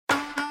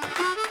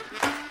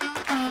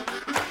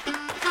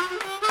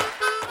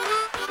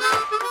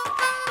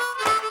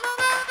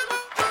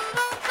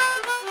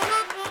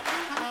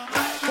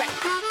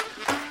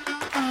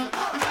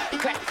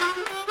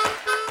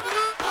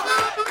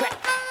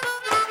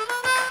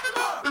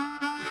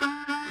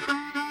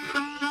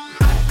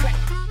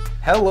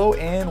Hello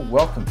and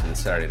welcome to the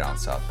Saturday Down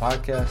South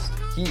podcast.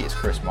 He is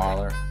Chris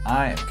Marler.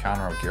 I am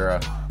Connor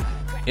O'Gara.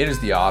 It is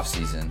the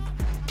offseason,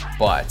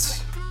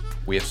 but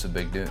we have some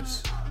big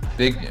news.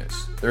 Big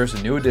news. There's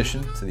a new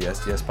addition to the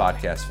SDS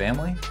podcast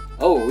family.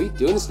 Oh, are we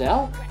doing this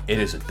now?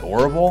 It is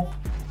adorable.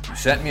 You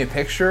sent me a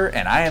picture,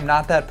 and I am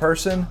not that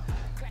person.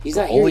 He's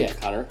not here yet,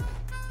 Connor.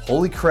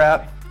 Holy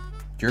crap.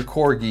 Your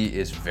corgi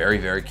is very,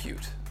 very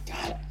cute.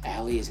 God,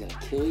 Allie is going to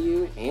kill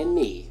you and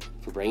me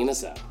for bringing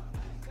this up.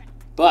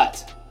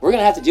 But we're going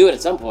to have to do it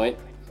at some point.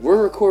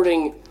 We're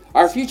recording.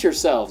 Our future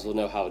selves will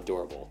know how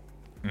adorable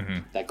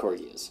that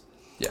corgi is.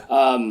 Yeah.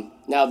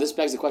 Now, this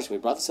begs the question.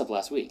 We brought this up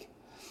last week.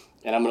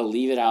 And I'm going to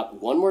leave it out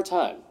one more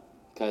time.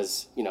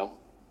 Because,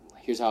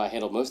 here's how I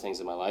handle most things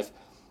in my life.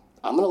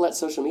 I'm going to let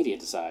social media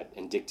decide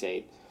and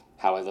dictate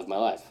how I live my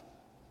life.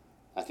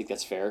 I think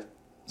that's fair.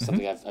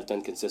 Something I've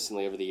done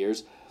consistently over the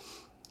years.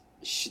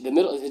 The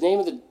name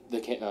of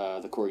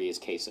the corgi is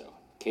Queso.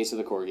 Queso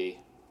the corgi.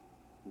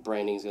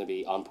 Branding is going to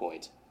be on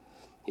point.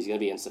 He's going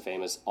to be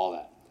Insta-famous, all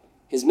that.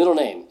 His middle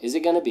name, is it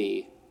going to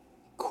be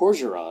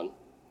Corgeron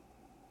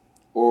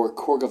or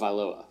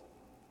Corgavailoa?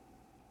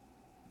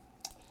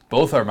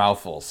 Both are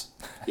mouthfuls.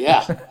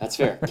 Yeah, that's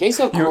fair.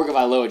 Queso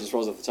Corgavailoa just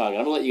rolls off the tongue. And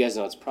I'm going to let you guys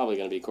know it's probably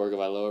going to be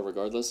Corgavailoa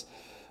regardless.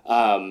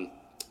 But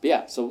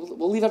yeah, so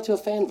we'll leave it up to a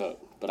fan vote.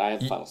 But I have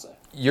the final say.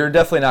 You're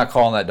definitely not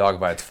calling that dog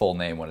by its full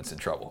name when it's in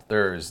trouble.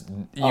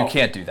 You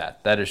can't do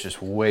that. That is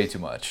just way too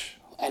much.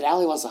 And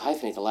Allie wants to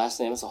hyphenate the last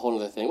name. That's a whole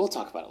other thing. We'll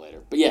talk about it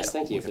later. But yes,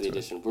 thank you for the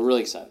addition. We're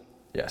really excited.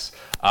 Yes.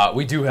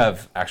 We do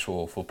have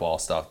actual football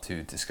stuff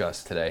to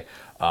discuss today.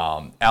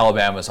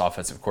 Alabama's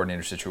offensive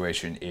coordinator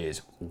situation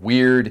is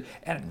weird.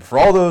 And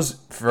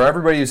for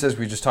everybody who says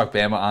we just talked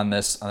Bama on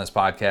this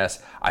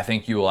podcast, I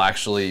think you will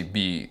actually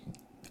be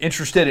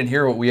interested in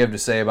hear what we have to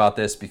say about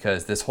this,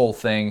 because this whole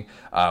thing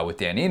with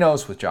Dan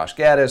Enos, with Josh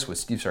Gaddis, with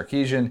Steve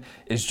Sarkisian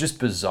is just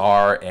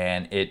bizarre,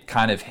 and it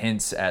kind of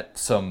hints at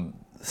some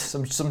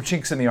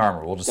chinks in the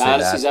armor. We'll just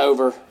Dynasty's say that.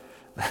 over.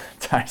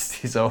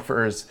 Dynasty's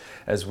over,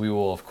 as we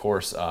will, of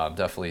course,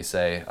 definitely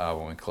say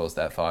when we close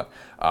that thought.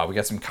 We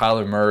got some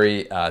Kyler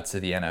Murray to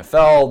the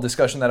NFL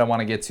discussion that I want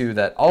to get to,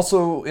 that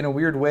also, in a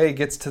weird way,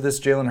 gets to this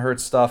Jalen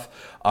Hurts stuff.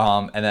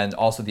 And then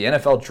also the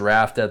NFL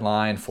draft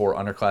deadline for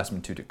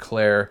underclassmen to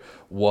declare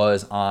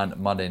was on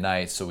Monday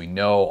night. So we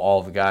know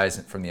all the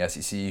guys from the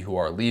SEC who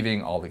are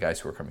leaving, all the guys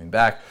who are coming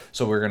back.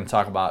 So we're going to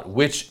talk about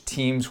which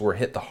teams were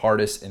hit the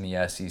hardest in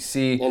the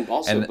SEC. And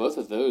also, both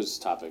of those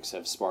topics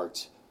have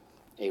sparked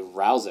a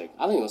rousing,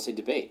 I don't even want to say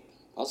debate,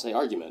 I'll say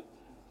argument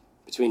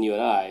between you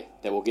and I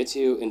that we'll get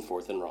to in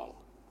Fourth and Wrong.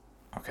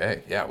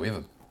 Okay, yeah, we have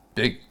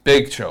a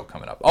big show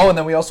coming up. Oh, and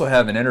then we also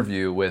have an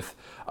interview with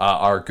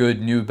our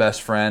good new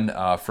best friend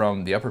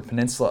from the Upper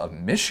Peninsula of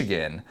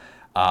Michigan,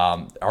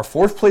 our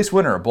fourth place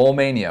winner, Bowl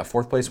Mania,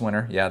 fourth place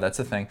winner. Yeah, that's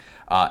a thing.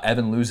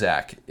 Evan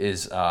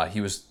Luczak he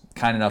was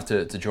kind enough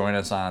to join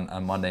us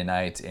on Monday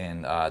night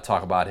and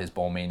talk about his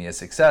Bowl Mania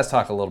success,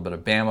 talk a little bit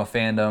of Bama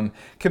fandom,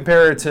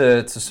 compare it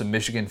to some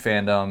Michigan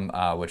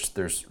fandom, which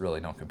there's really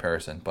no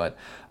comparison. But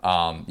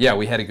yeah,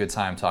 we had a good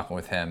time talking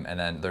with him. And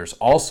then there's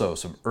also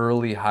some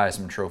early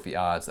Heisman Trophy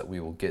odds that we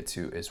will get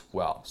to as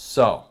well.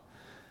 So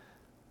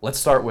let's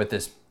start with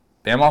this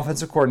Bama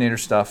offensive coordinator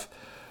stuff.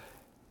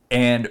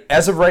 And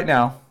as of right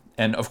now,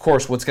 and of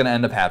course what's going to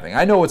end up happening,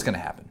 I know what's going to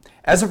happen.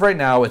 As of right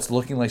now, it's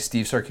looking like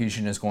Steve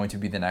Sarkisian is going to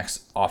be the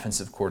next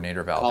offensive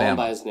coordinator of Alabama. Call him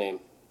by his name.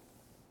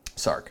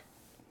 Sark.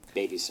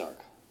 Baby Sark.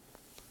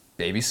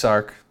 Baby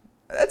Sark.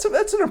 That's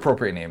an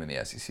appropriate name in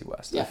the SEC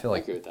West. Yeah, I feel like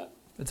I agree with that.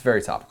 It's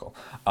very topical.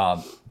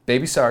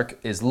 Baby Sark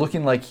is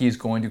looking like he's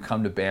going to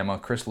come to Bama.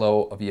 Chris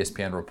Lowe of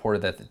ESPN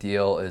reported that the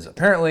deal is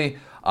apparently,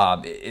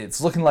 it's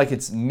looking like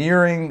it's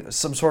nearing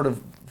some sort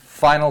of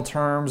final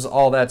terms,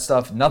 all that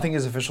stuff. Nothing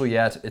is official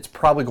yet. It's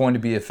probably going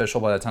to be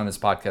official by the time this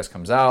podcast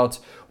comes out.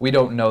 We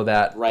don't know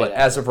that. But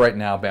as of right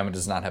now, Bama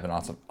does not have an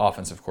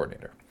offensive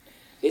coordinator.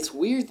 It's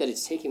weird that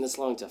it's taking this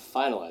long to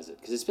finalize it,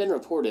 because it's been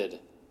reported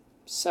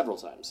several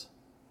times.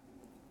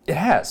 It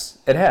has.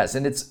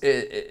 And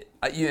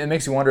it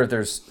makes you wonder if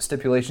there's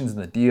stipulations in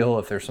the deal,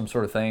 if there's some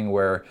sort of thing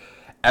where,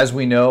 as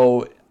we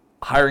know,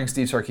 hiring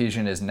Steve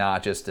Sarkisian is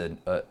not just an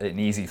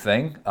easy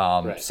thing.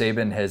 Right.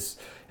 Saban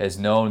has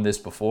known this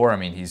before. I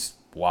mean, he's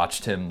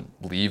watched him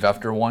leave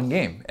after one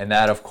game. And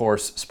that, of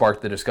course,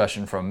 sparked the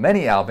discussion from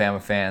many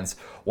Alabama fans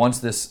once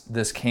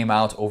this came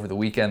out over the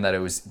weekend that it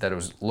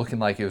was looking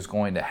like it was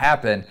going to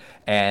happen.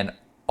 And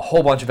a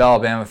whole bunch of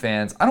Alabama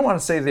fans, I don't want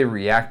to say they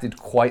reacted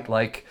quite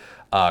like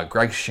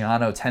Greg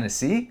Schiano,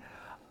 Tennessee.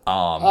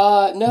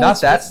 No, not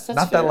that's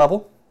that fair.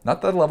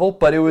 level,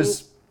 but it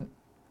was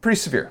pretty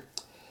severe.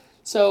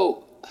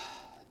 So,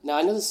 now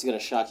I know this is going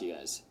to shock you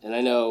guys, and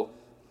I know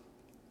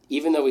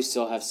even though we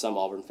still have some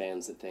Auburn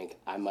fans that think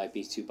I might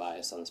be too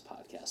biased on this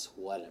podcast,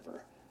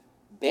 whatever.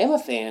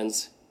 Bama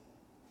fans,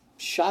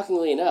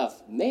 shockingly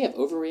enough, may have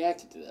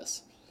overreacted to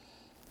this.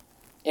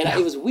 And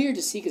it was weird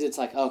to see because it's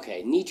like,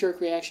 okay,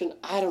 knee-jerk reaction.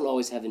 I don't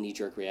always have a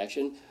knee-jerk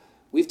reaction.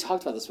 we've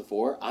talked about this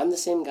before. I'm the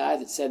same guy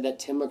that said that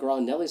Tim McGraw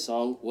and Nelly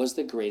song was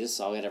the greatest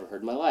song I'd ever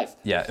heard in my life.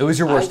 Yeah, it was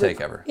your worst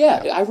take ever.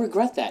 Yeah, I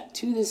regret that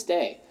to this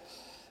day.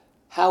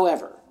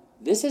 However,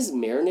 this has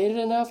marinated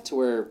enough to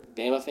where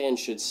Bama fans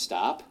should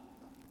stop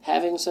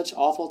having such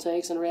awful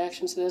takes and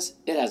reactions to this.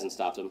 It hasn't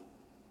stopped them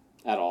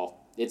at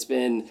all. It's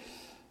been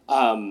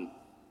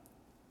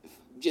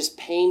just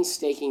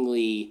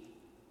painstakingly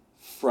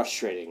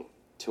frustrating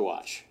to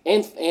watch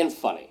and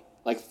funny,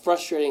 like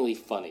frustratingly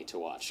funny to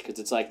watch, because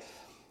it's like,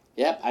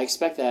 yep, I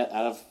expect that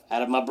out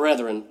of my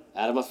brethren,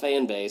 out of my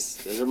fan base.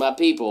 Those are my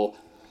people.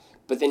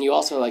 But then you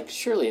also like,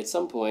 surely at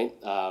some point,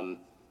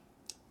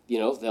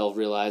 they'll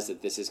realize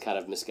that this is kind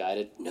of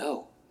misguided.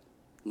 No.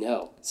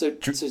 So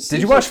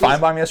did you watch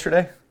Feinbaum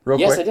yesterday? Real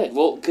quick? Yes, I did.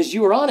 Well, because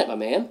you were on it, my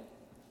man.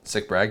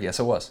 Sick brag. Yes,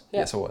 it was. Yeah.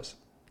 Yes, it was.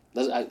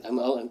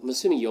 I'm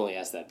assuming you only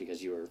asked that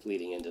because you were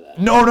leading into that.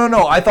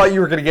 No. I thought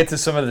you were going to get to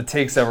some of the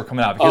takes that were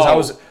coming out because I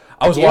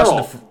was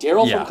watching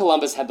Daryl from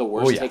Columbus had the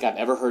worst take I've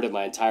ever heard in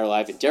my entire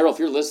life. And Daryl, if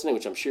you're listening,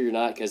 which I'm sure you're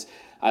not, because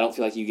I don't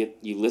feel like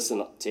you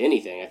listen to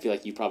anything. I feel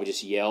like you probably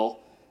just yell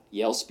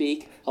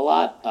speak a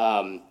lot,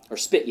 or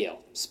spit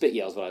yell. Spit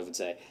yell is what I would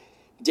say.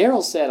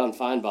 Daryl said on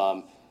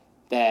Feinbaum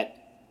that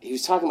he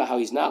was talking about how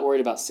he's not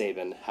worried about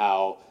Saban,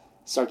 how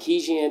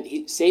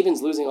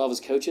Saban's losing all of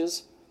his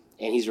coaches,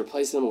 and he's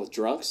replacing them with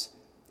drunks.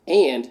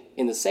 And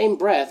in the same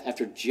breath,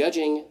 after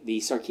judging the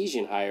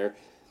Sarkisian hire,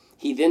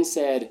 he then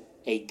said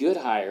a good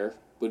hire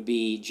would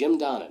be Jim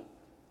Donnan.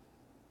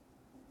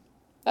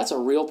 That's a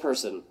real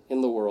person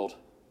in the world.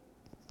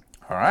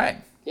 All right.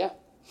 Yeah.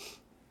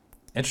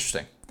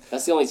 Interesting.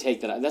 That's the only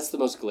take that's the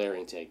most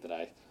glaring take that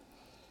I.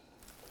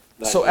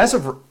 So as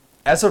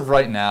of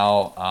right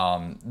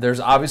now, there's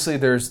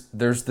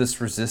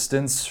this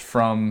resistance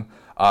from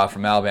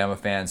Alabama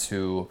fans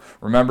who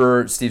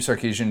remember Steve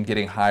Sarkisian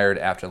getting hired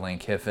after Lane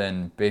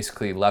Kiffin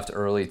basically left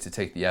early to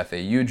take the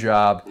FAU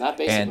job. Not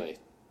basically.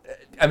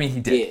 I mean,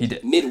 he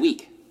did.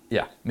 Midweek.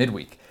 Yeah,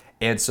 midweek.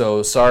 And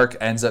so Sark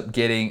ends up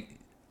getting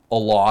a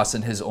loss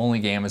in his only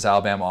game as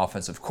Alabama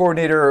offensive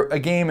coordinator, a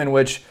game in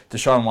which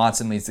Deshaun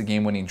Watson leads the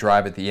game-winning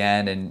drive at the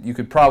end, and you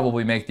could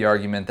probably make the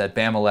argument that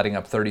Bama letting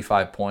up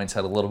 35 points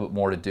had a little bit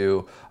more to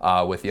do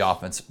with the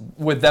offense,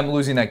 with them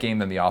losing that game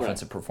than the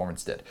offensive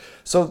performance did.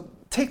 So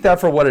take that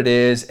for what it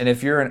is, and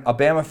if you're a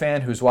Bama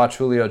fan who's watched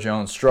Julio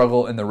Jones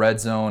struggle in the red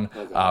zone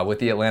with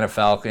the Atlanta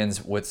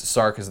Falcons, with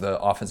Sark as the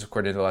offensive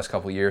coordinator the last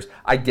couple of years,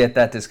 I get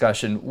that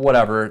discussion,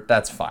 whatever,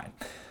 that's fine.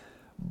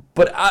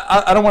 But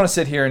I don't want to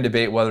sit here and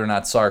debate whether or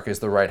not Sark is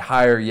the right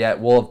hire yet.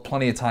 We'll have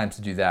plenty of time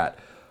to do that.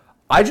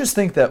 I just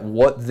think that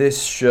what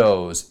this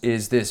shows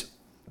is this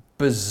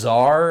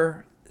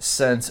bizarre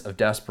sense of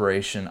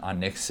desperation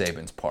on Nick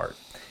Saban's part.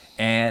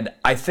 And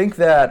I think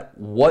that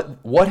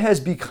what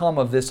has become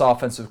of this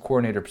offensive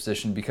coordinator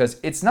position, because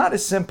it's not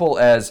as simple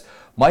as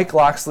Mike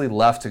Locksley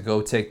left to go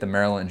take the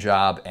Maryland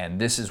job and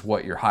this is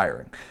what you're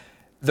hiring.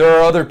 There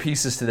are other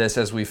pieces to this,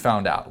 as we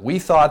found out. We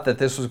thought that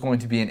this was going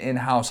to be an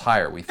in-house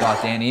hire. We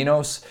thought Dan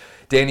Enos,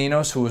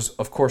 who was,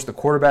 of course, the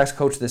quarterback's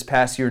coach this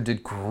past year,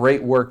 did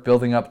great work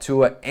building up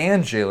Tua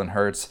and Jalen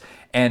Hurts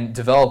and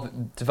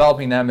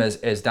developing them as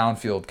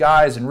downfield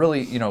guys, and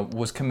really,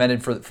 was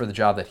commended for the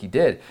job that he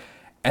did.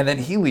 And then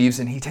he leaves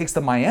and he takes the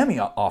Miami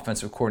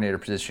offensive coordinator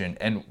position,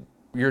 and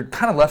you're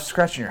kind of left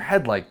scratching your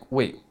head like,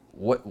 wait,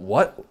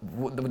 what?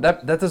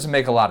 That doesn't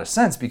make a lot of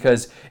sense,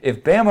 because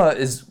if Bama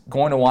is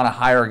going to want to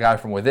hire a guy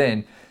from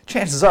within,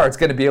 chances are it's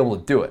going to be able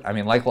to do it. I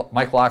mean, like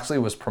Mike Locksley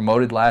was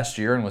promoted last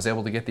year and was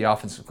able to get the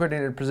offensive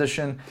coordinator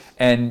position,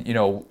 and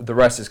the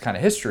rest is kind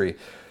of history.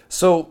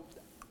 So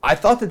I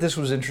thought that this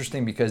was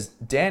interesting because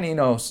Dan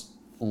Enos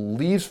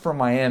leaves for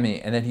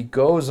Miami, and then he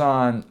goes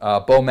on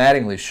Bo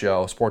Mattingly's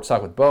show, Sports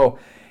Talk with Bo,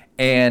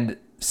 and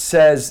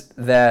says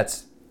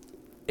that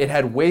it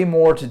had way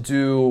more to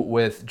do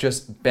with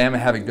just Bama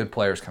having good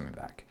players coming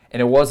back. And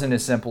it wasn't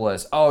as simple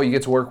as, you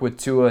get to work with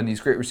Tua and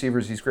these great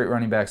receivers, these great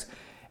running backs.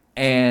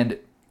 And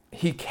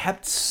he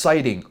kept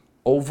citing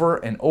over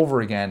and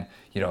over again,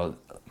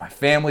 my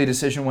family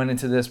decision went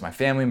into this, my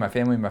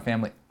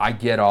family. I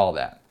get all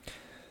that.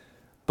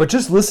 But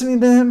just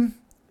listening to him,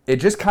 it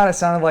just kind of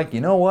sounded like,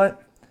 you know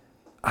what?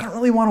 I don't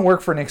really want to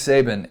work for Nick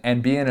Saban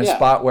and be in a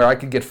spot where I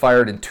could get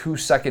fired in 2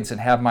 seconds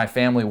and have my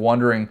family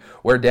wondering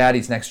where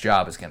daddy's next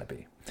job is going to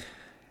be.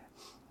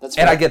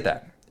 And I get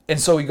that. And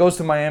so he goes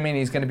to Miami, and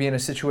he's going to be in a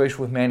situation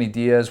with Manny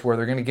Diaz where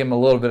they're going to give him a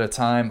little bit of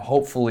time,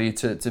 hopefully,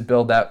 to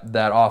build that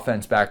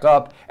offense back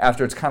up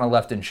after it's kind of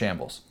left in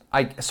shambles.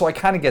 So I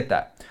kind of get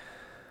that.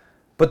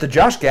 But the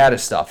Josh Gaddis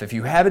stuff, if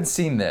you haven't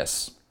seen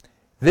this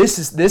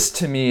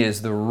to me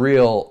is the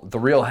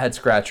real head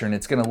scratcher, and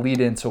it's going to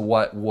lead into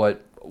what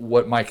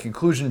my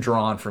conclusion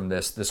drawn from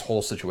this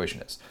whole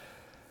situation is.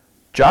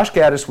 Josh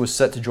Gaddis was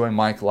set to join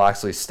Mike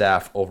Locksley's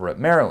staff over at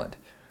Maryland.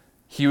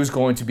 He was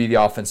going to be the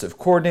offensive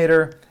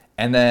coordinator,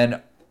 and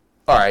then,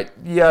 all right,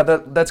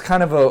 that's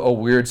kind of a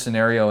weird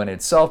scenario in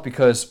itself,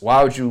 because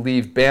why would you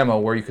leave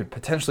Bama where you could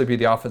potentially be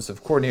the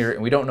offensive coordinator,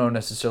 and we don't know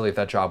necessarily if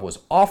that job was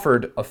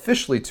offered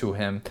officially to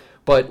him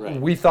But Right.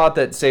 we thought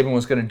that Saban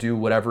was going to do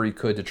whatever he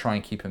could to try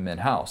and keep him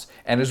in-house.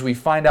 And as we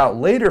find out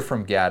later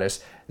from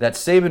Gaddis, that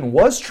Saban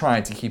was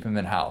trying to keep him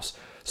in-house.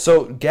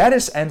 So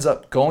Gaddis ends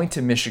up going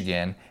to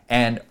Michigan,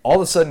 and all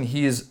of a sudden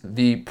he is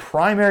the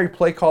primary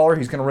play caller.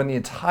 He's going to run the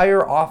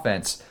entire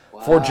offense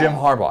for Jim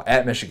Harbaugh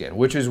at Michigan,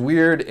 which is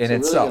weird in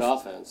itself. It's a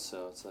really good offense,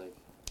 so it's like...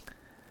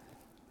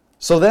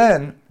 So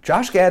then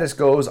Josh Gaddis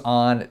goes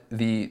on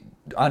Jim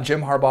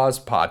Harbaugh's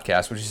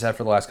podcast, which he's had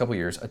for the last couple of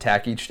years,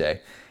 Attack Each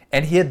Day,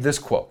 and he had this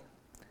quote.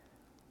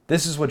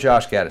 This is what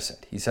Josh Gaddis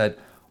said. He said,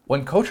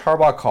 "When Coach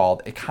Harbaugh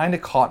called, it kind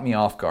of caught me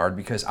off guard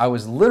because I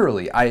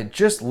had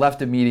just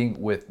left a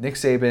meeting with Nick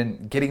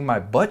Saban, getting my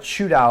butt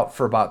chewed out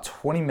for about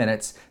 20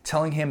 minutes,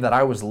 telling him that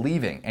I was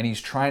leaving and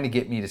he's trying to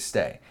get me to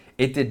stay.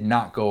 It did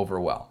not go over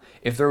well.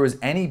 If there was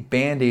any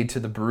Band-Aid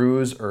to the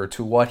bruise or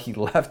to what he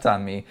left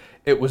on me,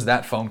 it was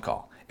that phone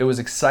call. It was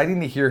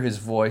exciting to hear his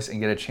voice and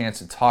get a chance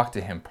to talk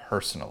to him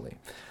personally."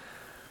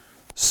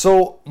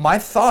 So my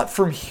thought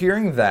from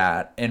hearing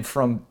that and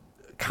from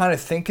kind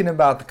of thinking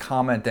about the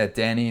comment that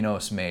Dan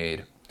Enos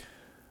made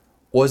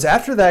was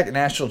after that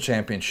national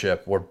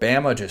championship where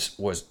Bama just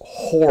was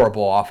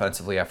horrible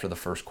offensively after the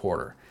first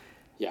quarter.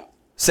 Yeah.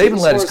 Saban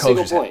led his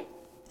coaches.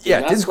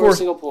 Didn't score a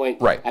single point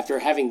right. after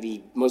having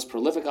the most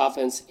prolific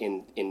offense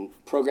in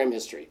program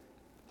history.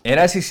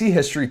 In SEC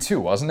history too,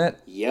 wasn't it?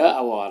 Yeah,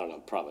 well, I don't know,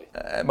 probably.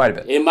 It might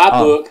have been. In my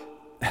book.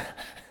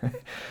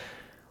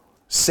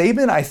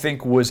 Saban, I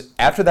think, was,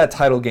 after that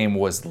title game,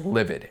 was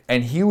livid.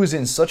 And he was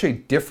in such a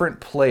different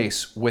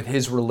place with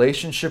his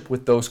relationship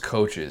with those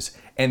coaches.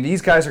 And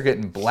these guys are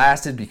getting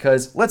blasted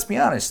because, let's be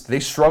honest, they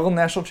struggled in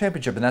the national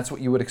championship, and that's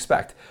what you would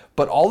expect.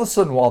 But all of a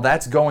sudden, while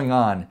that's going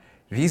on,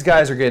 these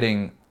guys are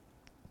getting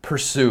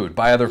pursued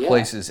by other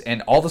places.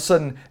 And all of a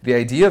sudden, the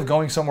idea of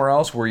going somewhere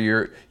else where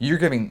you're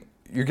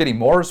getting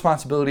more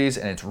responsibilities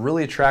and it's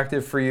really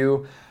attractive for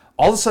you,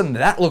 all of a sudden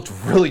that looked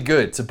really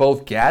good to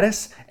both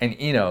Gaddis and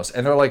Enos.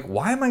 And they're like,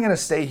 why am I going to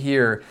stay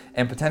here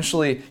and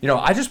potentially,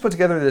 I just put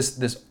together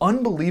this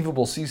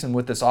unbelievable season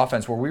with this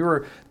offense where we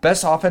were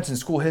best offense in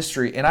school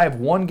history, and I have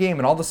one game,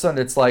 and all of a sudden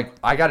it's like,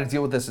 I got to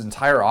deal with this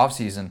entire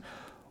offseason.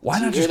 Why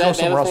not just go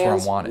somewhere else where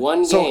I'm wanted?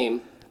 One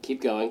game,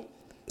 keep going.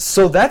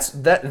 So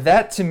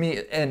that to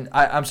me, and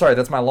I'm sorry,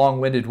 that's my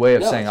long-winded way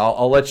of saying,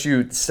 I'll let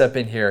you step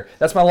in here.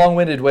 That's my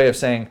long-winded way of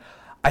saying,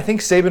 I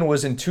think Saban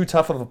was in too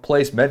tough of a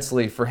place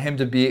mentally for him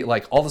to be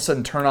like all of a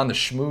sudden turn on the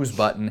schmooze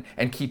button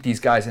and keep these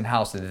guys in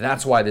house. And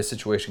that's why this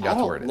situation got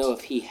to where it is. I don't know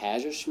if he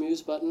has a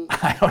schmooze button.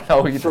 I don't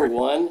know either. For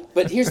one,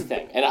 but here's the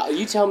thing, and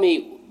you tell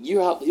me, you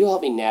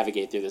help me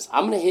navigate through this.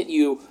 I'm going to hit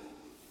you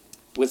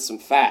with some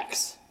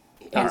facts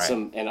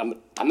and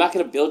I'm not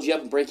going to build you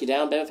up and break you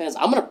down, Bama fans.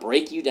 I'm going to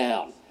break you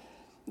down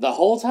the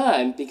whole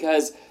time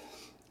because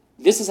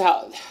this is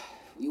how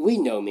we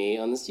know me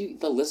on this.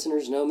 The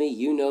listeners know me.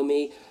 You know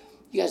me.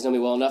 You guys know me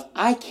well enough.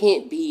 I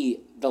can't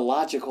be the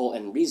logical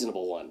and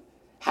reasonable one.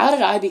 How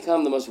did I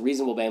become the most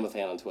reasonable Bama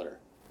fan on Twitter?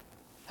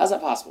 How's that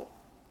possible?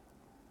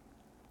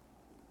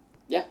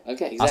 Yeah,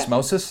 okay, exactly.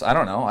 Osmosis? I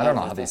don't know. I don't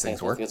know how these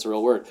things work. That's a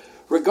real word.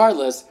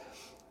 Regardless,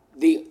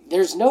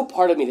 there's no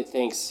part of me that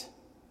thinks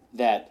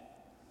that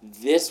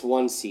this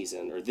one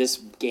season or this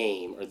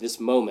game or this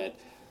moment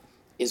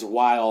is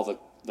why all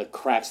the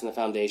cracks in the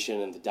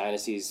foundation and the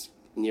dynasty's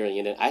nearing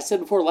the end. I said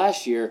before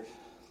last year,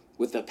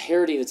 with the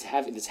parity that's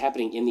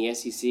happening in the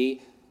SEC,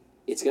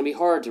 it's going to be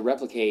hard to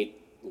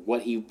replicate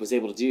what he was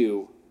able to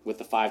do with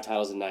the 5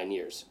 titles in 9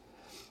 years.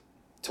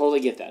 Totally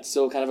get that.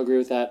 Still kind of agree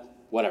with that.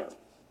 Whatever.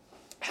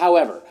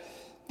 However,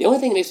 the only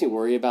thing that makes me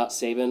worry about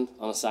Saban,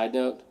 on a side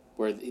note,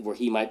 where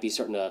he might be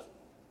starting to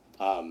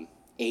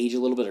age a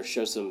little bit or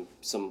show some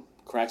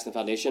cracks in the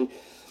foundation,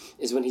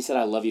 is when he said,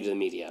 "I love you" to the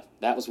media.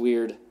 That was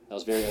weird. That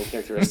was very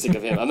uncharacteristic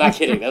of him. I'm not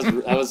kidding.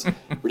 That was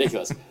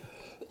ridiculous.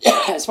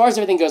 As far as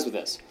everything goes with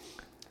this,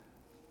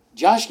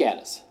 Josh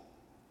Gaddis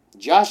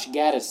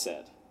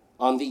said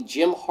on the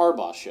Jim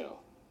Harbaugh show,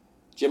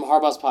 Jim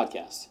Harbaugh's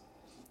podcast,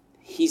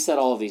 he said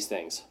all of these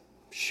things.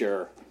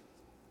 Sure.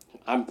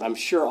 I'm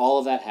sure all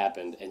of that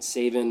happened, and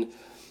Saban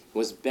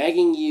was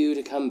begging you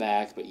to come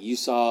back, but you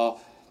saw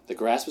the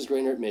grass was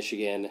greener at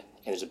Michigan, and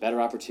there's a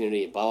better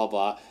opportunity, blah, blah,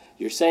 blah.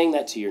 You're saying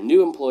that to your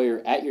new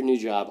employer at your new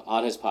job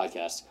on his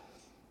podcast.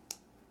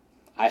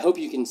 I hope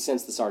you can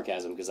sense the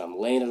sarcasm because I'm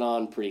laying it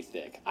on pretty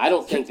thick. I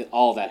don't think that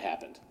all of that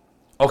happened.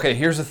 Okay,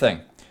 here's the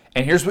thing.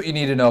 And here's what you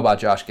need to know about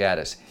Josh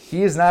Gaddis.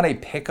 He is not a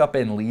pick up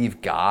and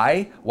leave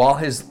guy. While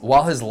his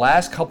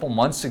last couple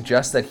months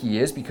suggest that he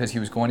is because he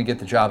was going to get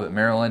the job at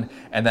Maryland,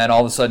 and then all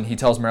of a sudden he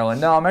tells Maryland,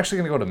 "No, I'm actually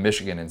going to go to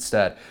Michigan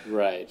instead."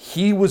 Right.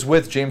 He was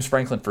with James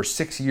Franklin for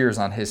 6 years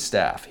on his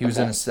staff. He was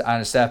on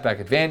his staff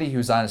back at Vandy. He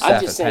was on his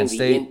staff at Penn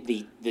State.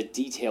 The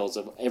details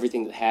of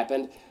everything that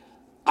happened.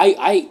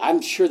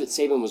 I'm sure that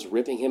Saban was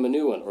ripping him a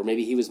new one, or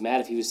maybe he was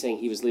mad if he was saying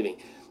he was leaving.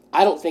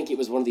 I don't think it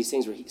was one of these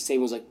things where Saban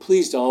was like,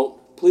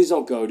 Please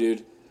don't go,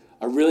 dude.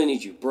 I really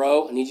need you,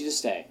 bro. I need you to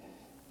stay."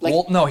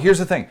 Well, no, here's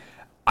the thing.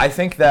 I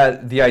think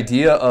that the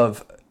idea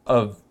of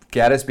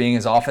Gaddis being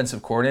his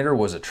offensive coordinator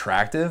was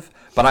attractive,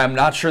 but I'm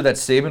not sure that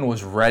Saban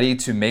was ready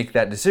to make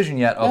that decision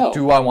yet of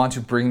do I want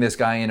to bring this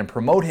guy in and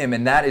promote him,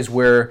 and that is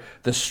where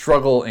the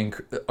struggle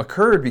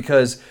occurred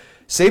because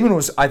Saban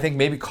was, I think,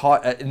 maybe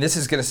caught, and this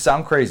is going to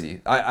sound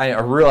crazy. I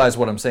realize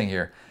what I'm saying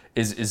here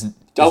is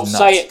Don't nuts.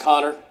 say it,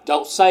 Connor.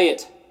 Don't say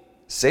it.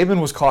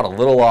 Saban was caught a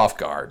little off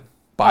guard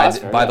by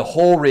the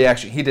whole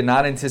reaction. He did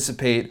not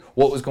anticipate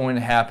what was going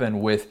to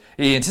happen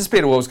he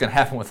anticipated what was going to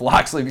happen with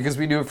Loxley because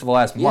we knew it for the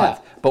last month.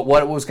 But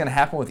what was going to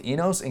happen with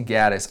Enos and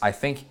Gaddis, I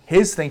think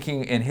his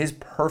thinking in his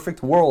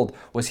perfect world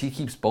was he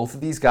keeps both of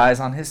these guys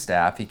on his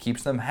staff. He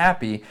keeps them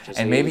happy,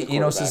 and maybe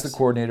Enos is the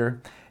coordinator.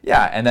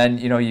 Yeah, and then,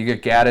 you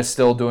get Gaddis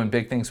still doing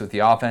big things with the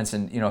offense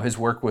and, his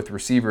work with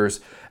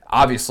receivers.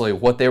 Obviously,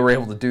 what they were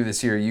able to do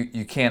this year,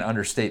 you can't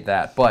understate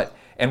that.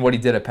 And what he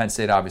did at Penn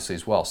State, obviously,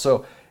 as well.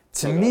 So,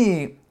 to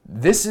me,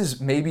 this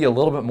is maybe a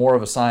little bit more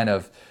of a sign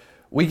of,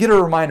 we get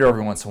a reminder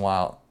every once in a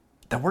while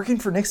that working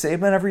for Nick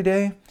Saban every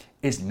day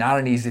is not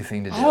an easy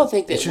thing to do. I don't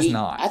think that it's just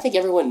not. I think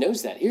everyone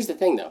knows that. Here's the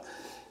thing, though.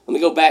 Let me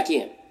go back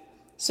in.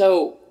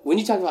 So, when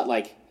you talk about,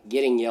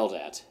 getting yelled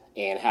at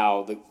and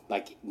how,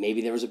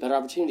 maybe there was a better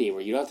opportunity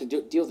where you don't have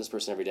to deal with this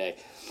person every day,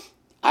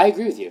 I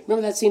agree with you.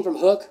 Remember that scene from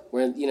Hook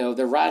where,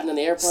 they're riding on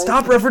the airplane?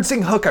 Stop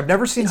referencing Hook. I've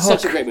never seen Hook.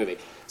 Such a great movie.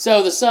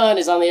 So the son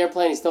is on the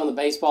airplane. He's throwing the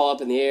baseball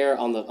up in the air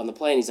on the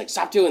plane. He's like,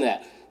 stop doing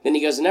that. Then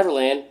he goes to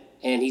Neverland,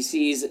 and he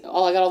sees, I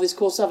got all this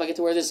cool stuff. I get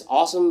to wear this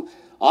awesome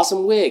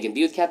wig and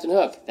be with Captain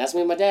Hook. That's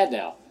me and my dad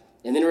now.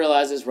 And then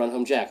realizes, Run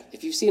Home Jack.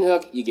 If you've seen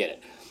Hook, you get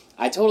it.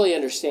 I totally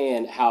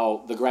understand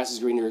how the grass is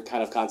greener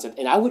kind of concept,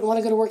 and I wouldn't want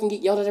to go to work and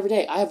get yelled at every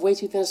day. I have way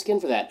too thin a skin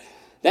for that.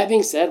 That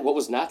being said, what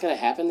was not going to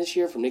happen this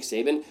year from Nick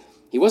Saban,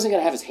 he wasn't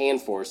going to have his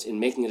hand forced in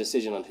making a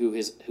decision on who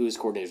his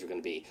coordinators were going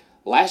to be.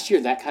 Last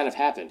year, that kind of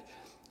happened.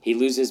 He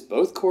loses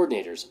both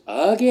coordinators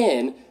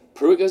again.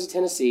 Pruitt goes to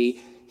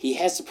Tennessee. He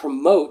has to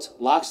promote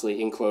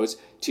Loxley, in quotes,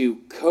 to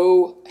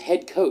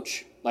co-head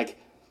coach, like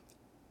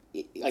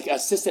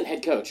assistant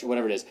head coach or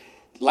whatever it is.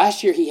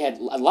 Last year,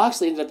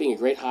 Loxley ended up being a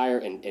great hire,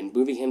 and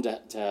moving him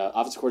to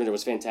offensive coordinator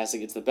was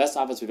fantastic. It's the best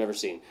offense we've ever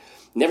seen.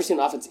 Never seen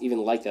an offense even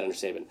like that under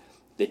Saban.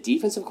 The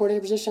defensive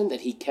coordinator position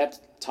that he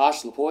kept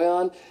Tosh Lapoy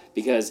on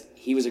because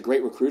he was a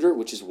great recruiter,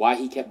 which is why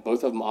he kept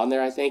both of them on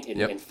there, I think,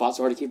 and fought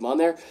so hard to keep them on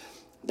there.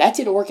 That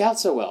didn't work out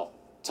so well.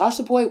 Tosh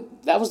Lapoy,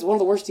 that was one of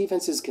the worst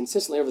defenses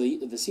consistently over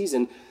the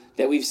season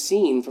that we've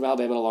seen from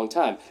Alabama in a long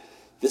time.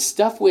 The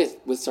stuff with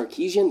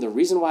Sarkisian, the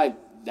reason why,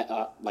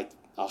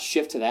 I'll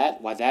shift to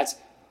that, why that's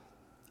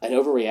an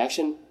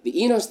overreaction,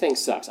 the Enos thing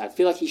sucks. I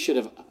feel like he should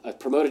have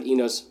promoted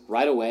Enos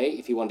right away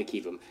if he wanted to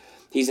keep him.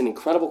 He's an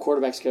incredible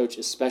quarterbacks coach,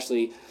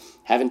 especially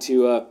having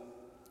to,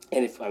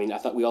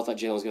 we all thought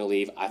Jalen was going to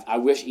leave. I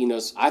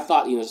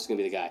thought Enos was going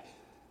to be the guy.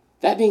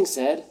 That being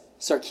said,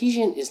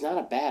 Sarkisian is not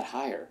a bad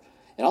hire.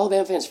 And all the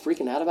Alabama fans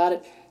freaking out about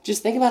it.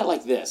 Just think about it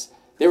like this.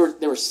 There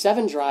were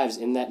 7 drives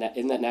in that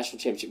national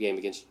championship game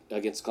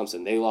against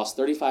Clemson. They lost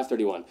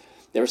 35-31.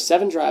 There were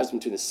 7 drives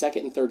between the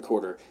second and third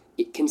quarter,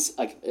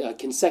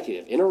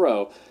 consecutive, in a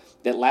row,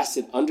 that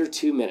lasted under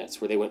 2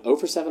 minutes, where they went 0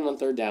 for 7 on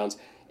third downs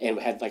and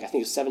had, I think it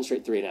was 7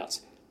 straight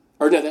 3-and-outs.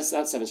 Or no, that's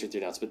not 7 straight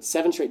 3-and-outs, but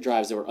 7 straight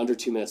drives that were under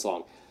 2 minutes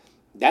long.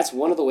 That's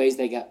one of the ways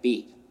they got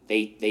beat.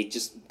 They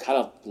just kind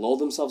of lulled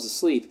themselves to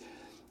sleep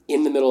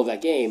in the middle of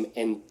that game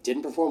and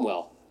didn't perform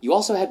well. You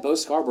also had Bo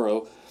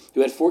Scarborough, who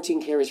had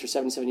 14 carries for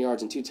 77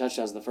 yards and 2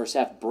 touchdowns in the first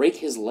half, break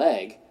his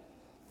leg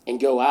and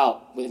go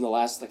out within the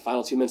last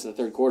final 2 minutes of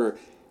the third quarter.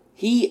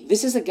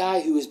 This is a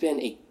guy who has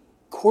been a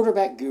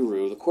quarterback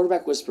guru, the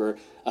quarterback whisperer,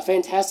 a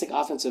fantastic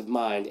offensive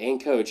mind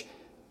and coach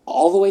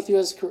all the way through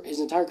his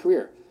entire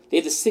career. They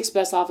have the 6th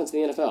best offense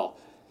in the NFL.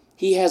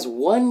 He has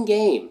one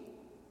game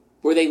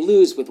where they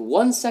lose with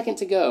 1 second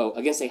to go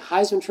against a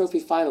Heisman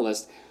Trophy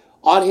finalist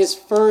on his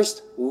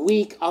first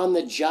week on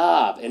the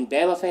job, and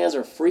Bama fans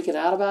are freaking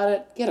out about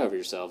it. Get over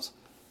yourselves.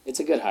 It's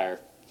a good hire.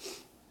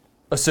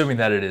 Assuming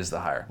that it is the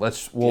hire. We'll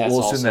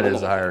assume that it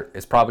is the hire.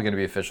 It's probably going to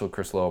be official.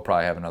 Chris Lowe will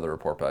probably have another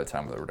report by the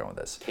time that we're done with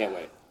this. Can't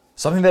wait.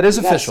 Something that is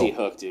official. You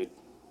gotta see Hook,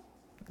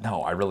 dude.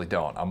 No, I really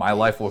don't. My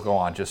life will go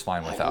on just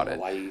fine without it. I don't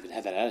know why you even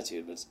have that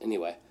attitude, but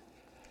anyway.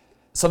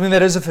 Something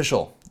that is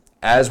official,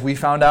 as we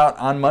found out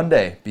on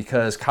Monday,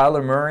 because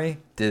Kyler Murray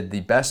did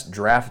the best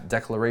draft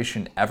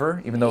declaration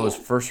ever, even though it was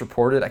first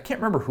reported. I can't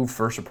remember who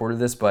first reported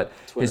this, but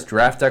Twitter. His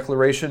draft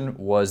declaration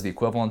was the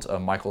equivalent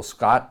of Michael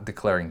Scott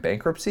declaring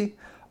bankruptcy.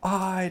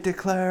 I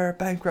declare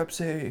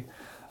bankruptcy.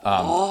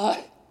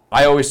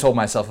 I always told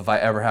myself if I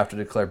ever have to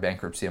declare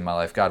bankruptcy in my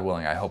life, God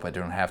willing, I hope I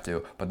don't have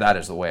to, but that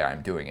is the way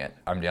I'm doing it.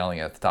 I'm yelling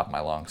it at the top of my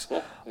lungs.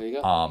 Yeah, there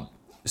you go.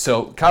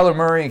 So Kyler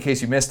Murray, in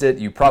case you missed it,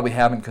 you probably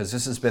haven't because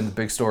this has been the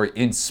big story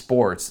in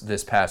sports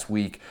this past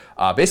week.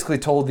 Basically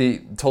told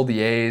the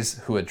A's,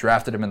 who had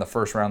drafted him in the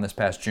first round this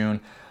past June,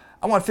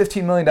 I want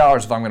 $15 million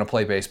if I'm going to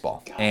play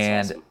baseball. God,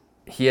 and awesome.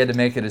 He had to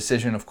make a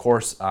decision, of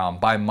course,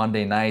 by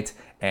Monday night,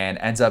 and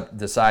ends up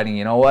deciding,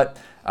 you know what,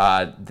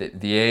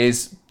 the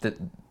A's,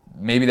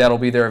 maybe that'll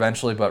be there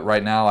eventually, but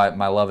right now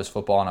my love is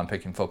football, and I'm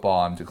picking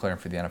football. I'm declaring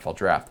for the NFL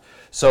draft.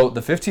 So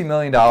the $15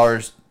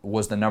 million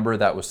was the number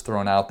that was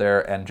thrown out there.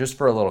 And just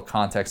for a little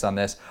context on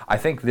this, I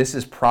think this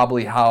is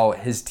probably how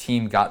his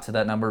team got to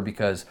that number,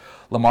 because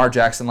Lamar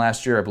Jackson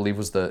last year, I believe, he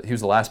was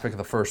the last pick of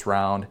the first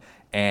round,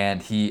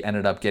 and he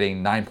ended up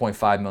getting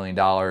 $9.5 million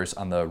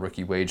on the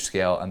rookie wage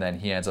scale, and then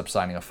he ends up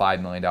signing a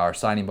 $5 million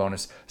signing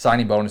bonus.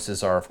 Signing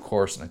bonuses are, of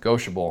course,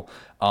 negotiable.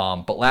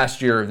 But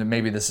last year,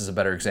 maybe this is a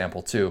better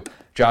example too,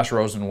 Josh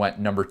Rosen went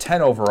number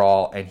 10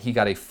 overall, and he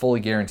got a fully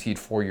guaranteed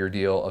 4-year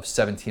deal of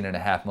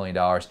 $17.5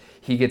 million.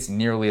 He gets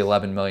nearly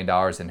 $11 million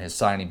in his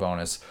signing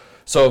bonus.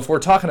 So if we're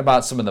talking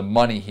about some of the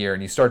money here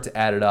and you start to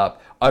add it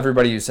up,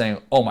 everybody is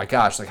saying, oh my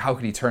gosh, like how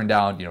could he turn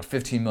down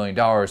 $15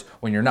 million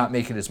when you're not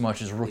making as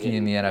much as a rookie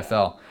in the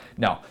NFL?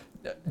 No.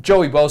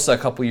 Joey Bosa a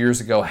couple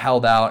years ago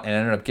held out and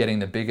ended up getting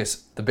the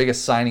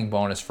biggest signing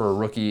bonus for a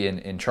rookie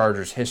in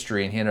Chargers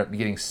history, and he ended up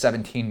getting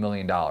 $17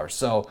 million.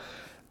 So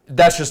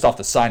that's just off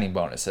the signing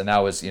bonus, and that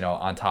was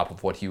on top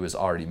of what he was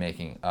already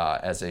making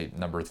as a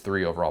number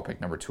 3 overall pick,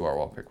 number 2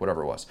 overall pick,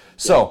 whatever it was.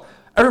 So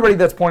everybody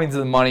that's pointing to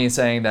the money and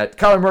saying that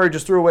Kyler Murray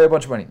just threw away a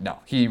bunch of money, no,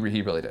 he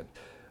really did.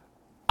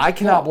 I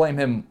cannot blame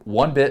him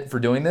one bit for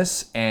doing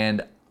this,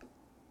 and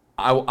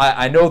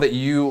I know that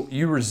you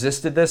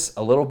resisted this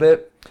a little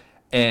bit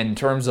in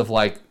terms of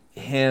like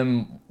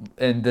him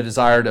and the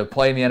desire to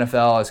play in the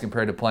NFL as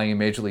compared to playing in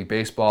Major League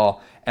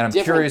Baseball. And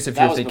I'm curious if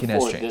your thinking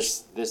has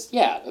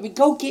changed.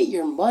 Go get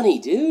your money,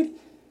 dude.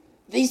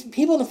 These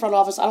people in the front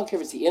office, I don't care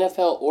if it's the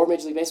NFL or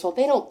Major League Baseball,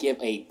 they don't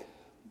give a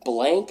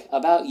blank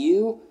about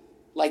you.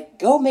 Like,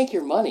 go make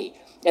your money.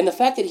 And the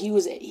fact that he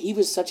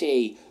was such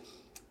a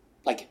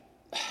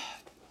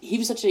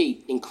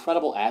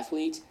incredible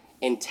athlete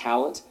and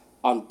talent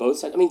on both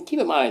sides. I mean, keep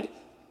in mind,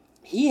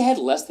 he had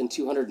less than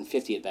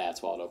 250 at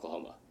bats while at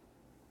Oklahoma,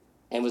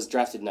 and was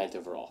drafted 9th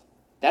overall.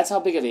 That's how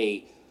big of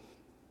a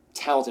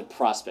talented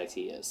prospect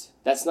he is.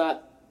 That's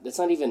not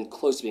even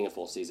close to being a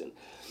full season.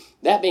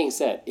 That being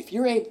said,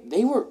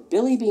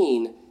 Billy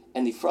Beane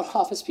and the front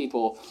office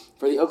people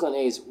for the Oakland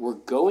A's were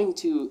going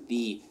to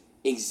the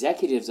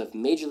executives of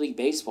Major League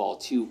Baseball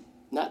to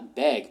not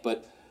beg,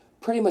 but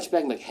pretty much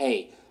beg, like,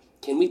 hey,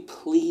 can we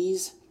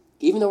please,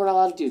 even though we're not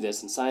allowed to do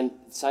this and sign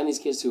these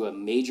kids to a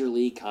major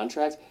league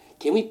contract,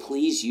 can we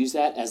please use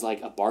that as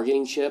like a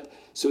bargaining chip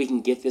so we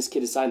can get this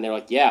kid to sign? And they're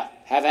like, yeah,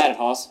 have at it,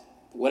 Hoss.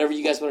 Whatever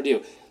you guys want to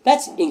do.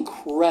 That's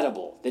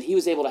incredible that he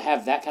was able to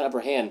have that kind of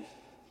upper hand.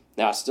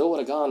 Now, I still would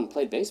have gone and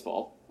played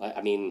baseball.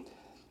 I mean,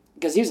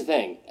 because here's the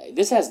thing.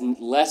 This has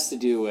less to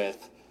do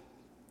with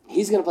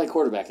he's going to play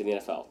quarterback in the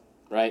NFL,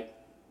 right?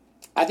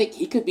 I think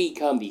he could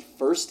become the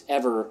first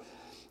ever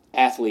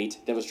athlete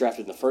that was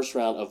drafted in the first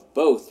round of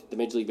both the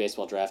Major League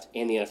Baseball draft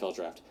and the NFL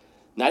draft.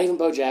 Not even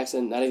Bo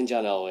Jackson, not even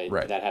John Elway,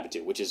 right. That happened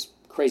to, which is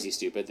crazy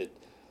stupid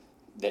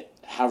that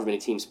however many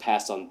teams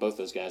passed on both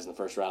those guys in the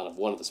first round of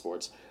one of the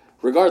sports.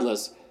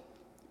 Regardless,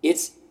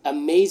 it's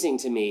amazing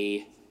to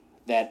me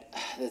that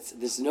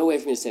there's no way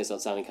for me to say this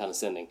without sounding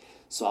condescending,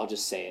 so I'll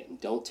just say it,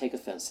 and don't take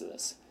offense to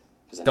this.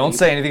 Don't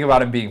say anything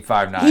about him being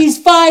 5'9".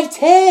 He's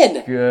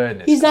 5'10".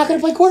 Goodness. He's not going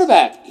to play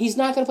quarterback. He's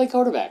not going to play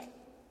quarterback.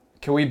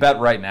 Can we bet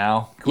right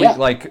now?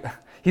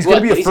 He's going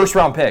to be a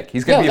first-round pick.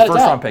 He's going to be a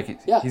first-round pick.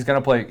 He's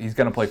going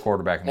to play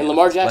quarterback. And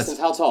Lamar Jackson's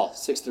how tall?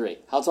 6'3".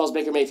 How tall is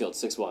Baker Mayfield?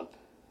 6'1".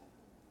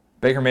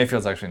 Baker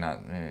Mayfield's actually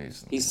not.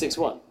 He's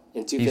 6'1"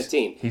 and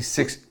 215.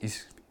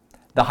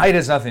 The height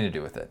has nothing to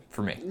do with it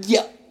for me.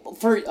 Yeah.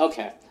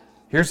 Okay.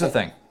 Here's the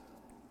thing.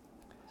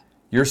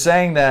 You're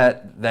saying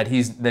that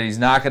he's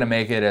not going to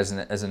make it as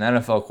an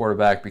NFL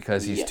quarterback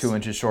because he's 2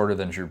 inches shorter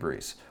than Drew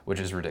Brees, which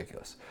is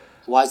ridiculous.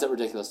 Why is that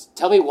ridiculous?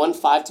 Tell me one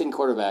 5'10"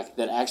 quarterback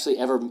that actually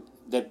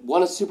that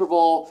won a Super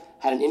Bowl,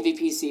 had an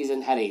MVP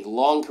season, had a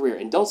long career.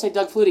 And don't say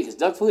Doug Flutie, because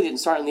Doug Flutie didn't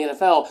start in the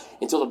NFL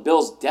until the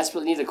Bills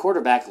desperately needed a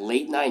quarterback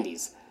late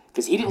 90s.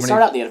 Because he didn't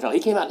start out in the NFL.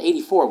 He came out in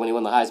 84 when he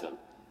won the Heisman.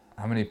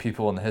 How many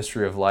people in the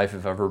history of life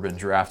have ever been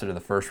drafted in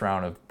the first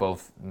round of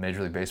both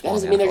Major League Baseball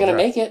and the NFL? That doesn't mean they're going to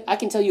make it. I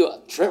can tell you,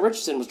 Trent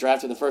Richardson was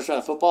drafted in the first round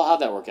of football.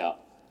 How'd that work out?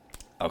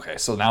 Okay,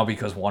 so now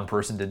because one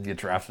person didn't get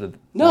drafted...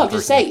 No, I'm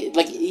just saying,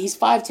 he's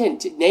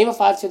 5'10". Name a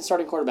 5'10"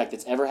 starting quarterback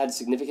that's ever had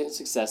significant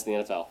success in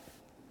the NFL.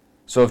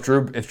 So if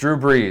Drew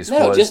Brees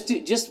was...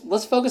 just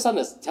let's focus on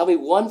this. Tell me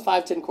one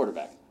 5'10"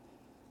 quarterback.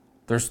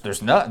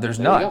 There's none.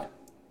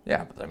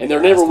 Yeah, but and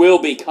there never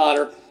will be,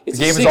 Connor. It's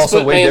a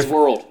 6-foot man's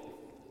world.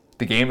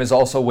 The game is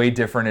also way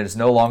different. It is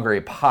no longer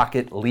a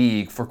pocket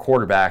league for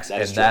quarterbacks,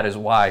 that is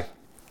why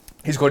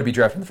he's going to be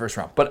drafted in the first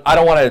round. But I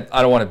don't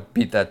want to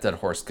beat that dead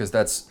horse because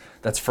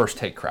that's first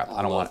take crap.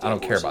 I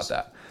don't care about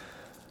that.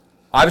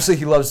 Obviously,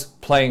 he loves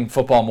playing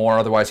football more.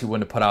 Otherwise, he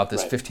wouldn't have put out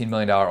this $15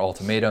 million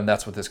ultimatum.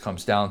 That's what this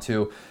comes down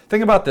to.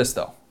 Think about this,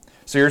 though.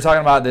 So you're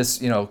talking about this,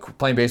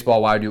 playing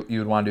baseball, why you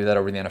would want to do that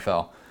over the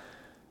NFL.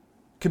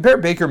 Compare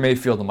Baker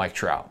Mayfield to Mike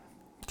Trout.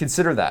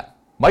 Consider that.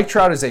 Mike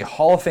Trout is a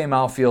Hall of Fame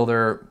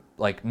outfielder,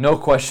 no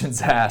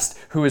questions asked,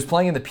 who is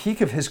playing in the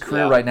peak of his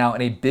career right now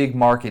in a big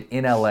market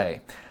in LA.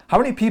 How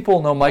many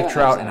people know Mike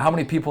Trout and how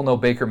many people know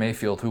Baker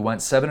Mayfield, who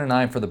went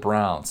 7-9 for the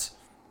Browns?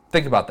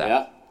 Think about that.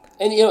 Yeah.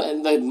 And,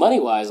 and the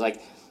money-wise, I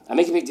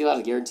make a big deal out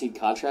of guaranteed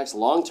contracts.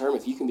 Long-term,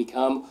 if you can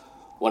become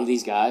one of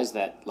these guys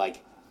that,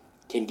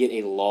 can get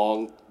a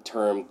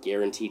long-term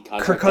guaranteed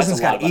contract. Kirk Cousins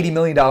got $80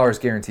 million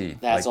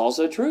guaranteed. That's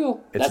also true.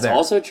 That's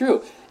also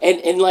true.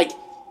 And like,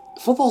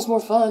 football's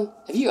more fun.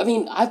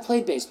 I've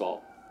played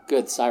baseball.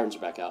 Good, sirens are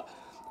back out.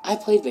 I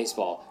played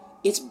baseball.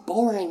 It's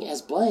boring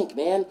as blank,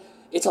 man.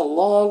 It's a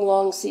long,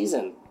 long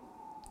season.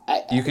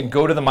 You can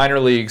go to the minor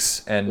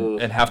leagues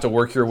and have to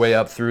work your way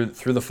up through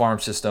the farm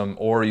system,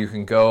 or you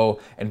can go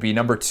and be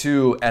number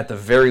 2 at the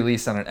very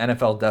least on an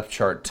NFL depth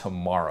chart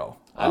tomorrow.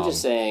 I'm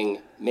just saying,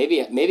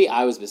 maybe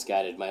I was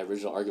misguided in my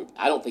original argument.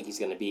 I don't think he's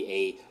going to be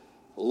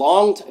a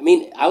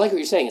I like what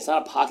you're saying. It's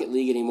not a pocket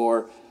league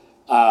anymore.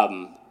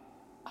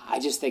 I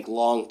just think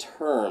long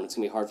term, it's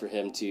going to be hard for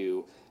him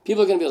to.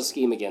 People are going to be able to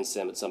scheme against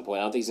him at some point.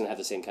 I don't think he's going to have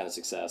the same kind of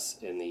success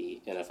in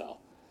the NFL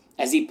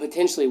as he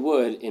potentially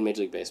would in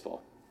Major League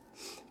Baseball.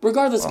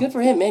 Regardless, good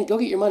for him, man. Go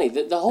get your money.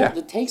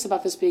 The takes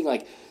about this being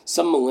like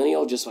some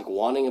millennial just like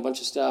wanting a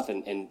bunch of stuff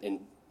and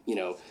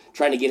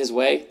trying to get his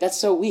way. That's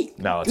so weak.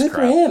 No, it's good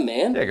crap. for him,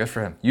 man. Yeah, good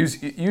for him.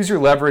 Use your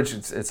leverage.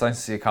 It's nice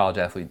to see a college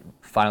athlete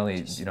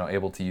finally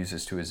able to use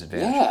this to his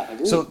advantage. Yeah,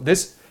 agreed. So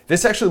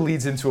this actually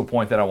leads into a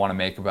point that I want to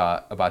make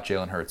about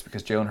Jalen Hurts,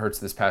 because Jalen Hurts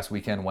this past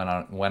weekend went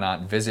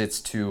on visits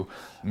to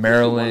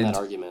Maryland, you won that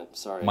argument.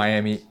 Sorry.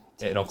 Miami,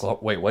 and Oklahoma.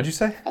 Wait, what'd you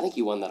say? I think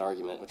you won that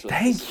argument.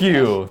 Thank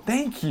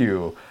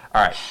you.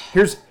 All right,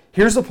 here's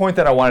the point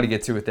that I wanted to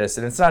get to with this,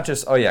 and it's not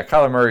just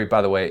Kyler Murray,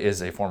 by the way,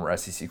 is a former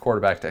SEC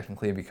quarterback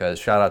technically, because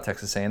shout out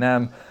Texas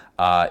A&M,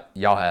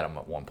 y'all had him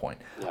at one point.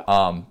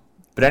 Yeah.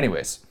 But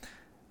anyways,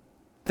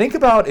 think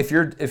about if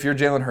you're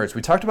Jalen Hurts.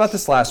 We talked about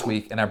this last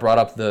week, and I brought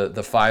up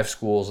the 5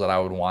 schools that I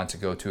would want to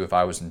go to if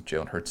I was in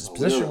Jalen Hurts'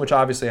 position, which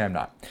obviously I'm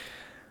not.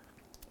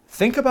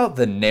 Think about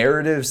the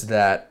narratives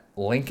that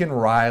Lincoln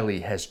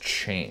Riley has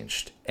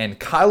changed, and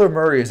Kyler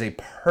Murray is a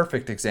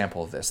perfect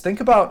example of this.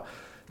 Think about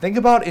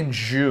in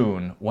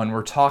June when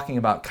we're talking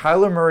about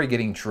Kyler Murray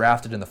getting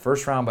drafted in the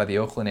first round by the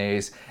Oakland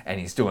A's, and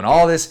he's doing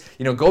all this.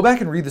 Go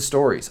back and read the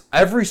stories.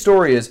 Every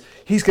story is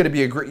he's going to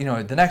be a great,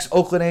 the next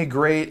Oakland A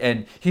great,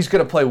 and he's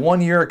going to play 1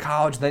 year at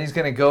college, then he's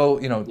going to go,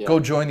 go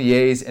join the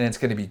A's, and it's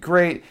going to be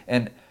great.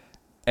 And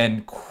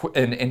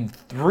in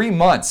 3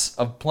 months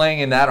of playing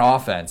in that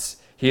offense,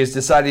 he has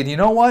decided, you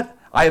know what?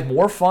 I have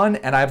more fun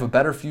and I have a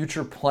better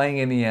future playing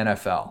in the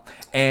NFL.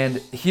 And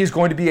he's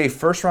going to be a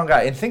first-round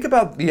guy. And think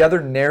about the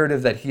other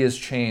narrative that he has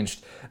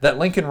changed, that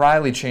Lincoln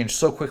Riley changed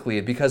so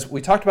quickly, because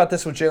we talked about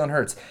this with Jalen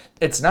Hurts.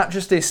 It's not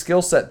just a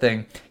skill set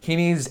thing. He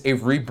needs a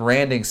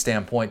rebranding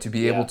standpoint to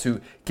be able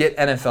to get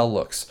NFL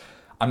looks.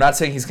 I'm not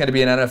saying he's going to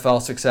be an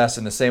NFL success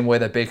in the same way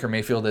that Baker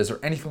Mayfield is or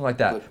anything like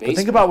that. But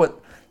think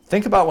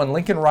about when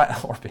Lincoln Riley,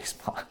 or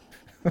baseball.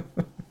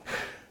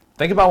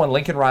 Think about when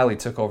Lincoln Riley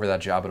took over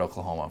that job at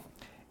Oklahoma.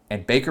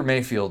 And Baker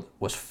Mayfield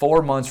was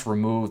 4 months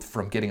removed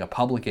from getting a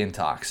public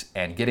intox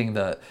and getting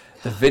the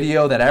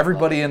video that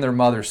everybody and their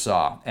mother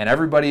saw. And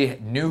everybody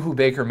knew who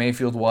Baker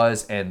Mayfield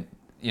was. And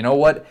you know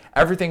what?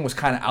 Everything was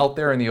kind of out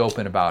there in the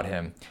open about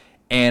him.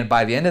 And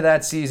by the end of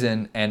that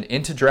season and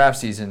into draft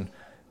season,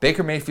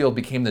 Baker Mayfield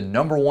became the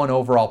number 1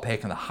 overall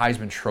pick and the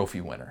Heisman Trophy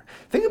winner.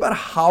 Think about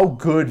how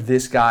good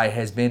this guy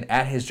has been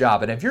at his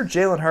job. And if you're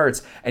Jalen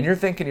Hurts and you're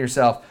thinking to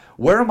yourself,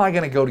 where am I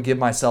going to go to give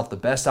myself the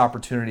best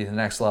opportunity to the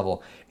next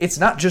level? It's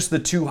not just the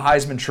 2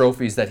 Heisman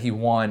trophies that he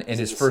won in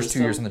his first 2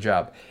 years in the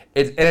job.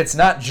 And it's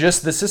not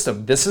just the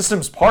system. The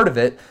system's part of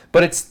it,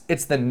 but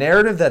it's the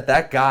narrative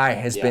that guy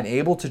has been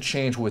able to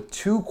change with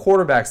 2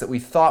 quarterbacks that we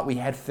thought we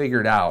had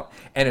figured out,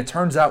 and it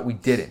turns out we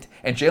didn't.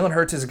 And Jalen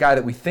Hurts is a guy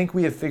that we think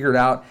we have figured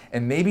out,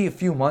 and maybe a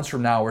few months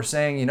from now we're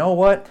saying, you know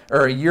what?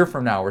 Or a year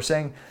from now we're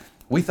saying,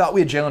 we thought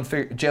we had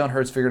Jalen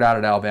Hurts figured out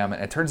at Alabama,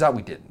 and it turns out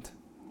we didn't.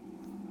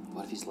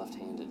 What if he's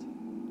left-handed?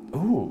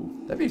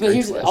 Ooh, that'd be but great.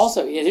 Here's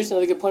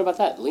another good point about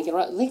that.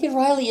 Lincoln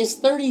Riley is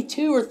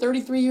 32 or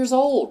 33 years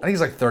old. I think he's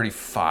like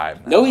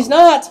 35 now. No, he's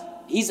not.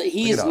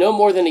 He is no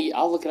more than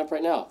I'll look it up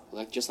right now.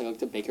 Just like I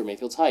looked at Baker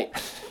Mayfield's height.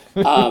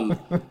 It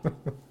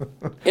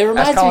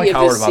reminds me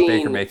of this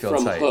scene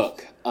from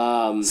Hook.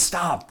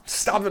 Stop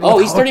it. Oh,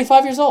 he's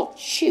 35 years old.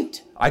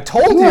 Shoot. I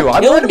told you. I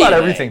learned about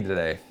everything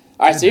today.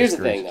 All right, so here's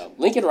the thing, though.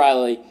 Lincoln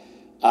Riley,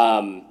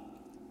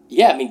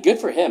 good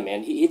for him,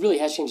 man. He really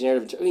has changed the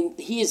narrative. I mean,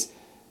 he is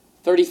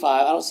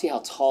 35. I don't see how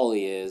tall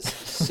he is,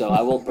 so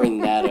I won't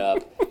bring that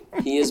up.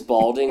 He is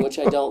balding, which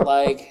I don't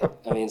like.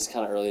 I mean, it's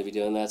kind of early to be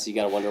doing that, so you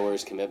got to wonder where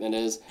his commitment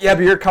is. Yeah,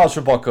 but you're a college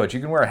football coach. You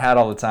can wear a hat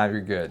all the time.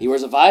 You're good. He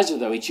wears a visor,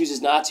 though. He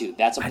chooses not to.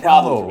 That's a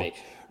problem for me.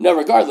 No,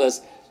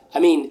 regardless,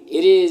 I mean,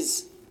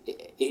 he's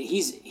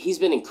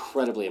been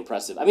incredibly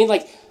impressive. I mean,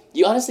 like,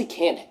 you honestly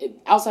can't,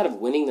 outside of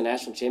winning the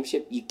national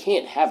championship, you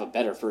can't have a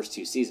better first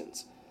 2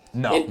 seasons.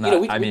 No,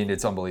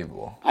 it's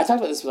unbelievable. I talked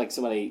about this with like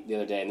somebody the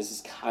other day, and this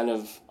is kind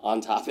of on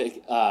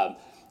topic.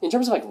 In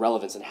terms of like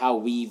relevance and how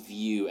we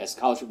view as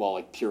college football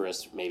like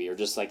purists maybe, or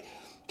just like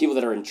people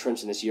that are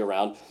entrenched in this year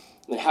round,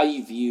 and how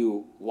you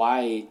view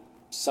why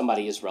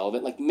somebody is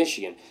relevant. Like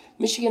Michigan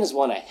has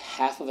won a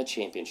half of a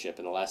championship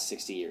in the last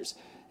 60 years.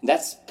 And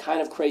that's kind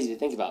of crazy to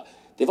think about.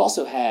 They've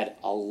also had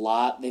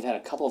they've had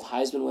a couple of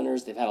Heisman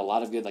winners. They've had a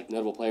lot of good like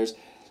notable players.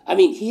 I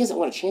mean, he hasn't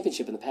won a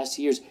championship in the past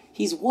 2 years.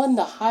 He's won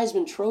the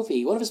Heisman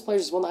Trophy. One of his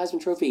players has won the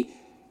Heisman Trophy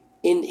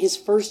in each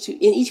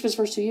of his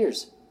first 2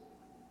 years.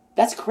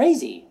 That's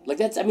crazy. Like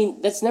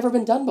that's never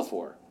been done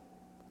before.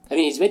 I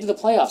mean, he's made to the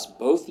playoffs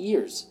both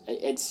years.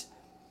 It's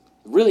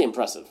really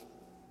impressive.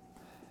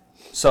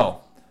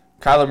 So,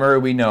 Kyler Murray,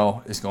 we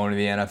know, is going to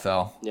the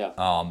NFL.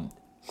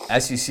 Yeah.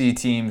 SEC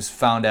teams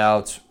found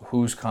out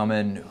who's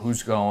coming,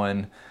 who's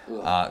going,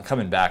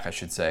 coming back, I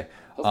should say.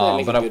 Hopefully I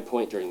make a good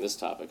point during this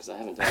topic, because I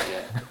haven't done it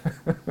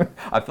yet.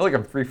 I feel like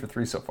I'm 3 for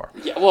 3 so far.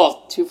 Yeah,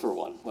 well, 2 for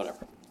 1,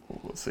 whatever.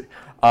 We'll see.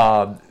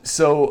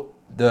 So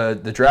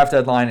the draft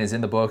deadline is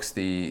in the books.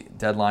 The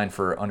deadline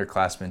for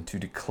underclassmen to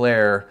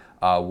declare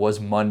was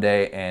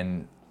Monday,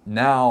 and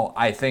now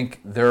I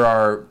think there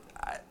are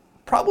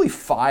probably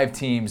 5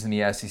 teams in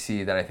the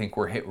SEC that I think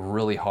were hit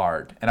really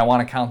hard, and I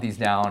want to count these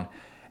down,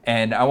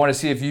 and I want to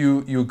see if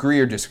you agree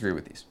or disagree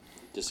with these.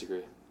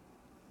 Disagree.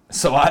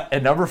 So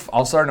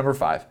I'll start at number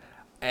 5,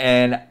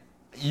 and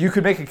you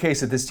could make a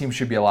case that this team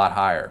should be a lot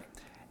higher.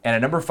 And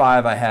at number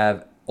 5, I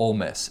have Ole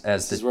Miss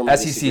as the This is where my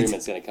SEC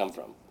disagreement's going to come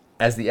from.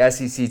 As the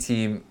SEC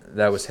team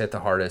that was hit the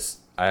hardest.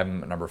 I have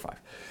them at number 5.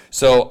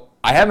 So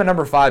I have them at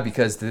number 5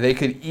 because they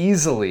could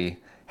easily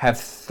have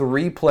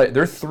 3 players.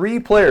 There are 3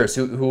 players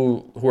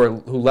who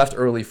left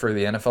early for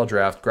the NFL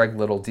draft: Greg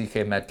Little,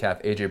 DK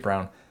Metcalf, AJ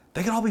Brown.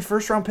 They could all be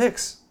first-round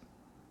picks.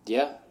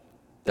 Yeah.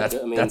 That's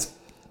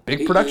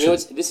big production.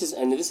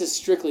 This is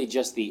strictly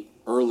just the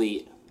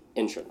early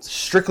entrance.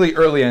 Strictly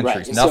early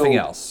entries, right. nothing so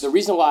else. The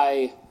reason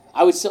why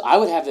I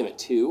would have them at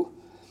 2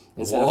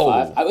 instead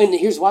of 5. And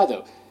here's why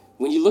though.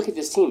 When you look at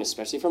this team,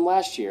 especially from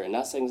last year, and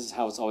not saying this is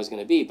how it's always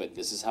going to be, but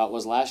this is how it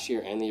was last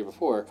year and the year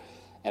before,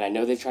 and I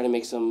know they've tried to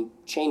make some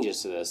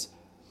changes to this,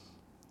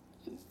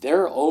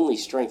 their only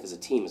strength as a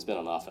team has been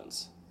on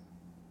offense.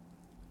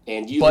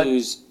 And you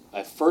lose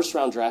a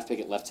first-round draft pick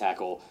at left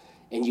tackle,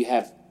 and you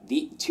have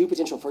the 2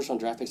 potential first-round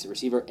draft picks at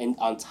receiver, and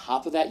on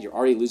top of that, you're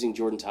already losing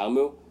Jordan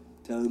Ta'amu.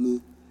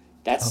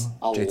 That's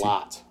a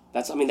lot.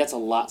 That's a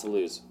lot to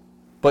lose.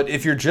 But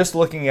if you're just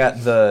looking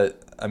at the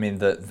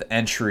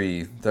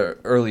entry, the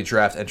early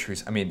draft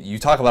entries, you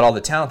talk about all the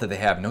talent that they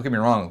have, and don't get me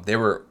wrong, they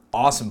were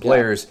awesome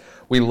players. Yeah.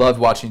 We loved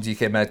watching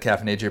DK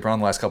Metcalf and AJ Brown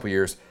the last couple of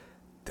years.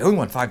 They only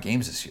won 5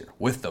 games this year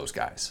with those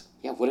guys.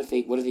 Yeah, what if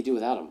they do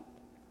without them?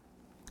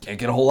 Can't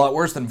get a whole lot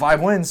worse than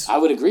 5 wins. I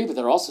would agree, but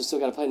they're also still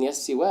got to play in the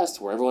SEC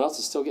West, where everyone else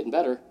is still getting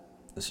better.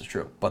 This is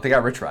true, but they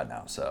got Rich Rod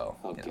now, so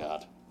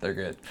God, they're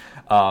good.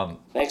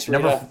 Thanks,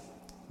 Rita.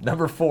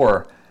 Number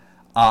 4.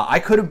 I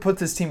could have put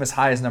this team as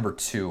high as number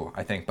 2,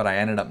 I think, but I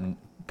ended up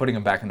putting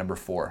them back in number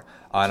 4,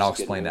 and I'll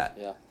explain that.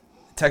 Yeah.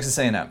 Texas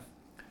A&M.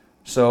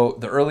 So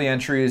the early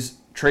entries: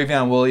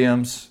 Travion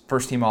Williams,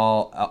 first team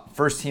All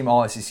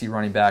SEC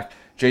running back;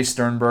 Jay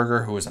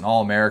Sternberger, who was an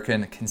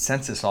All-American,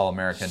 consensus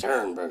All-American;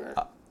 Sternberger.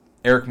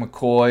 Eric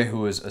McCoy,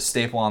 who was a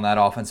staple on that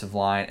offensive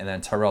line; and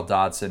then Tyrell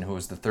Dodson, who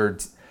was the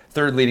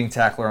third leading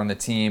tackler on the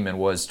team and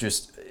was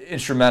just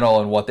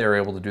instrumental in what they were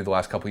able to do the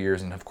last couple of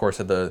years, and of course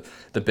had the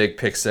big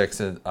pick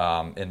 6 in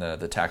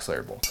the Tax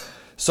Slayer Bowl.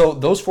 So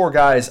those 4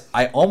 guys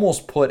I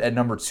almost put at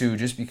number 2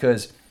 just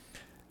because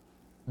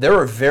there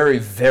are very,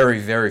 very,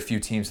 very few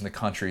teams in the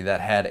country that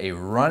had a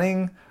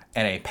running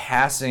and a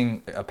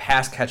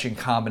pass-catching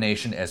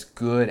combination as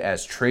good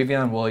as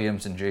Travion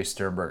Williams and Jay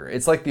Sternberger.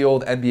 It's like the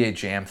old NBA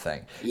Jam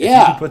thing. Yeah. If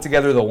you can put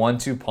together the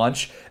 1-2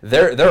 punch,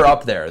 they're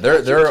up there.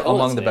 They're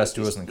among the best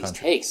duos in the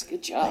country. Takes.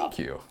 Good job.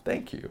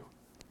 Thank you.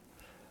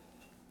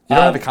 You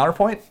don't have a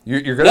counterpoint?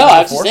 You're good no, at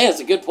I'm just saying it's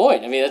a good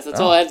point. That's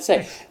all I had to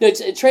say. No,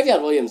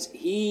 Travion Williams,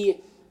 we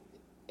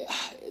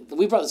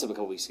brought this up a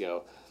couple weeks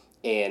ago,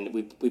 and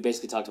we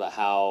basically talked about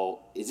how,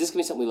 is this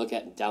going to be something we look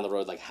at down the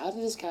road? Like, how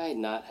did this guy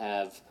not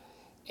have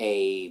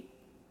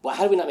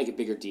how do we not make a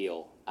bigger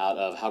deal out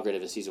of how great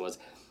of a season was?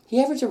 He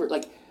averaged over,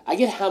 I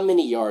get how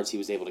many yards he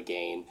was able to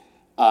gain.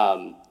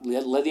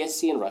 Led the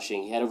SEC in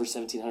rushing. He had over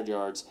 1,700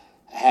 yards.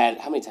 Had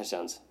how many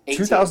touchdowns?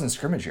 2,000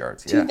 scrimmage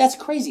yards. Dude, that's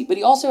crazy. But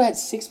he also had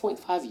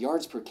 6.5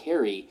 yards per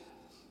carry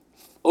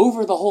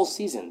over the whole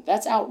season.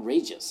 That's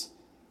outrageous.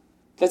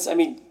 What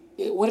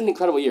an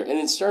incredible year. And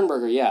then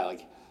Sternberger,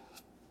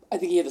 I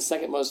think he had the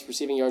second most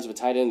receiving yards of a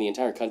tight end in the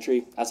entire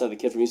country outside the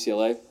kid from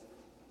UCLA.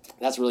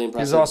 That's really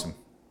impressive. He's awesome.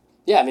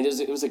 Yeah,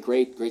 it was a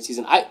great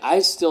season. I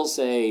still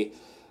say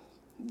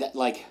that,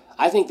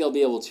 I think they'll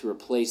be able to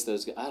replace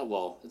those guys.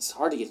 Well, it's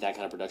hard to get that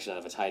kind of production out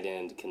of a tight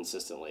end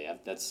consistently.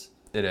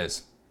 It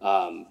is.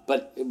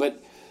 But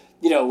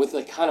with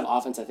the kind of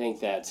offense I think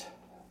that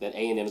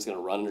A&M is going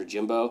to run under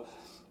Jimbo,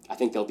 I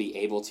think they'll be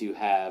able to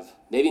have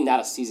maybe not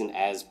a season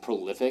as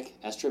prolific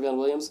as Travion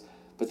Williams,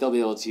 but they'll be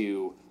able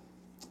to,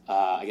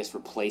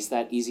 replace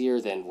that easier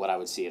than what I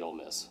would see at Ole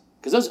Miss.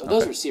 Because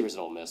those receivers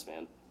at Ole Miss,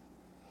 man.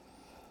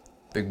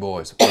 Big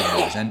boys.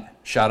 And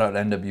shout out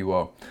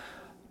NWO.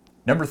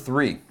 Number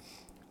 3.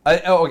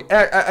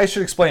 I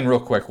should explain real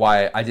quick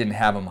why I didn't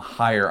have them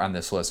higher on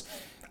this list.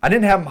 I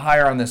didn't have them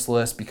higher on this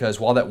list because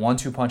while that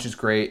 1-2 punch is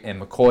great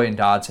and McCoy and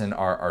Dodson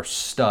are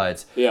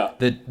studs,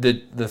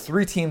 the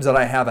 3 teams that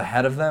I have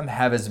ahead of them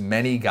have as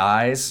many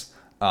guys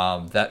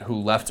who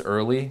left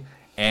early,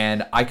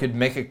 And I could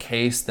make a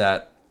case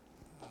that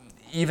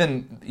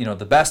even,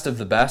 the best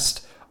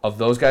of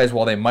those guys,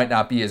 while they might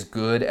not be as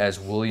good as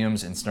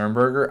Williams and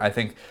Sternberger, I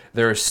think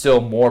there is still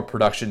more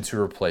production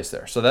to replace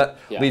there. So that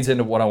leads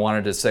into what I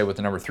wanted to say with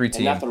the number 3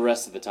 team. And not the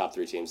rest of the top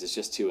 3 teams. It's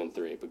just 2 and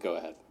 3, but go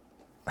ahead.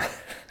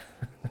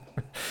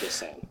 Just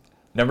saying.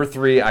 Number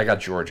 3, I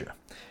got Georgia.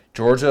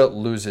 Georgia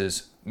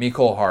loses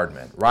Mecole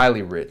Hardman,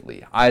 Riley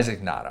Ridley,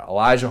 Isaac Nada,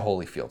 Elijah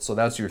Holyfield. So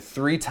that's your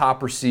 3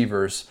 top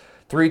receivers,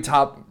 3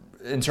 top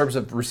in terms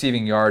of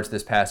receiving yards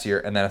this past year,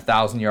 and then a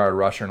 1,000-yard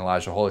rusher in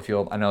Elijah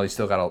Holyfield. I know he's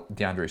still got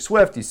DeAndre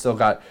Swift. He's still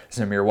got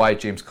Zamir White,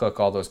 James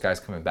Cook, all those guys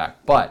coming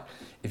back. But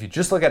if you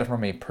just look at it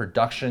from a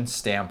production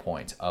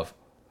standpoint of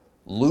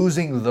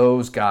losing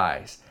those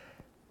guys,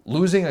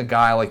 losing a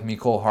guy like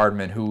Mecole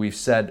Hardman, who we've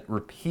said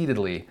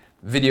repeatedly,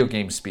 video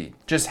game speed,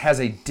 just has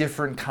a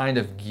different kind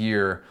of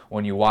gear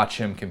when you watch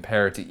him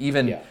compared to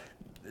even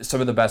some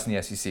of the best in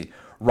the SEC.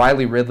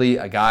 Riley Ridley,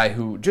 a guy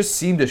who just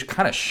seemed to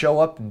kind of show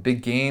up in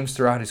big games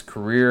throughout his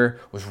career,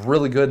 was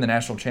really good in the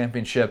national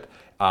championship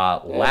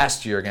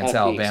last year against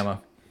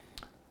Alabama.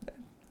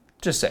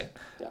 Just saying.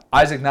 Yeah.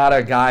 Isaac Nada,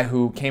 a guy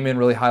who came in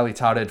really highly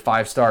touted,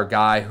 5-star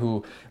guy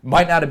who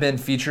might not have been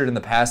featured in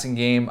the passing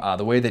game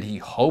the way that he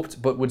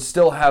hoped, but would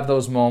still have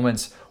those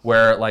moments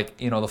where,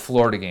 the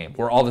Florida game,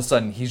 where all of a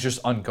sudden he's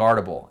just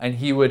unguardable. And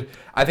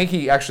I think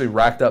he actually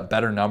racked up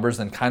better numbers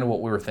than kind of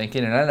what we were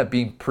thinking, and it ended up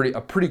being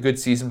a pretty good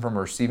season from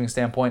a receiving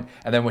standpoint.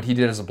 And then what he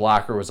did as a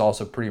blocker was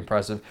also pretty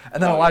impressive.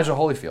 And then Elijah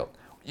Holyfield.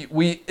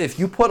 If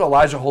you put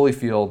Elijah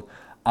Holyfield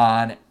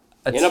on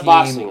a team... In a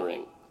boxing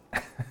ring.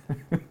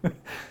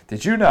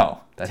 Did you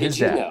know that his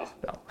dad... Know?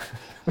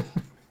 No.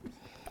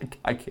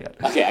 I can't.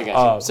 Okay, I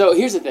got you. So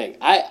here's the thing.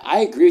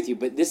 I agree with you,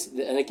 but this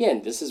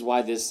is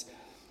why this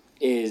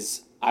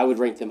is... I would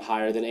rank them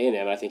higher than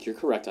A&M. I think you're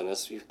correct on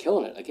this. You're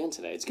killing it again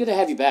today. It's good to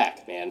have you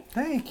back, man.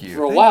 Thank you.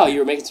 For a while, you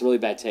were making some really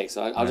bad takes,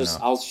 so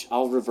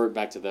I'll revert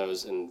back to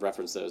those and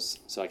reference those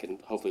so I can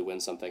hopefully win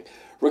something.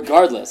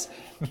 Regardless,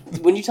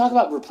 when you talk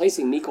about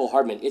replacing Mecole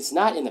Hardman, it's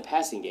not in the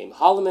passing game.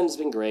 Holloman's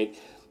been great.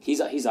 He's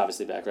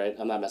obviously back, right?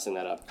 I'm not messing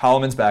that up.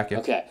 Holloman's back,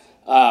 yeah. Okay,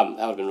 that would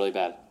have been really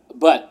bad.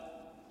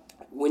 But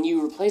when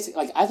you replace it,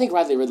 I think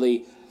Riley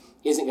Ridley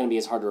isn't going to be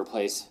as hard to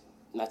replace.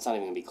 And that's not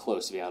even going to be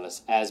close, to be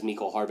honest, as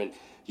Mecole Hardman.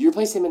 You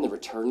replace him in the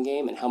return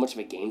game and how much of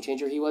a game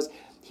changer he was.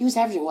 He was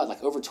averaging,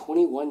 over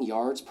 21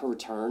 yards per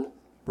return?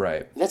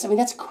 Right.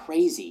 That's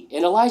crazy.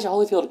 And Elijah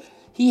Holyfield,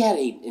 he had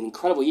an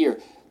incredible year.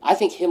 I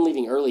think him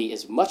leaving early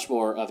is much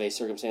more of a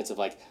circumstance of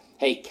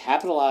hey,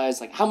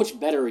 capitalize. How much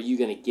better are you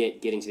going to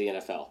get getting to the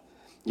NFL?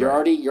 You're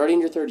already in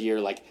your 3rd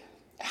year.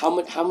 How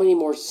many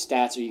more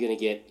stats are you going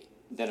to get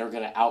that are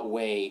going to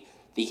outweigh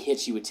the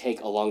hits you would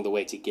take along the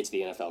way to get to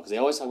the NFL? Because they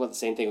always talk about the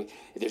same thing.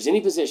 If there's any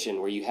position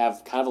where you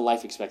have kind of a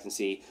life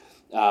expectancy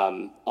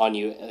on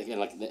you,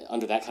 again,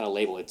 under that kind of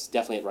label, it's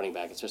definitely at running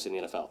back, especially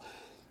in the NFL.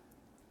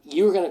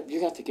 You're gonna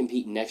have to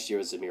compete next year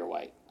with Zamir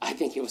White. I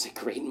think it was a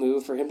great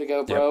move for him to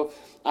go pro. Yep.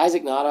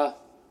 Isaac Nada,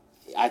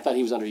 I thought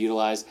he was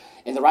underutilized,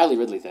 and the Riley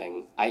Ridley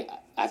thing, I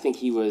think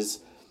he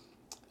was.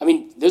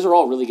 Those are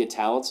all really good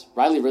talents.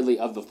 Riley Ridley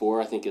of the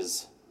 4, I think,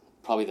 is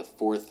probably the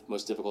 4th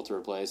most difficult to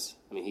replace.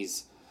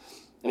 He's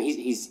the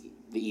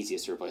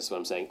easiest to replace. Is what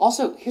I'm saying.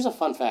 Also, here's a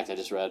fun fact I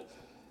just read.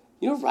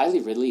 You know,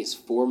 Riley Ridley is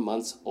 4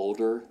 months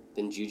older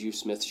than Juju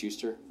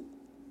Smith-Schuster.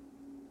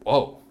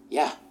 Whoa.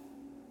 Yeah.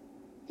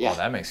 Well,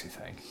 that makes you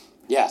think.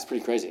 Yeah, it's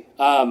pretty crazy.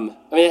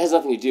 It has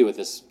nothing to do with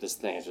this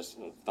thing. I just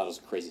thought it was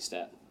a crazy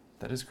stat.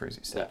 That is a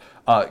crazy stat.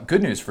 Yeah.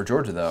 Good news for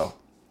Georgia, though.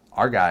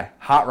 Our guy,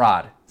 Hot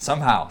Rod,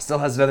 somehow still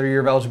has another year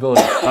of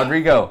eligibility.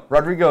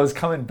 Rodrigo is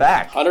coming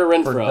back Hunter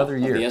Renfrow for another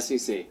year. Of the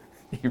SEC.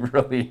 He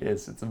really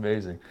is. It's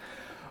amazing.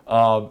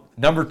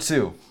 Number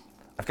 2,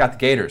 I've got the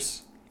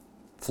Gators.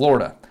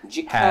 Florida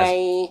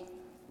has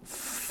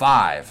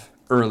 5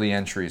 early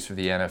entries for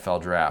the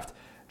NFL draft.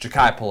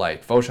 Ja'Kai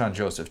Polite, Voshon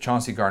Joseph,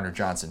 Chauncey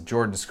Gardner-Johnson,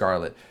 Jordan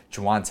Scarlett,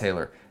 Juwan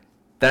Taylor.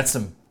 That's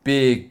some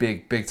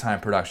big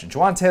time production.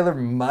 Juwan Taylor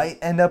might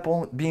end up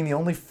being the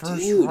only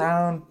first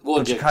round.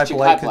 Well, Ja'Kai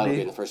Polite will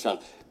be in the first round.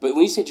 But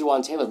when you say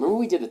Juwan Taylor, remember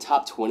we did the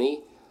top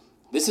 20?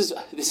 This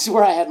is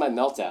where I had my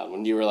meltdown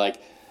when you were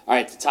like, all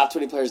right, the top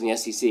 20 players in the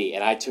SEC,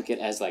 and I took it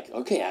as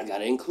okay, I got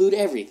to include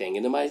everything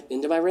into my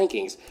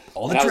rankings.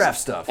 All the draft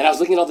stuff. And I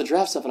was looking at all the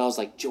draft stuff, and I was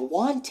like,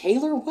 Juwan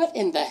Taylor? What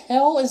in the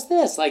hell is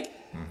this?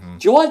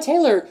 Juwan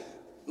Taylor,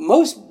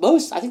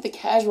 most I think the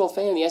casual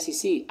fan in the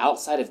SEC,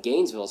 outside of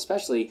Gainesville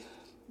especially,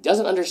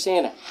 doesn't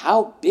understand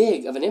how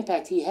big of an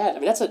impact he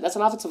had. That's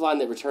an offensive line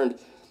that returned,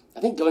 I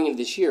think going into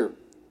this year,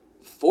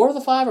 4 of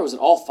the 5, or was it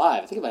all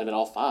 5? I think it might have been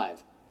all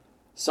 5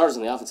 starters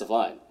on the offensive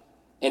line.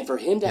 And for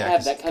him to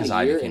have that kind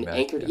of year and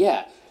anchored,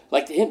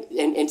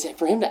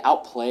 for him to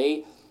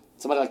outplay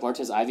somebody like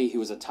Martez Ivey, who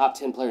was a top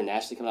 10 player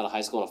nationally coming out of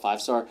high school and a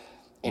 5-star,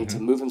 and to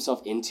move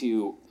himself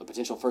into a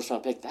potential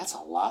first-round pick, that's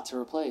a lot to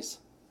replace.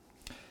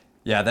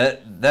 Yeah,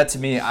 that to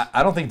me,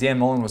 I don't think Dan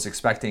Mullen was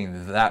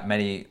expecting that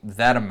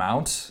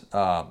amount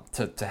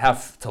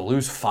to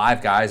lose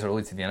 5 guys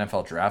early to the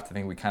NFL draft. I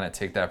think we kind of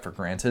take that for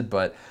granted,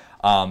 but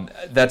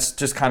That's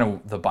just kind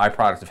of the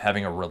byproduct of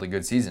having a really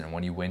good season. And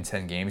when you win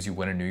 10 games, you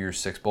win a New Year's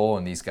Six Bowl,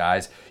 and these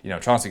guys,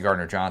 Chauncey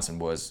Gardner-Johnson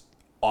was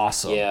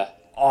awesome. Yeah.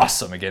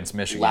 Awesome against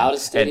Michigan.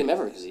 Loudest stadium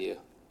ever because of you.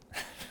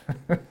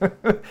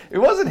 It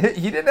wasn't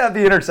he didn't have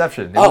the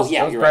interception. It was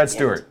Brad right.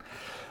 Stewart.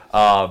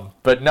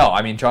 But no,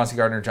 I mean, Chauncey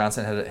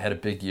Gardner-Johnson had a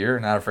big year.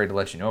 Not afraid to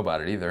let you know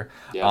about it either.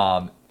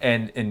 Yeah.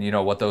 And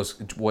what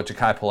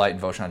Ja'Kai Polite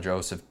and Voshon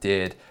Joseph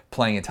did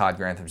playing in Todd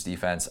Grantham's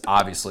defense,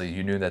 obviously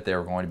you knew that they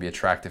were going to be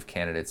attractive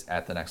candidates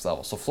at the next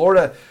level. So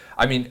Florida,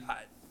 I mean,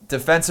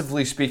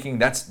 defensively speaking,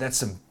 that's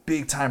some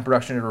big time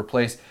production to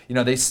replace.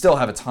 They still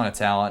have a ton of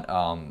talent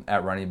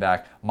at running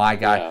back. My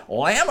guy,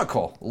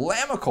 Lamical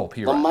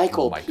Pirine.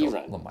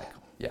 Lamichael.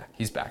 Yeah,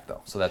 he's back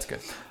though, so that's good.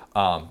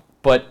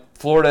 But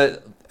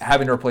Florida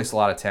having to replace a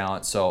lot of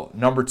talent. So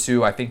number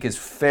 2, I think, is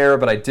fair,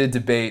 but I did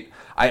debate.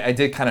 I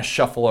did kind of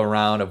shuffle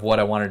around of what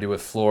I want to do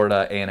with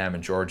Florida, A&M,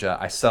 and Georgia.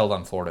 I settled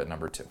on Florida at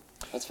number 2.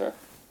 That's fair.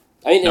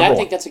 I mean, and I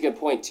think that's a good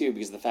point, too,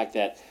 because of the fact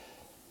that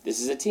this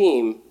is a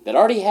team that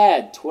already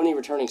had 20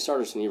 returning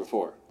starters from the year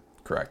before.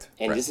 Correct.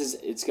 And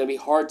it's going to be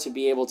hard to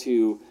be able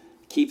to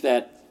keep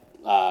that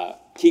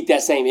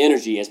same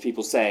energy, as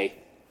people say,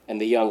 and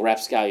the young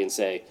rapscallions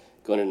say,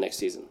 going into next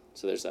season.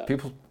 So there's that.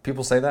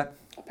 People say that?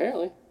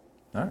 Apparently.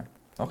 All right.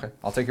 Okay.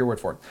 I'll take your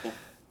word for it. Yeah.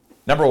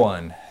 Number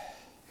 1.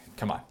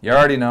 Come on. You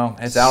already know.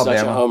 It's Alabama.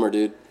 Such a homer,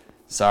 dude.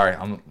 Sorry.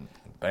 I'm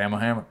Bama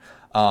hammer.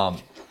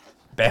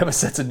 Bama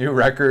sets a new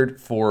record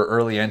for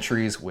early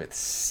entries with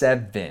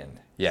 7.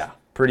 Yeah.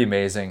 Pretty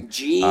amazing.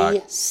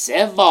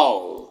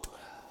 G7.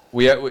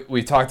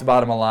 We talked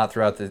about him a lot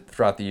throughout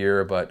the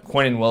year, but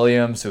Quinnen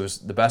Williams, who was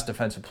the best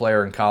defensive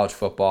player in college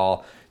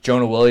football,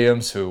 Jonah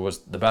Williams, who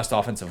was the best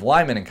offensive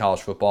lineman in college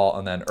football,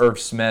 and then Irv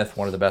Smith,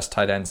 one of the best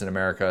tight ends in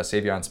America,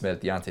 Savion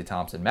Smith, Deontay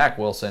Thompson, Mac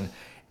Wilson,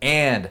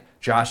 and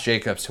Josh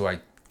Jacobs, who I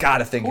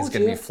gotta think is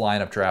going to be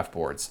flying up draft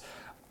boards.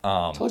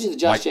 Told you the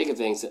Josh Jacobs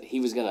things that he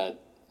was gonna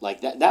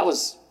like that. That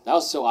was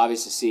so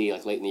obvious to see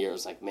late in the year. It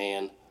was like,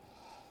 man,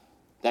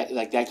 that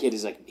kid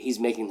is he's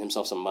making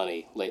himself some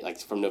money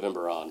from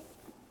November on.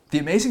 The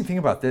amazing thing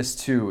about this,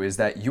 too, is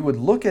that you would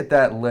look at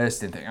that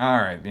list and think, all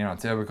right,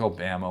 typical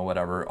Bama,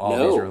 whatever,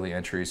 these early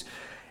entries.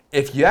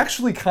 If you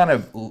actually kind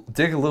of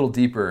dig a little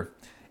deeper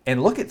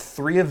and look at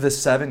 3 of the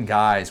 7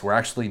 guys were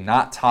actually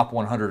not top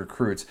 100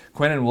 recruits.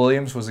 Quinnen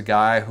Williams was a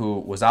guy who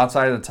was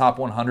outside of the top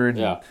 100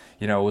 and,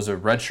 was a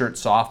redshirt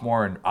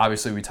sophomore. And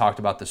obviously we talked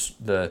about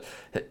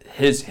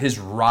his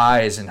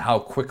rise and how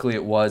quickly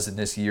it was in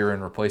this year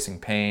in replacing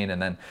Payne.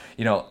 And then,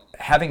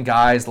 having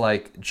guys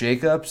like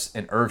Jacobs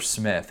and Irv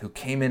Smith who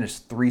came in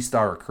as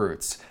 3-star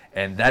recruits.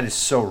 And that is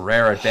so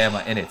rare at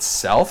Bama in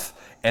itself.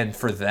 And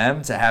for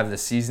them to have the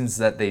seasons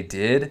that they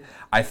did,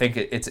 I think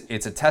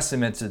it's a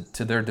testament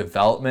to their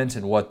development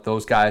and what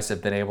those guys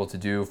have been able to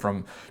do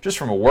from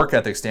a work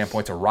ethic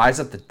standpoint. To rise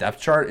up the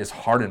depth chart is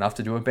hard enough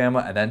to do at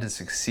Bama, and then to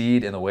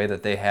succeed in the way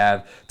that they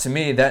have, to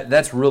me,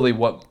 that's really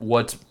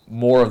what's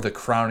more of the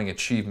crowning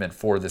achievement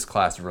for this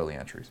class of early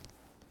entries.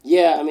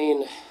 Yeah, I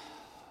mean,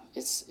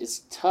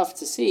 it's tough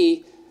to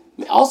see.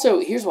 Also,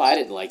 here's why I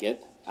didn't like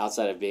it,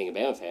 outside of being a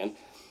Bama fan.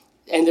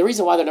 And the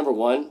reason why they're number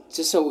 1,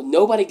 just so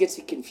nobody gets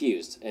it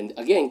confused. And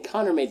again,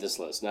 Connor made this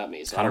list, not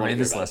me. So Connor made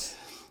this list.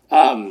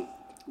 The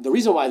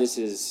reason why this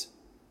is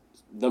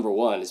number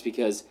 1 is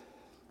because,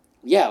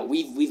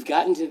 we've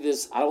gotten to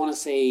this, I don't want to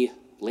say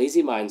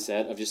lazy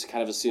mindset of just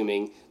kind of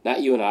assuming,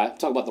 not you and I, I'm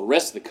talking about the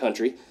rest of the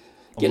country,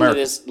 getting into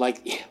this,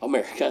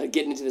 America,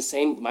 getting into the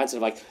same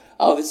mindset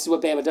of this is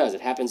what Bama does.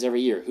 It happens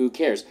every year. Who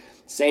cares?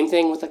 Same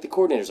thing with the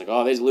coordinators.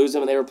 They lose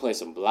them and they replace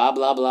them. Blah,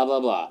 blah, blah,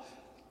 blah, blah.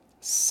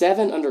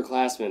 7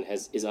 underclassmen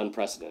is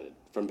unprecedented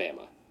from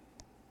Bama.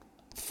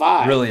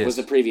 5 really was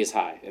the previous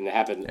high, and it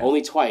happened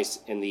only twice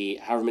in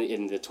the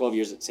 12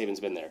 years that Saban's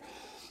been there.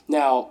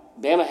 Now,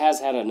 Bama has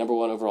had a number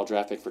 1 overall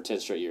draft pick for 10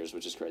 straight years,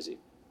 which is crazy.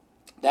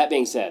 That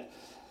being said,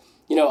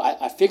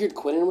 I figured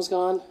Quinnen was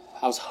gone.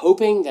 I was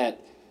hoping that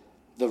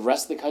the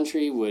rest of the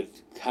country would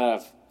kind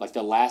of,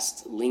 the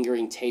last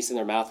lingering taste in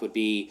their mouth would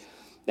be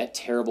that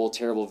terrible,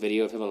 terrible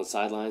video of him on the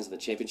sidelines in the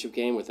championship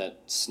game with that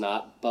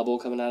snot bubble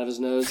coming out of his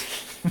nose.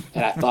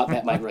 And I thought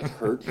that might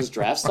hurt his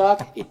draft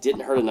stock. It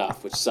didn't hurt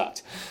enough, which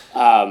sucked.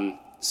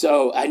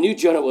 So I knew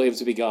Jonah Williams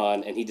would be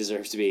gone, and he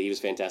deserves to be. He was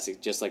fantastic,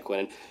 just like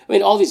Quinnen. I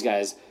mean, all these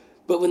guys.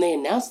 But when they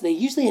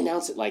usually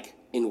announce it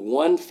in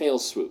one fell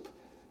swoop.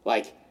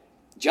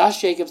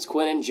 Josh Jacobs,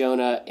 Quinnen,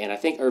 Jonah, and I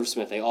think Irv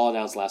Smith, they all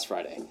announced last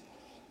Friday.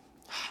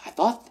 I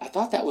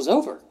thought that was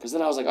over, because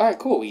then I was like, all right,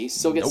 cool. We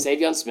still get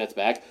Savion Smith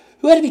back,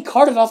 who had to be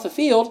carted off the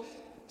field.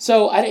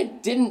 So I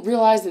didn't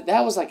realize that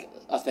was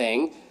a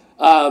thing.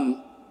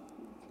 And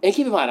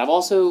keep in mind, I've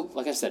also,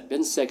 like I said,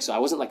 been sick, so I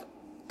wasn't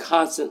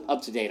constant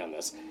up to date on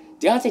this.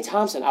 Deontay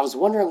Thompson, I was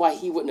wondering why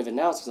he wouldn't have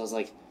announced, because I was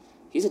like,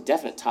 he's a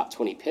definite top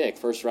 20 pick,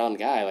 first round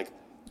guy.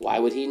 Why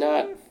would he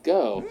not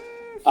go?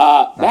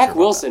 Mac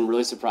Wilson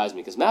really surprised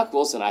me, because Mac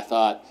Wilson, I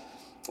thought,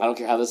 I don't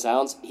care how this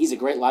sounds, he's a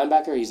great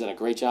linebacker. He's done a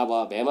great job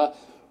while at Bama.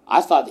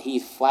 I thought that he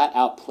flat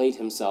out played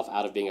himself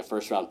out of being a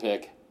first round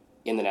pick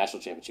in the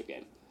national championship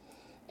game.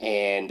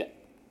 And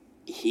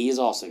he is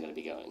also going to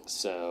be going.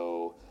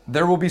 So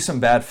there will be some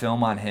bad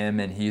film on him,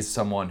 and he's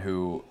someone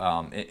who,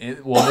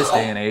 in this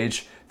day and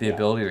age, the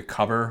ability to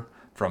cover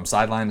from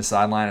sideline to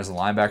sideline as a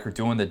linebacker,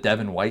 doing the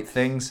Devin White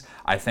things,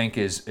 I think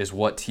is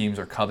what teams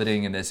are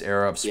coveting in this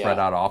era of spread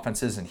out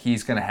offenses, and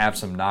he's going to have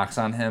some knocks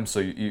on him. So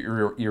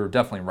you're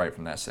definitely right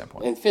from that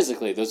standpoint. And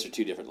physically, those are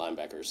two different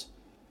linebackers.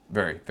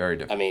 Very, very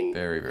different. I mean,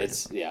 very, very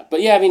different. Yeah, but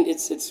I mean,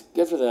 it's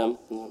good for them.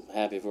 I'm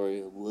happy for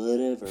you.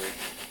 Whatever.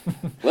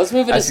 Let's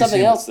move into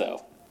something else,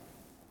 though.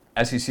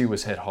 SEC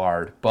was hit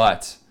hard,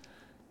 but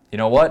you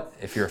know what?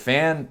 If you're a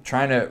fan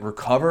trying to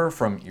recover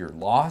from your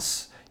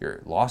loss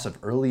of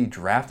early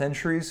draft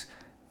entries,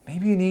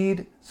 maybe you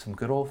need some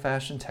good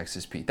old-fashioned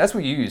Texas Pete. That's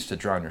what you use to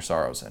drown your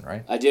sorrows in,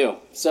 right? I do.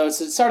 So it's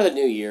the start of the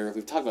new year.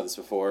 We've talked about this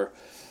before.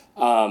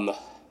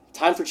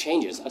 Time for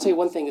changes. I'll tell you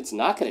one thing that's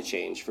not going to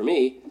change for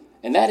me,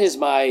 and that is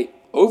my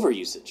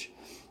overusage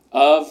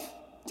of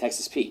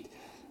Texas Pete.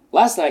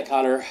 Last night,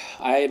 Connor,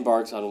 I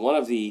embarked on one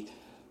of the,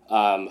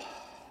 I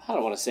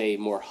don't want to say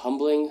more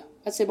humbling,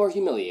 I'd say more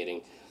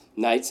humiliating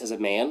nights as a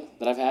man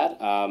that I've had.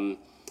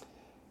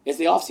 It's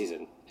the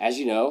offseason. As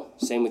you know,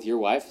 same with your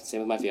wife, same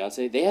with my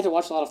fiance, they had to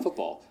watch a lot of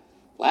football.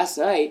 Last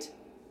night,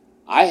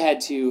 I had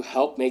to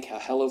help make a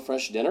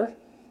HelloFresh dinner,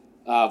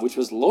 which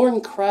was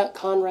Lauren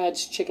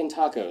Conrad's chicken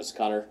tacos,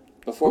 Connor,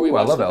 before we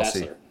watched The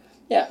Bachelor.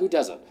 Yeah, who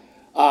doesn't?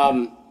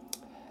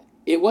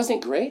 It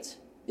wasn't great.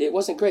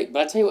 But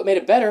I tell you what made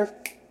it better,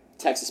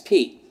 Texas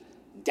Pete.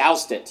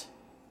 Doused it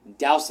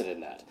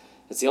in that.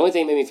 That's the only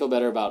thing that made me feel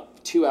better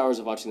about 2 hours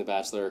of watching The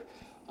Bachelor,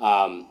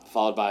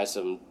 followed by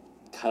some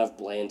kind of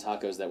bland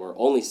tacos that were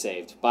only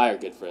saved by our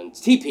good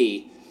friends,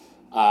 TP,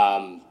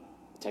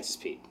 Texas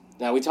Pete.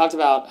 Now, we talked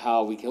about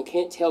how we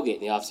can't tailgate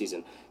in the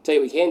offseason. Tell you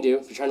what we can do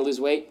if you're trying to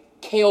lose weight,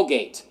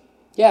 kale-gate.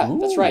 Yeah, Ooh.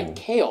 That's right,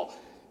 kale.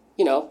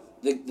 You know,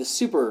 the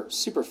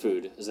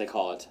superfood, as they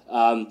call it.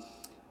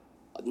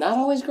 Not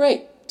always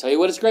great. Tell you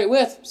what it's great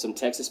with, some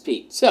Texas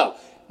Pete. So,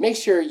 make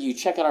sure you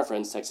check out our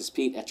friends Texas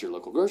Pete at your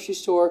local grocery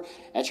store,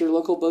 at your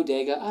local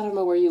bodega. I don't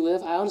know where you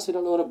live. I honestly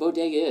don't know what a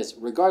bodega is.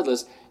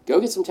 Regardless, go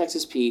get some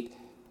Texas Pete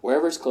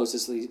wherever it's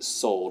closestly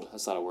sold.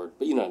 That's not a word,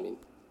 but you know what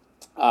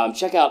I mean.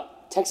 Check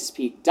out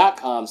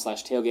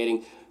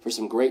TexasPete.com/tailgating for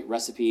some great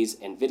recipes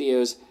and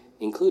videos,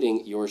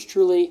 including yours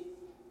truly.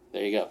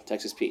 There you go,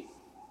 Texas Pete.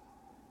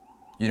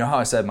 You know how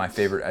I said my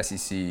favorite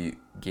SEC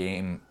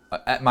game,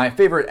 my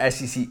favorite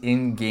SEC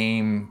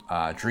in-game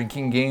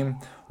drinking game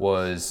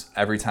was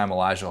every time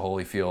Elijah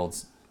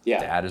Holyfield's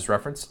dad is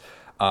referenced.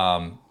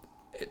 For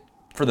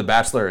The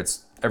Bachelor,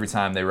 it's every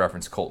time they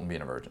reference Colton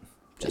being a virgin.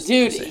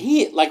 Dude,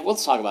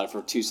 let's talk about it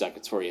for 2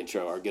 seconds before we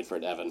intro our good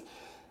friend Evan.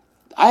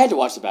 I had to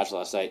watch The Bachelor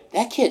last night.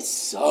 That kid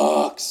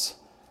sucks.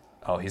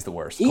 Oh, he's the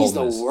worst. He's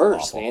the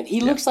worst, man. He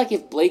looks like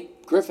if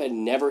Blake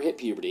Griffin never hit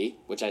puberty,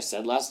 which I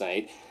said last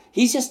night.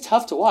 He's just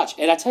tough to watch.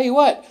 And I tell you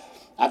what,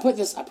 I put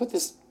this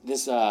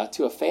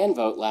to a fan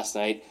vote last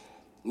night.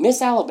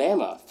 Miss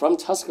Alabama from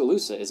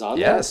Tuscaloosa is on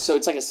there. So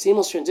it's like a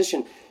seamless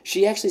transition.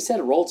 She actually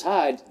said Roll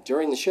Tide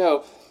during the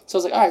show. So I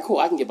was like, all right, cool,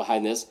 I can get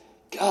behind this.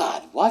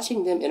 God,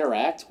 watching them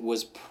interact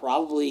was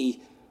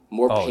probably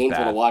more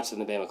painful to watch than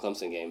the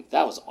Bama-Clemson game.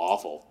 That was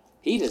awful.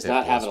 He does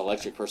not have an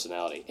electric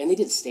personality. And they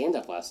did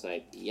stand-up last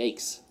night.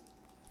 Yikes.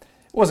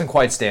 It wasn't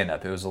quite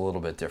stand-up. It was a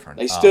little bit different.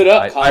 They stood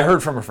up. I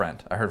heard from a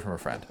friend.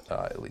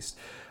 At least.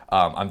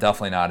 I'm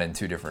definitely not in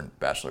 2 different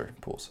Bachelor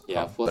pools.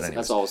 Yeah,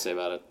 that's all I'll say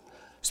about it.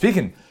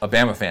 Speaking of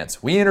Bama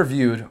fans, we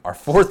interviewed our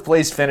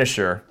 4th-place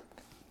finisher,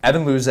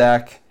 Evan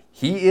Luczak.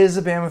 He is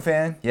a Bama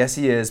fan. Yes,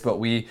 he is. But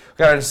we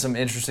got into some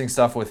interesting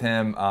stuff with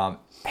him.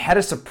 Had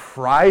a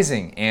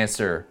surprising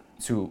answer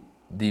to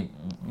the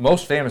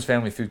most famous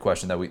family food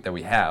question that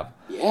we have.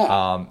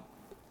 Yeah.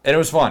 And it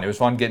was fun. It was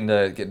fun getting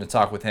to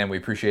talk with him. We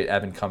appreciate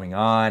Evan coming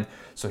on.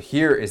 So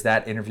here is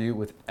that interview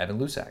with Evan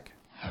Luczak.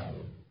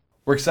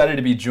 We're excited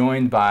to be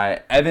joined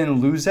by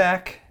Evan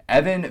Luczak.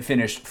 Evan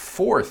finished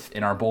 4th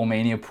in our Bowl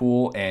Mania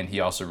pool, and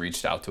he also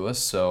reached out to us.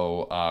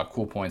 So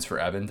cool points for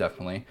Evan,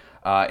 definitely.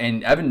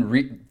 And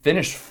Evan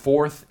finished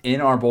 4th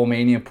in our Bowl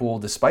Mania pool,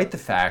 despite the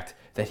fact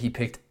that he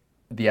picked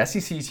the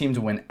SEC team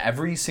to win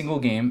every single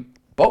game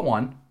but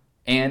one,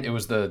 and it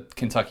was the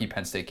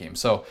Kentucky-Penn State game.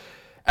 So,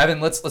 Evan,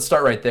 let's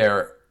start right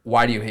there.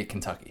 Why do you hate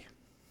Kentucky?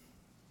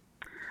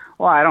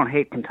 Well, I don't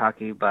hate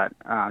Kentucky, but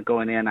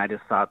going in, I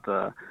just thought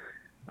the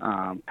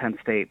Penn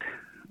State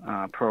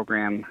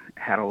program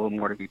had a little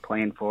more to be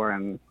playing for,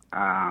 and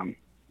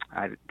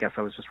I guess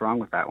I was just wrong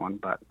with that one.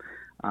 But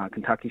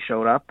Kentucky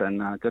showed up,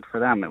 and good for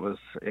them. It was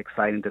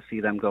exciting to see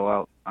them go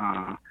out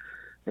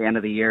the end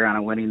of the year on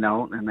a winning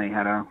note, and they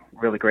had a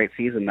really great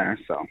season there.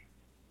 So.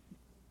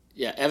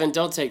 Yeah, Evan,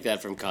 don't take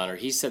that from Connor.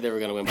 He said they were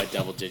going to win by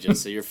double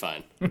digits, so you're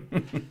fine.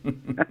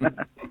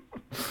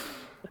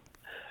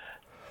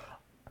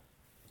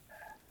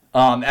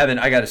 Evan,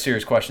 I got a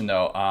serious question,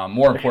 though.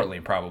 More importantly,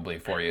 probably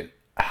for you.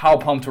 How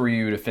pumped were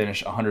you to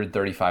finish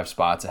 135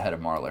 spots ahead of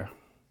Marler?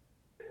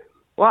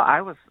 Well,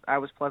 I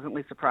was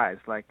pleasantly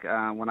surprised. Like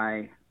when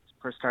I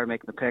first started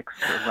making the picks,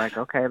 it was like,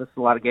 okay, this is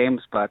a lot of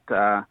games, but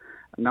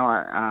no,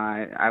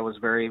 I was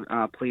very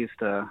pleased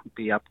to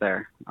be up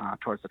there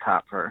towards the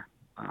top for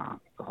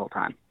the whole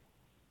time.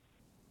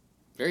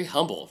 Very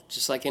humble,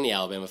 just like any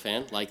Alabama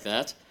fan, like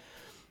that.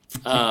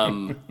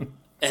 Evan,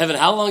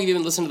 how long have you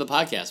been listening to the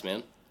podcast,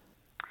 man?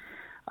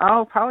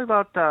 Oh, probably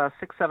about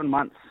 6-7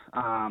 months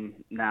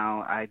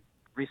now. I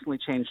recently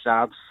changed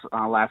jobs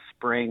last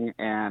spring,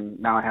 and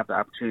now I have the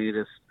opportunity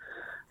to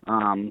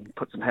just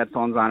put some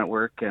headphones on at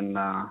work and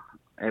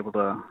able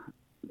to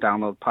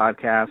download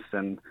podcasts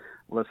and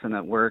listen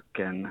at work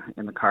and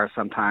in the car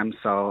sometimes.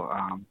 So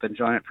been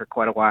enjoying it for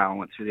quite a while. I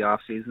went through the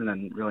off season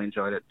and really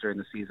enjoyed it during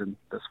the season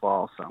this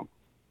fall. So.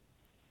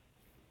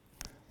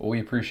 Well, we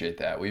appreciate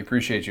that. We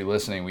appreciate you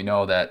listening. We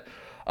know that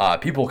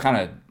people kind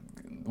of,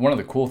 one of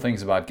the cool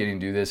things about getting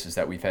to do this is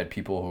that we've had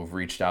people who've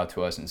reached out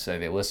to us and say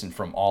they listen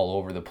from all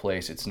over the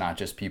place. It's not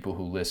just people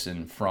who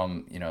listen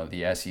from,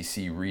 the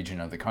SEC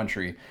region of the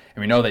country.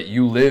 And we know that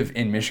you live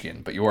in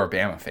Michigan, but you're a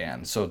Bama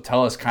fan. So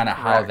tell us kind of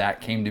how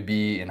that came to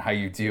be and how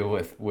you deal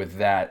with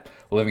that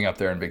living up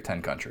there in Big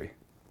Ten country.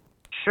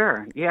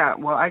 Sure. Yeah.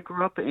 Well, I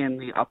grew up in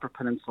the Upper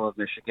Peninsula of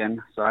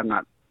Michigan, so I'm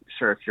not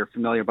sure if you're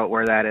familiar about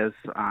where that is.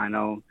 I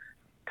know,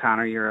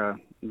 Connor, you're a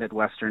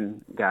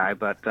Midwestern guy,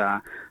 but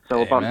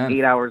so about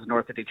 8 hours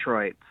north of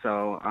Detroit,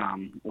 so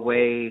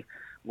way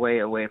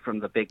away from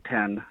the Big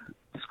Ten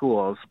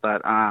schools.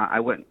 But I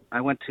went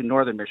to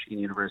Northern Michigan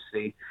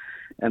University,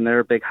 and they're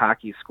a big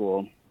hockey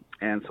school,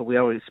 and so we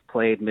always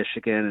played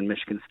Michigan and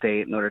Michigan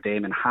State, Notre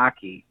Dame in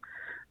hockey.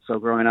 So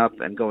growing up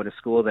and going to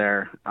school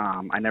there,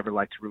 I never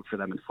liked to root for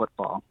them in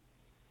football,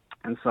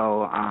 and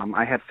so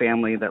I had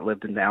family that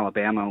lived in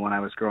Alabama when I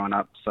was growing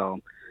up, so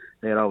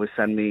they'd always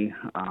send me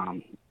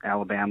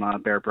Alabama,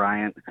 Bear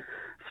Bryant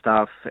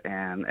stuff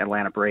and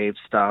Atlanta Braves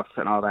stuff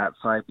and all that.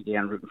 So I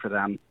began rooting for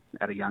them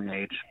at a young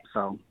age.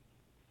 So,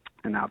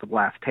 and now the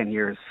last 10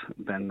 years,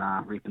 been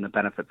reaping the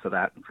benefits of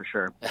that for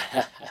sure.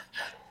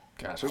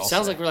 Gosh, it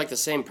sounds like we're like the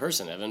same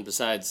person, Evan,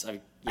 besides,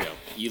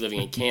 you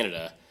living in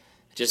Canada,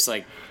 just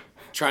like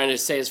trying to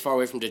stay as far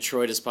away from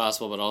Detroit as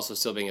possible, but also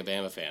still being a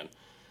Bama fan.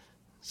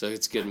 So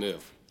it's a good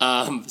move.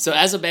 So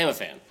as a Bama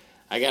fan,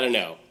 I got to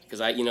know,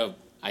 because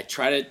I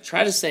try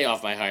to stay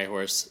off my high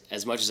horse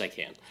as much as I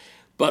can.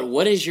 But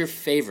what is your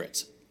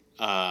favorite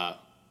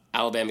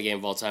Alabama game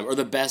of all time, or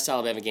the best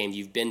Alabama game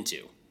you've been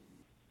to?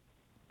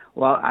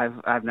 Well,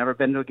 I've never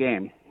been to a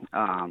game.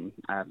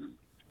 I've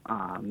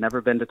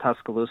never been to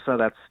Tuscaloosa.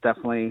 That's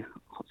definitely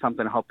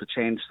something I hope to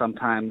change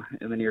sometime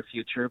in the near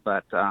future.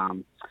 But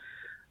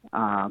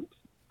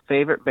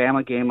favorite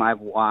Bama game I've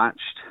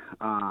watched,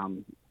 I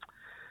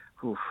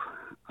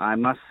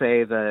must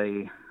say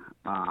the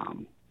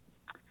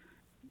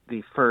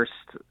first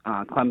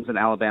Clemson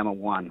Alabama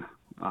won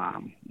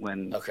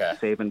when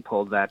Saban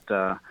pulled that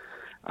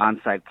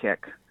onside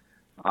kick.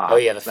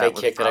 The fake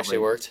kick that actually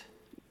worked.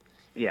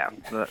 Yeah,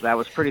 that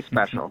was pretty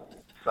special.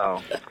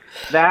 So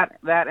that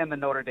and the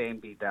Notre Dame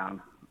beatdown.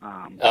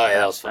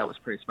 That was fun. That was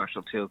pretty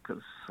special too,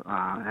 because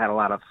I had a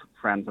lot of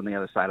friends on the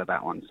other side of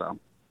that one. So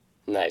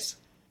nice.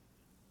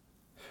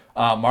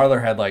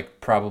 Marler had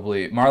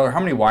Marler, how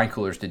many wine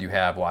coolers did you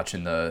have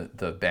watching the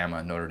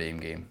Bama Notre Dame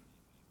game?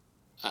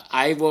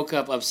 I woke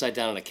up upside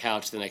down on a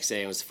couch the next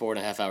day and was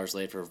 4.5 hours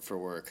late for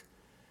work.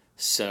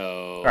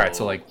 So all right,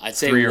 so I'd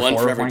say 3 or 4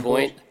 one for every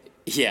point.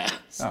 Coolers? Yeah.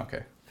 Oh,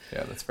 okay.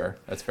 Yeah, that's fair.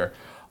 That's fair.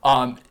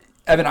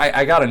 Evan,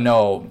 I got to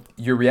know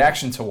your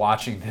reaction to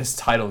watching this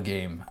title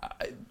game.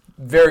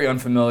 Very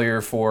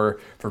unfamiliar for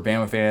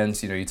Bama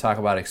fans. You talk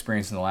about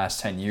experience in the last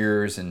 10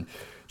 years and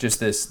just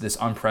this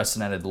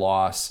unprecedented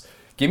loss.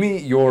 Give me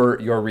your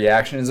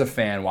reaction as a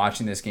fan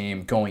watching this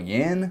game going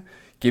in.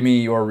 Give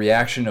me your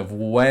reaction of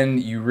when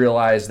you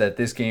realized that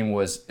this game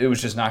was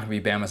just not going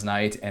to be Bama's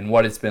night, and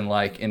what it's been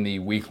like in the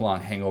week-long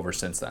hangover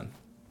since then.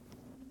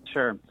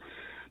 Sure.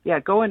 Yeah,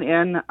 going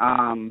in,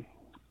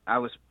 I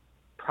was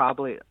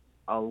probably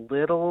a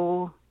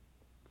little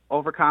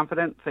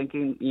overconfident,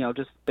 thinking,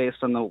 just based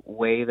on the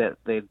way that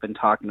they've been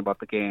talking about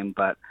the game,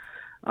 but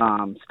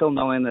still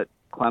knowing that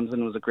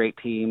Clemson was a great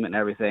team and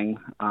everything.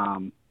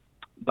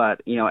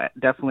 But,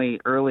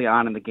 definitely early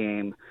on in the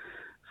game,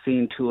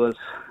 seeing Tua's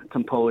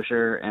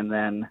composure and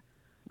then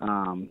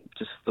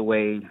just the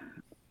way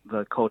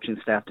the coaching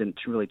staff didn't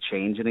really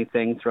change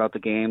anything throughout the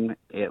game,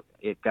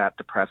 it got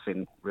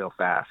depressing real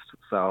fast.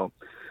 So,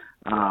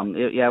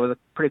 it was a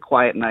pretty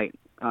quiet night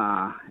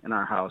in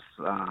our house.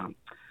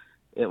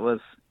 It was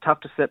tough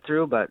to sit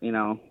through, but,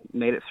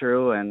 made it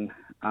through. And,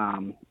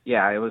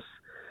 it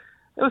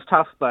was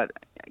tough, but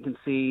I can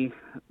see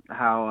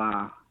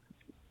how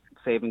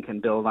Saban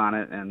can build on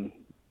it and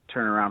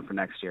turn around for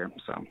next year.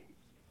 So.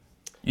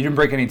 You didn't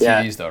break any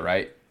TVs, though,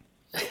 right?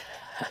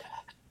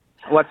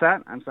 What's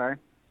that? I'm sorry.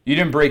 You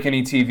didn't break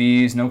any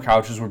TVs. No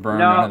couches were burned.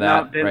 None of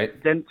that,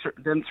 right?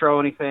 Didn't throw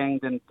anything.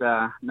 Didn't.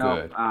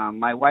 No. Good.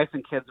 My wife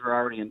and kids were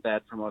already in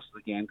bed for most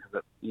of the game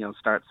because it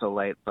starts so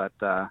late. But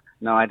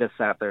no, I just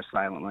sat there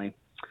silently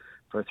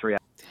for 3 hours.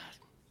 God,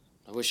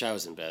 I wish I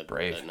was in bed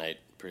Brave. that night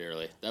pretty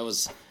early. That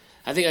was,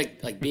 I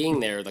think, like being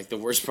there. Like the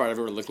worst part, I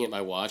remember looking at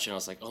my watch and I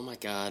was like, oh my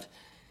God,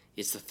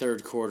 it's the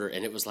third quarter,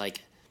 and it was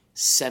like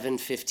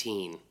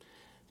 7:15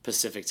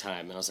 Pacific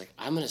time, and I was like,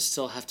 I'm gonna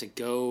still have to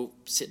go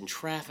sit in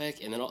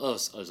traffic, and then it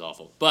was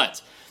awful.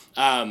 But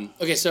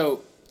okay,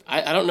 so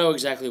I don't know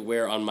exactly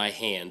where on my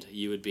hand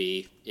you would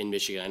be in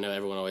Michigan. I know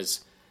everyone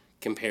always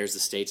compares the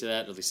state to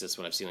that. At least that's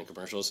what I've seen in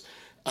commercials.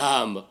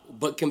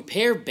 But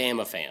compare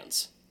Bama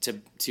fans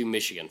to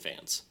Michigan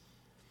fans.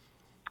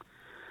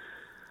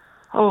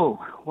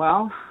 Oh,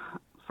 well,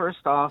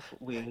 first off,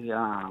 we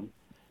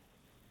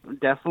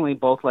definitely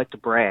both like to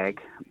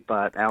brag,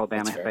 but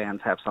Alabama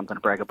fans have something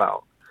to brag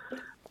about.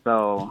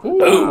 So,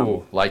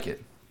 ooh, like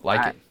it.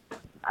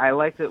 I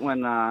liked it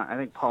when I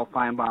think Paul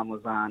Feinbaum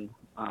was on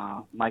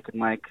Mike and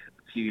Mike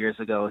a few years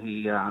ago.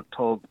 He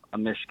told a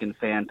Michigan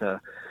fan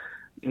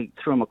he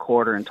threw him a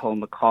quarter and told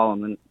him to call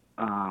him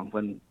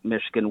when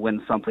Michigan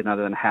wins something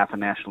other than half a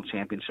national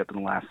championship in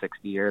the last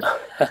 60 years.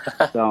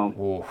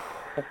 So,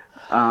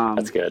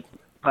 that's good.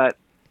 But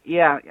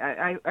yeah,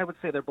 I would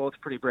say they're both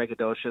pretty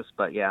braggadocious.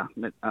 But yeah,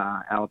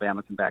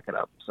 Alabama can back it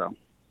up. So.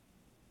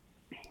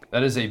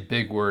 That is a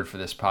big word for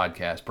this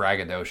podcast,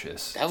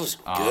 braggadocious. That was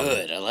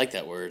good. I like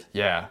that word.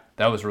 Yeah,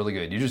 that was really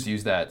good. You just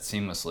used that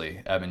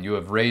seamlessly, Evan. You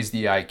have raised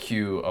the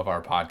IQ of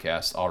our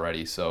podcast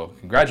already, so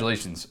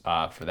congratulations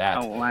for that.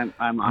 Oh, well,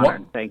 I'm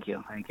honored. Thank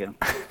you.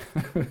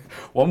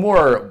 One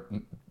more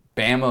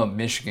Bama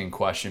Michigan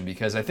question,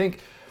 because I think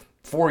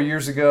 4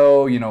 years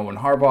ago, when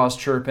Harbaugh's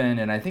chirping,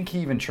 and I think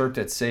he even chirped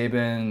at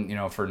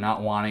Saban, for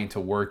not wanting to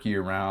work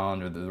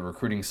year-round or the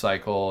recruiting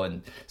cycle,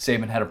 and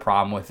Saban had a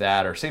problem with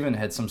that, or Saban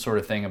had some sort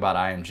of thing about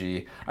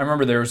IMG. I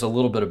remember there was a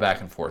little bit of back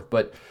and forth,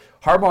 but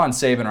Harbaugh and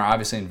Saban are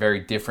obviously in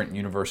very different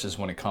universes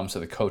when it comes to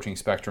the coaching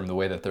spectrum, the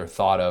way that they're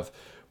thought of.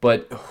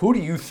 But who do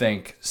you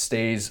think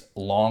stays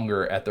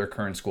longer at their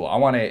current school? I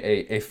want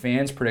a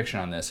fan's prediction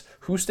on this.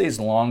 Who stays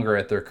longer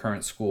at their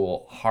current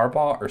school,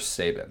 Harbaugh or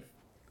Saban?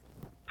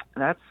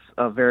 That's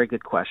a very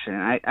good question.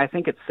 I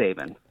think it's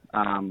Saban.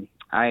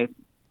 I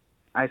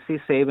see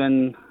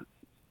Saban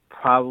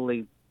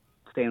probably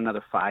staying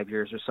another 5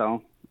 years or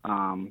so.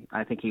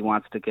 I think he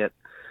wants to get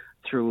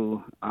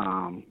through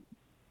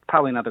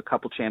probably another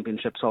couple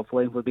championships.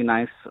 Hopefully, would be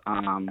nice.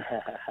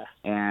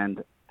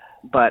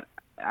 But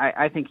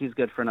I think he's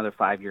good for another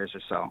 5 years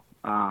or so.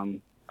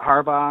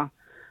 Harbaugh,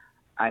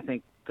 I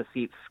think the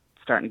seat's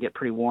starting to get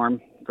pretty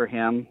warm for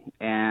him,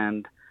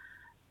 and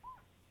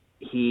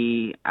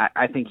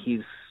I think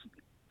he's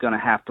going to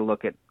have to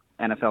look at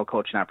NFL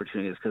coaching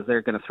opportunities because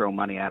they're going to throw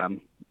money at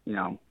him,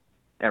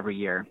 every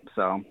year.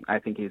 So I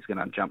think he's going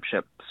to jump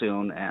ship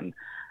soon. And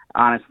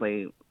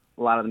honestly,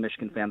 a lot of the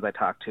Michigan fans I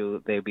talk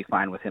to, they'd be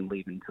fine with him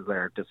leaving because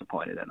they're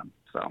disappointed in him.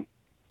 So,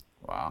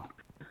 wow,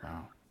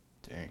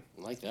 dang,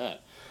 I like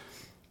that.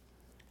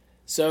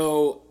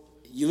 So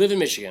you live in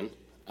Michigan,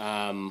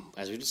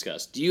 as we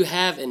discussed. Do you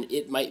have an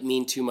 "it might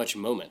mean too much"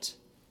 moment?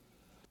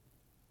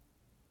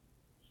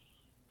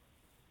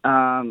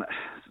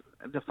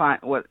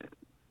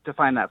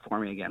 Define that for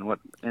me again.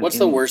 What's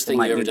the worst thing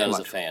you've ever done as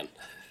a fan?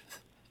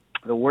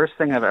 The worst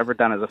thing I've ever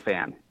done as a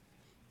fan.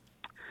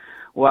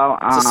 Well,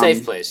 it's a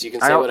safe place. You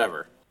can say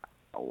whatever.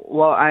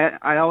 Well,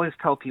 I always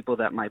tell people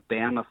that my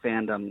Bama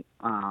fandom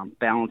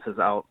balances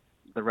out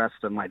the rest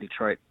of my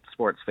Detroit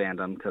sports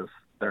fandom because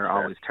they're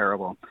always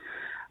terrible.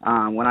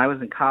 When I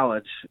was in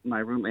college, my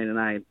roommate and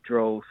I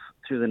drove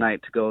through the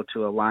night to go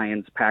to a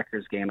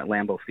Lions-Packers game at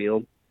Lambeau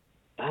Field.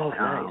 Oh,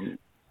 nice.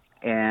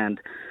 And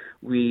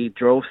we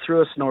drove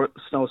through a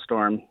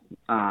snowstorm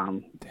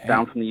down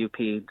from the UP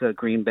to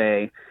Green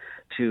Bay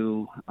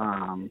to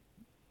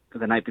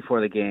the night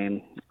before the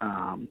game.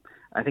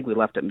 I think we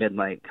left at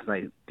midnight because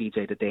I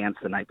DJ'd a dance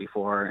the night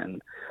before and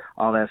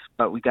all this.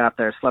 But we got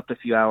there, slept a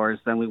few hours,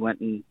 then we went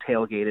and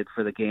tailgated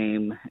for the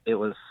game. It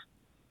was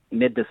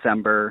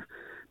mid-December,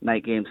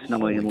 night game,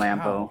 snowing in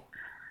Lambeau.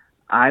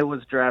 I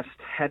was dressed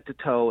head to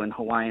toe in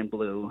Hawaiian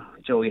blue,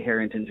 Joey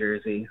Harrington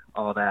jersey,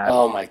 all that.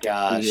 Oh my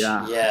gosh!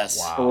 Yes.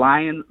 Wow.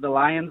 The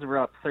Lions were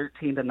up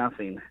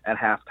 13-0 at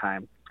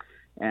halftime,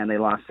 and they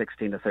lost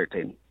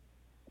 16-13.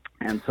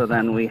 And so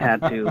then we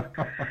had to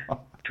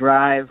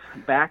drive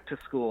back to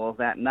school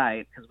that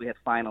night because we had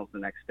finals the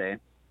next day.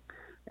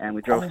 And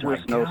we drove through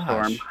a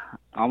snowstorm,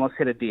 almost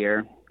hit a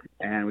deer,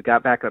 and we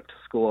got back up to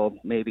school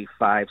maybe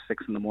 5,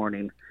 6 in the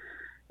morning,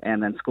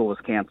 and then school was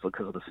canceled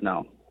because of the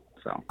snow.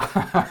 So,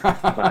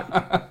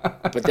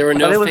 but there were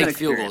no fake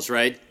field goals,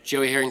 right?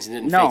 Joey Harrington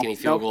didn't fake any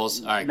field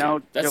goals. All right,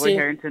 no, Joey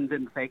Harrington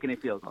didn't fake any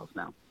field goals.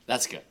 No,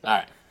 that's good. All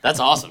right,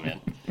 that's awesome,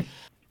 man.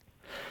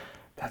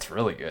 That's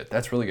really good.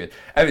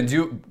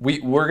 Evan,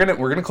 we're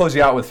gonna close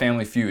you out with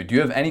Family Feud. Do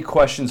you have any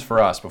questions for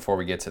us before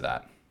we get to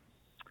that?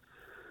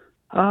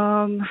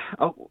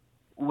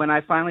 When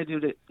I finally do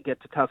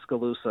get to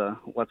Tuscaloosa,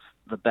 what's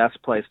the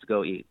best place to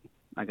go eat?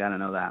 I gotta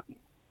know that.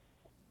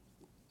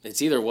 It's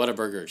either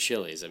Whataburger or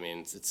Chili's. I mean,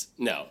 it's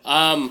no.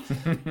 A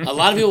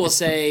lot of people will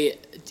say,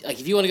 like,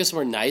 if you want to go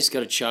somewhere nice, go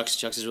to Chuck's.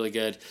 Chuck's is really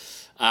good.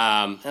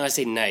 And I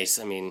say nice,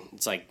 I mean,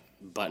 it's like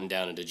buttoned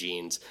down into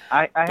jeans.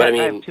 I have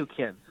 2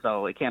 kids,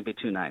 so it can't be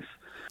too nice.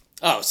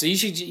 Oh, so you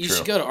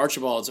should go to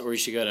Archibald's or you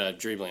should go to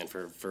Dreamland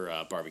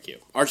for barbecue.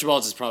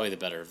 Archibald's is probably the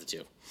better of the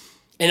two.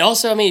 And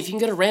also, I mean, if you can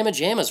go to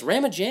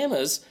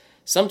Ramajamas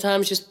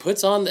sometimes just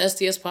puts on the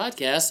SDS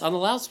podcast on the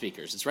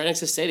loudspeakers. It's right next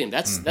to the stadium.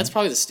 That's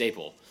probably the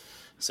staple.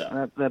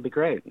 So that'd be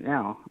great.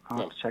 Yeah, I'll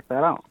have to check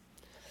that out.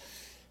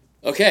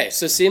 Okay,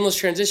 so seamless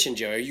transition,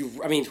 Joey.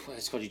 I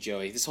called you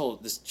Joey. This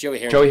Joey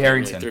Harrington,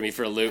 really threw me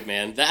for a loop,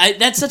 man.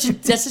 That's such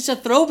a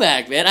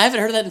throwback, man. I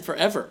haven't heard of that in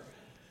forever.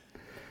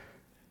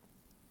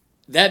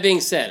 That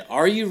being said,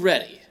 are you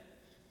ready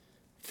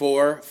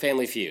for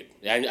Family Feud?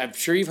 I'm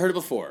sure you've heard it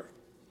before.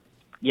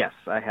 Yes,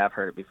 I have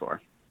heard it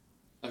before.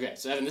 Okay,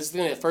 so Evan, this is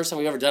going to be the first time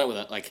we've ever done it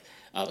with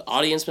an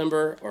audience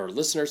member or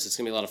listeners. It's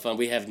going to be a lot of fun.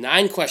 We have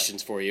 9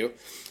 questions for you.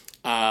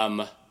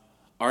 Are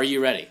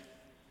you ready?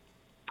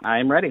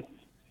 I'm ready.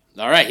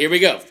 All right, here we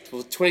go.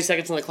 20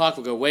 seconds on the clock.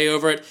 We'll go way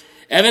over it.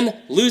 Evan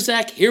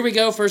Luczak, here we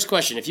go. First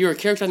question. If you were a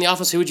character on The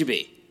Office, who would you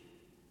be?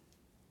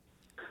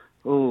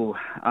 Ooh,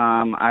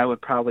 I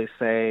would probably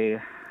say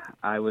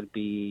I would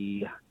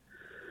be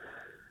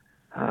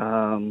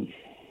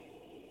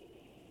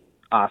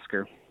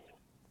Oscar.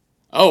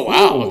 Oh,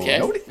 wow. Ooh, okay.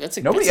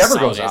 Nobody ever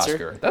goes answer.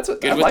 Oscar. That's a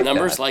good I with like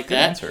numbers that. like Good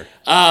that. Answer.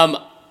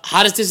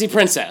 Hottest Disney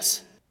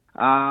princess.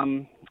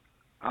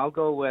 I'll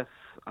go with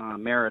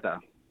Merida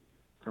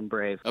from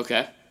Brave.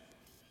 Okay.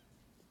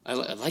 I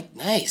like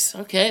nice.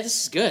 Okay,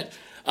 this is good.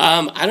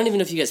 I don't even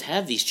know if you guys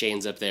have these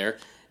chains up there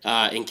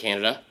in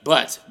Canada,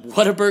 but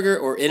Whataburger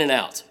or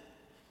In-N-Out?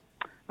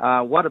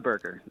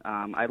 Whataburger.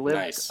 I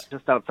lived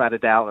just outside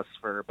of Dallas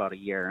for about a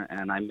year,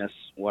 and I miss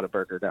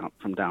Whataburger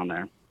from down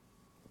there.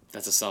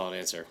 That's a solid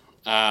answer.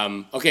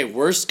 Okay,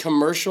 worst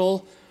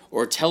commercial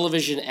or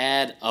television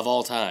ad of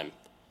all time?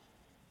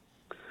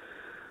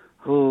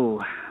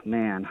 Oh,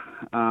 man.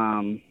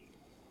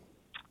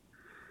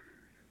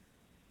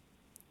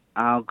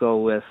 I'll go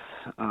with...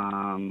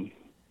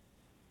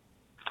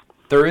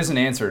 There is an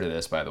answer to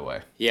this, by the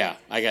way. Yeah,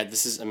 remember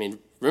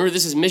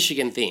this is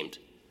Michigan themed.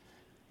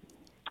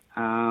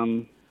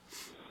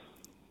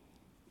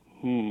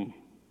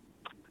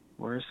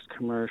 Worst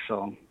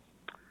commercial.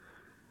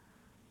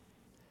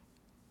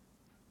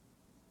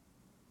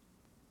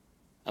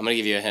 I'm going to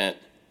give you a hint.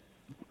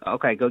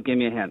 Okay, go give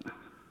me a hint.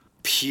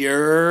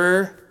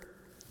 Pure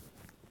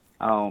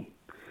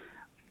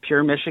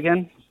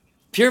Michigan?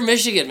 Pure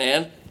Michigan,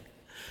 man.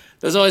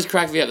 Those always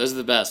crack me up. Those are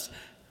the best.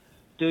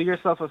 Do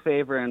yourself a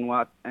favor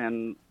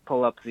and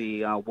pull up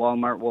the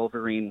Walmart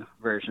Wolverine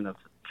version of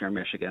Pure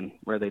Michigan,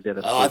 where they did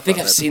it. Oh, I think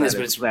I've seen this,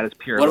 but that is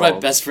pure one gold. of my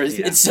best friends.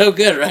 Yeah. It's so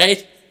good,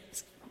 right?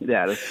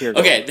 Yeah, it's pure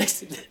gold. Okay,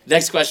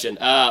 next question.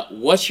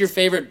 What's your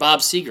favorite Bob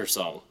Seger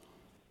song?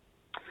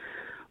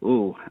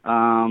 Ooh,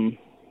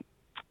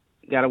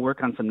 got to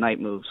work on some night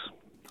moves.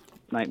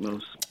 Night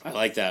moves. I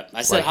like that.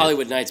 I said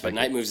Hollywood Nights, but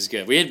Night Moves is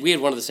good. We had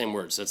one of the same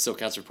words, so that still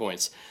counts for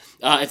points.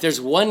 If there's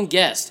one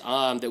guest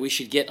that we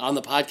should get on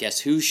the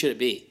podcast, who should it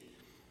be?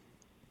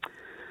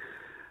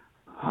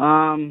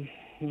 I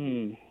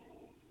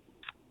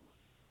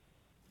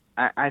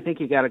think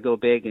you got to go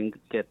big and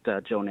get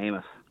Joe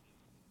Namath.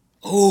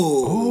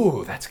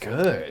 Ooh, that's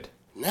good.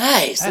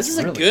 Nice. This is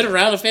a good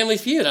round of Family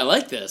Feud. I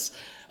like this.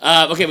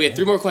 Okay, we have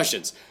 3 more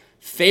questions.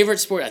 Favorite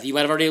sport? I think you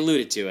might have already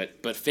alluded to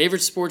it, but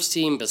favorite sports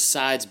team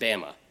besides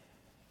Bama?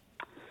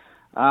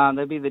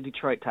 That'd be the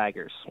Detroit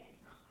Tigers.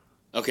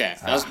 Okay,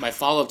 that was my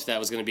follow-up to that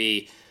was going to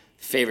be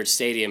favorite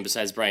stadium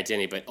besides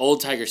Bryant-Denny, but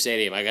Old Tiger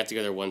Stadium, I got to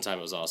go there one time.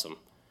 It was awesome.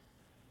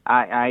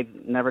 I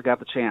never got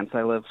the chance.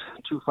 I lived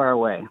too far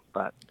away,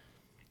 but...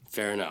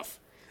 Fair enough.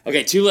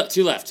 Okay, two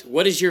left.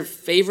 What is your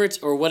favorite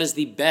or what is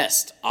the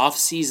best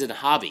off-season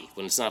hobby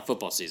when it's not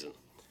football season?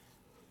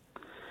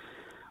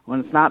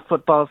 When it's not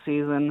football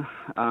season,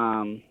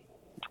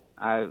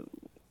 I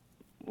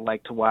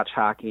like to watch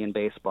hockey and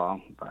baseball,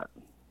 but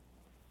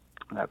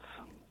that's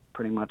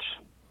pretty much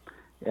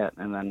it.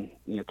 And then,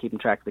 keeping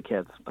track of the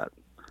kids. But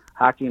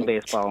hockey and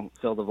baseball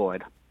fill the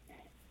void.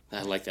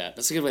 I like that.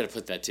 That's a good way to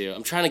put that, too.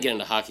 I'm trying to get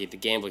into hockey. The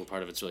gambling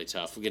part of it's really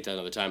tough. We'll get to that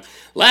another time.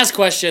 Last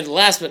question,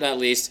 last but not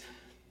least.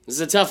 This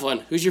is a tough one.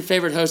 Who's your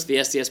favorite host of the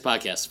SDS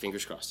podcast?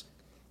 Fingers crossed.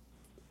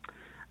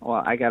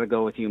 Well, I got to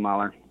go with you,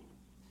 Marler.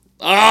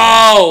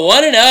 Oh,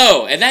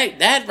 1-0. And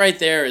that right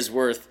there is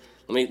worth,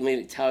 let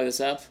me tally this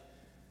up.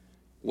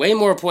 Way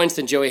more points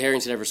than Joey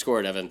Harrington ever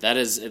scored, Evan. That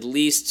is at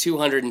least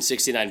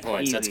 269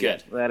 points. Easy. That's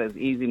good. That is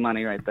easy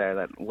money right there.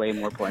 That way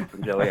more points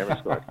than Joey ever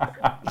scored.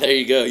 There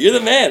you go. You're the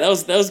man. That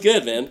was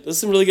good, man. Those are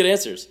some really good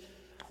answers.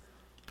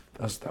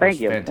 Thank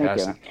you.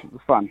 Fantastic. Thank you. It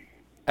was fun.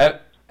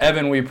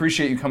 Evan, we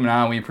appreciate you coming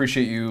on. We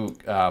appreciate you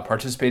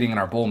participating in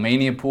our Bowl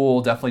Mania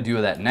pool. Definitely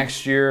do that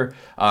next year.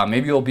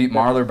 Maybe you'll beat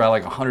Marler by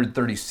like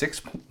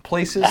 136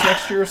 places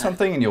next year or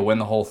something, and you'll win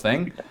the whole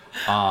thing.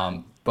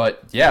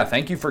 But, yeah,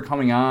 thank you for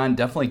coming on.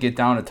 Definitely get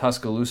down to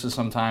Tuscaloosa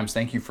sometimes.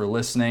 Thank you for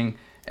listening.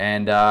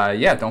 And,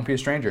 don't be a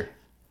stranger.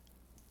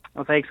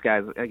 Well, thanks,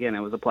 guys. Again, it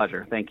was a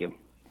pleasure. Thank you.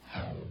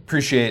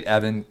 Appreciate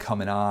Evan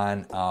coming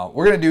on.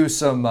 We're going to do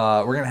some.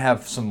 We're going to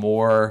have some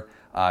more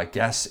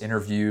guest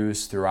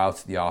interviews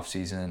throughout the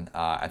offseason.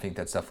 I think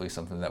that's definitely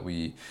something that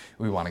we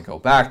want to go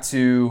back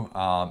to.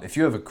 If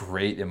you have a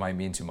great It Might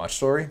Mean Too Much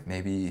story,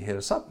 maybe hit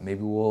us up.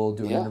 Maybe we'll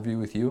do an interview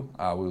with you.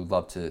 We would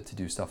love to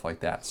do stuff like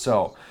that.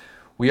 So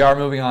we are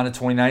moving on to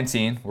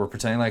 2019. We're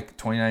pretending like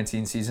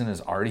 2019 season is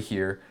already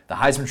here. The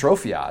Heisman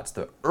Trophy odds,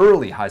 the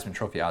early Heisman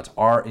Trophy odds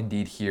are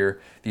indeed here.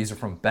 These are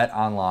from Bet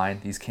Online.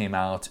 These came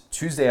out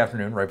Tuesday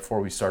afternoon, right before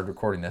we started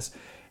recording this.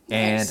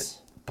 Nice.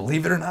 And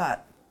believe it or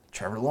not,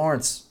 Trevor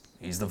Lawrence,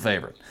 he's the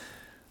favorite.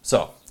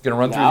 So, going to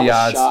run through the odds.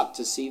 I was shocked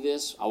to see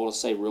this. I want to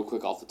say real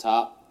quick off the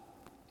top,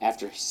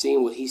 after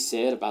seeing what he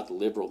said about the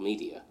liberal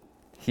media.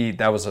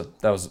 That was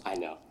I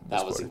know.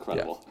 That was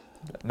incredible.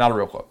 Yeah. Not a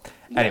real quote.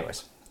 No.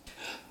 Anyways.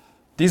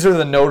 These are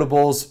the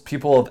notables,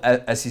 people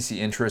of SEC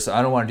interest.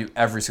 I don't want to do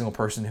every single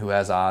person who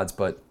has odds,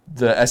 but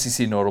the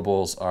SEC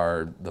notables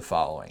are the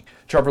following.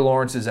 Trevor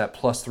Lawrence is at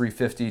plus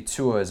 350.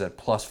 Tua is at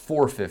plus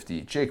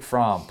 450. Jake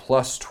Fromm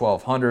plus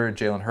 1,200.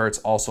 Jalen Hurts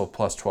also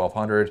plus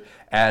 1,200,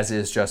 as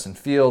is Justin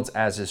Fields,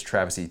 as is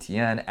Travis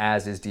Etienne,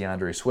 as is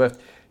DeAndre Swift.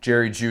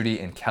 Jerry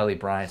Jeudy and Kelly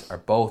Bryant are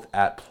both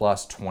at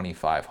plus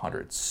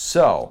 2,500.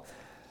 So,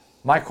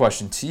 my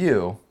question to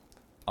you,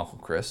 Uncle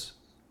Chris,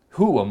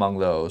 who among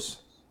those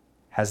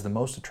has the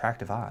most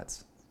attractive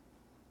odds?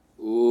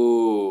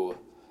 Ooh.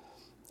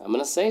 I'm going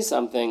to say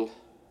something.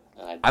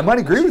 I might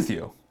agree with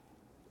you.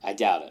 I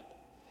doubt it.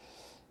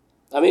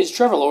 I mean, it's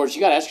Trevor Lawrence.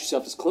 You got to ask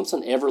yourself, does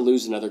Clemson ever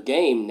lose another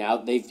game now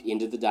that they've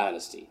ended the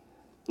dynasty?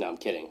 No, I'm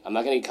kidding. I'm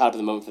not going to get caught up in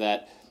the moment for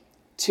that.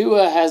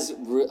 Tua has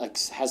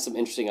some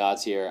interesting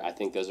odds here. I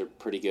think those are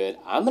pretty good.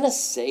 I'm going to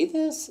say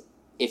this.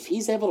 If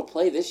he's able to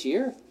play this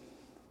year,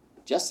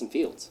 Justin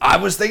Fields. I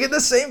was thinking the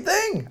same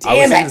thing.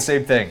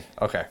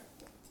 Okay.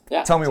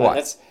 Yeah, Tell me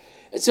why.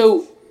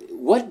 So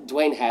what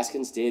Dwayne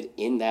Haskins did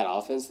in that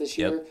offense this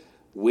year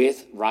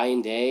with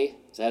Ryan Day,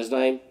 is that his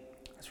name?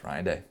 That's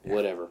Ryan Day. Yeah.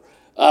 Whatever.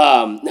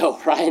 No,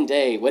 Ryan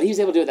Day. What he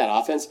was able to do with that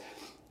offense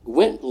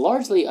went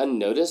largely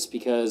unnoticed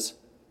because,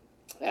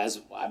 I was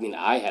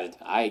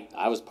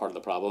part of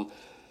the problem.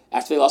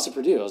 After they lost to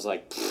Purdue, I was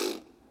like,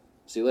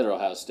 see you later,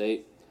 Ohio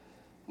State.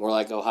 More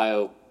like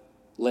Ohio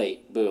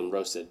late. Boom,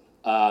 roasted.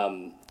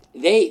 Not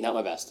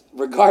my best.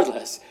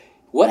 Regardless,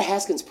 what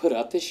Haskins put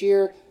up this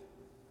year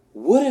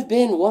would have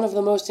been one of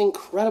the most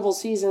incredible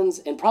seasons,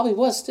 and probably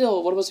was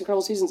still one of the most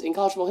incredible seasons in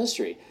college football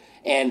history.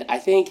 And I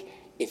think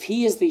if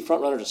he is the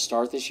front runner to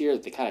start this year,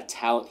 the kind of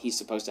talent he's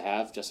supposed to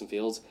have, Justin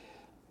Fields,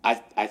 I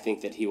think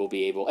that he will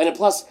be able. And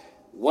plus,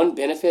 one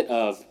benefit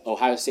of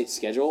Ohio State's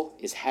schedule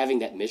is having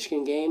that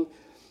Michigan game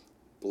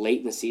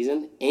late in the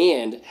season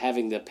and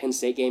having the Penn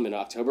State game in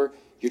October.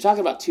 You're talking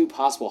about two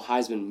possible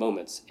Heisman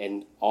moments,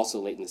 and also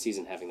late in the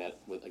season having that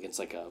against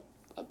like a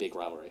big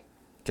rivalry.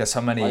 Guess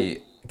how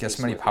many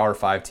Power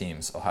 5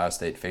 teams Ohio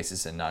State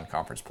faces in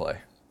non-conference play?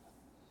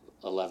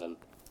 11.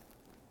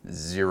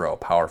 0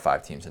 Power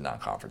 5 teams in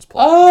non-conference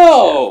play.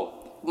 Oh!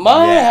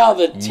 How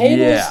the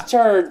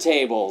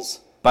turntables.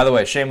 By the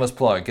way, shameless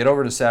plug. Get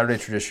over to Saturday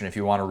Tradition if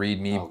you want to read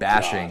me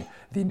bashing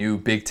the new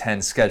Big Ten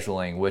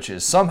scheduling, which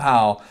is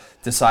somehow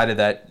decided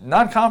that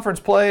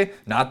non-conference play,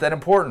 not that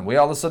important. We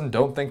all of a sudden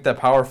don't think that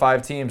Power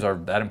 5 teams are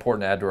that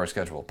important to add to our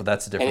schedule, but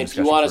that's a different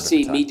discussion. And if you want to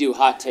see me do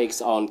hot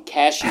takes on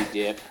cashew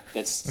dip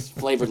that's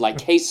flavored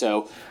like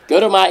queso, go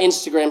to my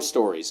Instagram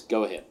stories.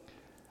 Go ahead.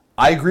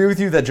 I agree with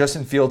you that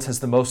Justin Fields has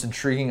the most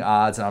intriguing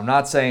odds, and I'm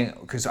not saying,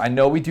 because I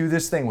know we do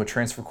this thing with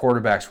transfer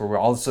quarterbacks where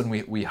all of a sudden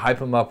we hype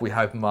them up,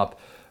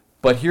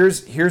 but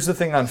here's the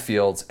thing on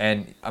Fields,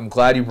 and I'm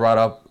glad you brought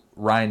up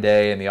Ryan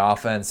Day and the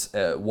offense,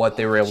 what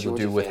they were able to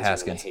do with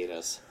Haskins. Hate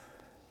us.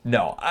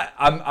 No,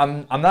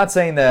 I'm not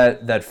saying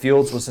that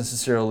Fields was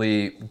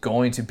necessarily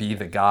going to be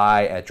the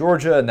guy at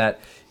Georgia, and that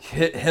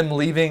him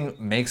leaving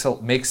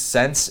makes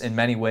sense in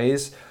many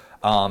ways.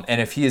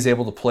 And if he is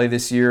able to play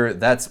this year,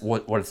 that's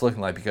what it's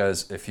looking like.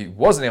 Because if he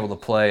wasn't able to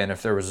play, and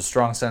if there was a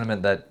strong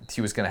sentiment that he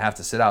was going to have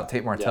to sit out,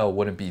 Tate Martell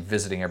wouldn't be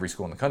visiting every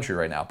school in the country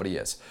right now, but he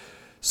is.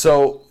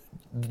 So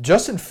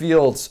Justin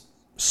Fields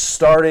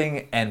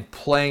starting and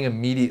playing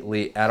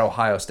immediately at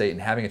Ohio State and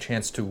having a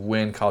chance to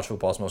win college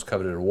football's most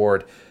coveted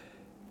award,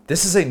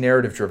 this is a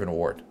narrative-driven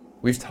award.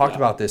 We've talked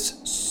about this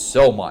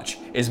so much.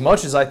 As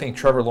much as I think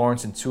Trevor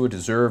Lawrence and Tua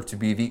deserve to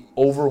be the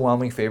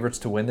overwhelming favorites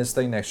to win this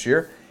thing next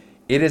year,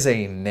 it is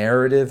a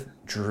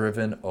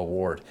narrative-driven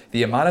award.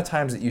 The amount of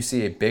times that you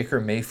see a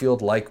Baker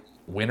Mayfield-like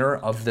winner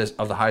of the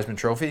Heisman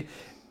Trophy,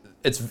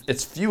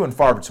 it's few and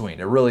far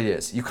between. It really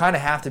is. You kind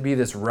of have to be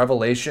this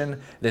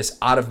revelation, this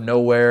out of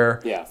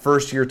nowhere,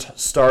 first-year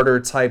starter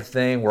type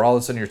thing where all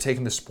of a sudden you're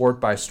taking the sport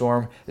by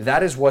storm.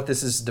 That is what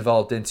this has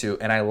developed into,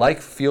 and I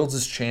like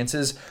Fields'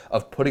 chances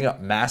of putting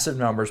up massive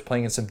numbers,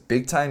 playing in some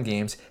big-time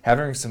games,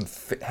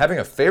 having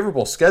a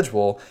favorable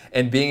schedule,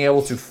 and being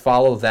able to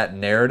follow that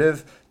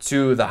narrative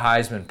to the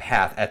Heisman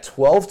path. At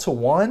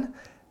 12-1,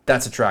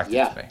 that's attractive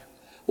to me.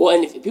 Well,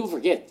 and if people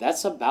forget,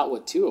 that's about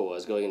what Tua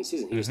was going into the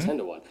season. He was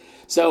 10-1.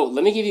 So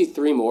let me give you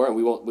three more, and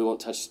we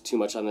won't touch too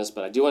much on this,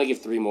 but I do want to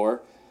give three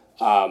more.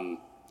 Wild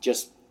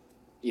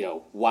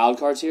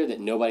cards here that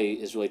nobody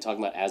is really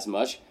talking about as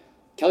much.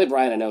 Kelly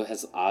Bryant, I know,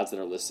 has odds that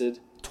are listed.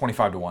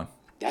 25-1.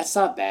 That's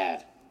not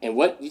bad. And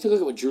what you take a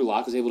look at what Drew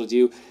Lock was able to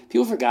do.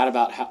 People forgot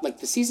about how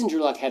the season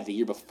Drew Lock had the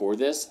year before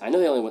this. I know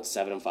they only went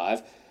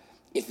 7-5.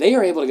 If they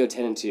are able to go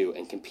 10-2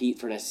 and compete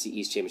for an SEC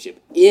East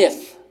championship,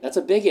 if that's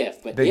a big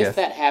if, but if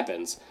that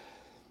happens,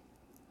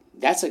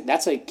 that's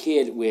a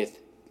kid with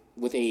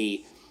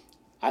a,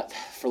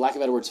 for lack of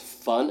better words,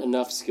 fun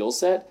enough skill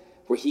set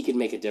where he can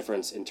make a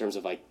difference in terms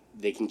of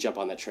they can jump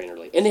on that train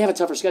early, and they have a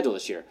tougher schedule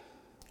this year.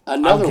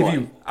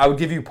 I would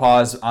give you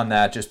pause on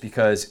that just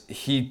because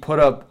he put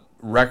up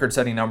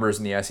record-setting numbers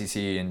in the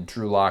SEC, and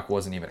Drew Lock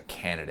wasn't even a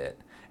candidate,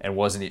 and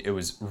it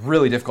was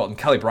really difficult. And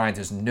Kelly Bryant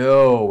is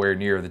nowhere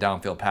near the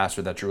downfield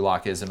passer that Drew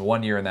Lock is, and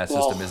 1 year in that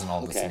system isn't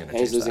all that's going to change.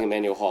 He's losing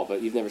Emmanuel Hall,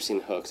 but you've never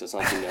seen Hooks. That's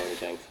not like you know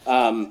anything.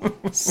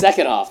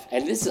 Second off,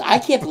 and I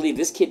can't believe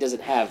this kid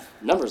doesn't have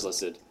numbers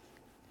listed.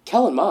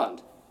 Kellen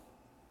Mond.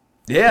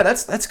 Yeah,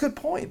 that's a good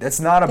point. That's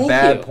not a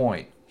bad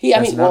point.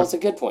 It's a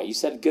good point. You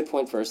said good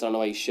point first. I don't know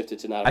why you shifted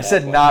to not a bad point. I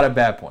said not a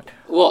bad point.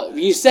 Well,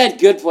 you said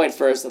good point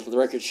first at the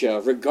record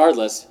show.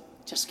 Regardless,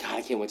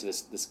 I can't wait till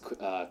this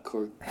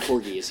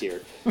corgi is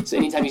here. So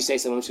anytime you say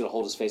something, I'm just going to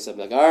hold his face up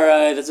and be like, all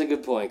right, that's a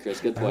good point, Chris.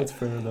 Good point. That's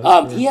fair.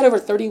 He had over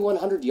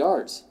 3,100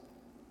 yards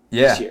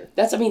this year.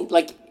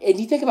 And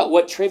you think about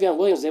what Travion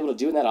Williams was able to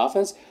do in that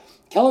offense.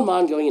 Kellen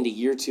Mond going into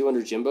year 2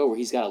 under Jimbo, where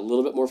he's got a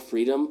little bit more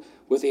freedom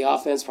with the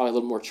offense, probably a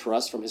little more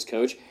trust from his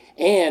coach,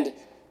 and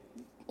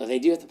they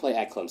do have to play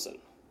at Clemson,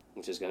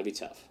 which is going to be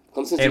tough.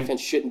 Clemson's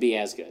defense shouldn't be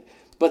as good.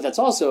 But that's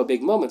also a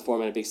big moment for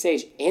him on a big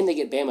stage, and they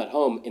get Bama at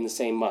home in the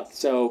same month.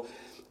 So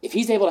if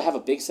he's able to have a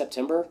big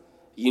September,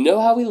 you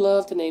know how we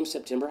love to name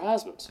September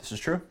Heismans. This is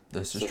true.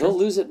 He'll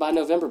lose it by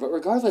November. But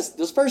regardless,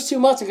 those first 2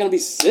 months are going to be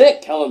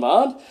sick, Kellen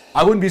Mond.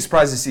 I wouldn't be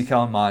surprised to see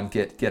Kellen Mond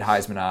get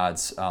Heisman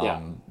odds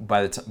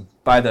by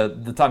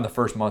the time the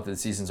first month of the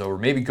season's over.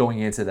 Maybe going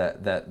into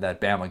that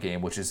Bama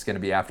game, which is going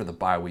to be after the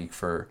bye week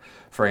for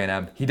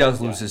A&M. He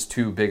does lose his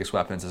 2 biggest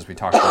weapons, as we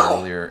talked about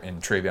earlier, in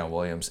Travion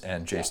Williams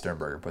and Jay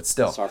Sternberger. But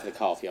still. Sorry for the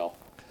cough, y'all.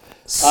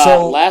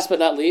 So last but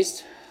not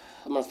least,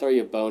 I'm going to throw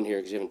you a bone here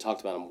because you haven't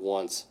talked about him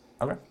once.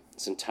 Okay.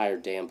 This entire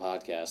damn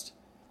podcast.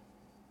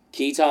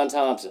 Keaton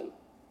Thompson.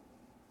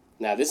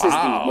 Now, this is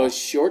the most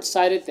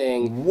short-sighted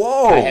thing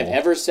I have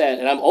ever said,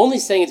 and I'm only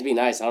saying it to be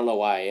nice. I don't know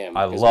why I am.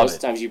 I love it. Most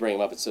of the times you bring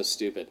him up, it's so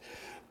stupid.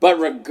 But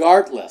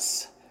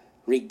regardless,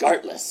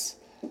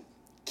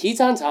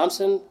 Keaton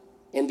Thompson,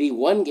 in the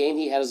one game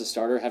he had as a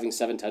starter, having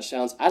 7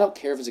 touchdowns, I don't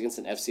care if it's against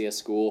an FCS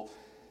school.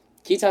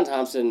 Keaton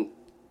Thompson,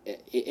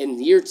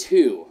 in year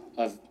 2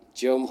 of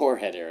Joe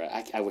Moorhead era.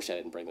 I wish I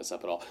didn't bring this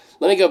up at all.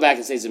 Let me go back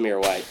and say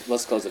Zamir White.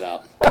 Let's close it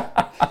out.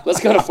 Let's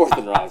go to 4th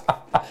and wrong.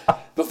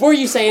 Before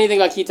you say anything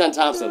about Keaton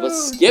Thompson,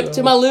 let's skip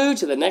to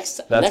the next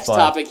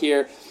topic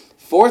here.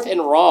 4th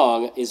and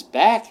wrong is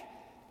back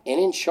and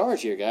in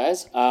charge here,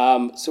 guys.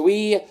 So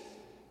we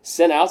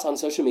sent out on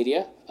social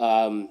media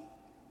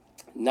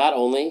not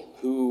only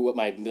what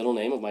my middle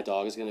name of my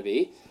dog is going to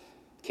be,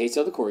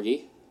 Queso the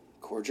Corgi,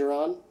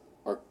 Corgeron,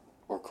 or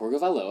Corgo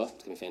Vailoa.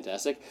 It's going to be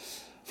fantastic.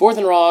 4th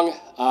and wrong,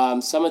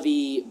 some of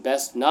the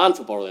best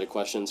non-football related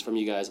questions from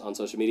you guys on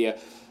social media.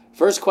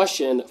 First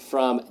question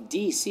from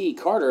DC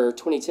Carter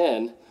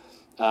 2010.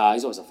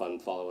 He's always a fun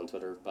follow on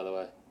Twitter, by the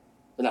way.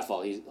 Or not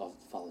follow, he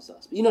follows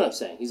us. But you know what I'm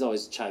saying. He's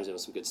always chimes in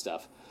with some good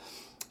stuff.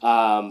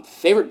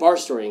 Favorite bar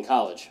story in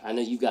college? I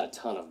know you've got a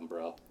ton of them,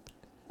 bro.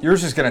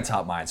 Yours is going to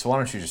top mine, so why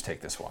don't you just take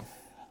this one?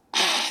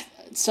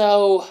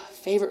 So,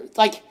 favorite,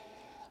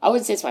 I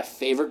wouldn't say it's my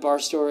favorite bar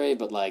story,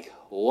 but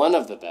one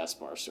of the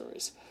best bar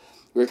stories.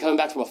 We were coming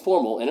back from a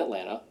formal in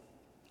Atlanta,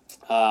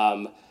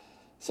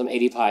 some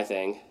 80 pie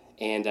thing,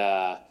 and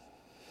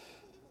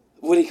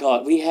what do you call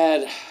it? We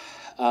had,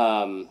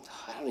 I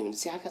don't even,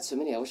 see, I've got so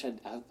many, I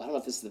don't know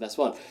if this is the best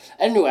one.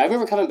 Anyway, I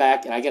remember coming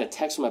back, and I get a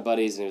text from my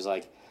buddies, and he was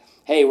like,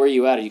 hey, where are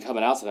you at? Are you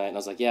coming out tonight? And I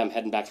was like, yeah, I'm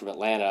heading back from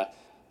Atlanta,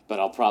 but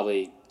I'll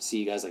probably see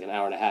you guys an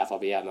hour and a half. I'll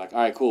be out. And they're like,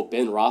 all right, cool.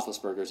 Ben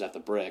Roethlisberger's at the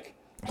Brick.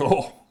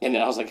 Oh. And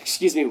then I was like,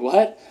 excuse me,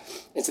 what?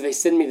 And so they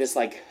send me this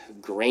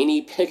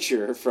grainy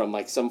picture from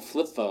some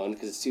flip phone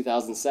because it's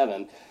 2007,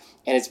 and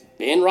it's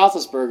Ben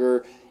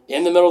Roethlisberger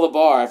in the middle of the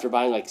bar after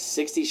buying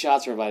 60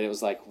 shots for everybody. It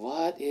was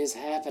what is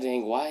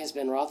happening? Why is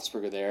Ben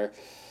Roethlisberger there?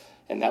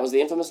 And that was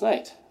the infamous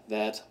night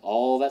that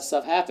all that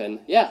stuff happened.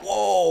 Yeah.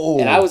 Whoa.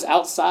 And I was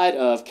outside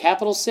of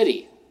Capital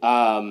City.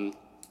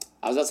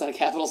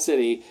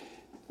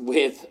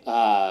 With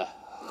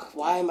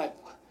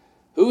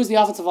who was the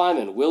offensive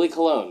lineman? Willie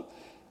Colon.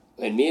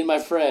 And me and my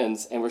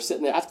friends, and we're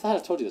sitting there. I thought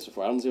I've told you this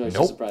before. I don't know if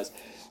you're surprised.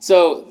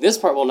 So this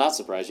part will not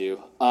surprise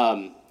you.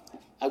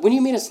 When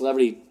you meet a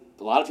celebrity,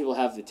 a lot of people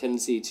have the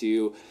tendency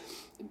to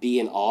be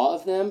in awe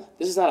of them.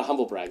 This is not a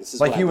humble brag. This is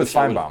like you with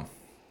Feinbaum.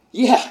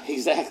 Yeah,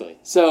 exactly.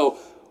 So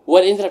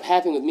what ended up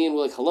happening with me and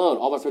Willie Colon,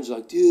 all my friends were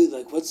like, dude,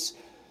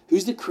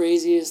 who's the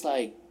craziest,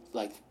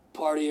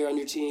 partier on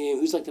your team?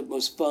 Who's, the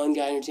most fun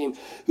guy on your team?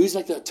 Who's,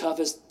 the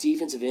toughest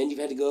defensive end you've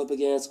had to go up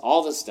against?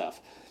 All this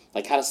stuff.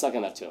 Kind of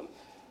sucking up to him.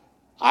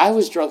 I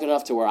was drunk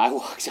enough to where I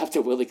walked up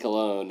to Willie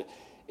Colon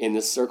in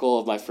this circle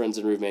of my friends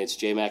and roommates,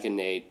 J-Mac and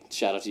Nate.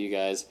 Shout out to you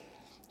guys.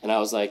 And I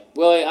was like,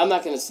 Willie, I'm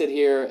not going to sit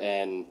here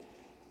and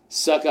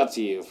suck up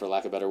to you, for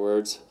lack of better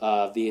words,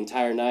 the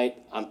entire night.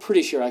 I'm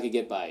pretty sure I could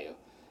get by you.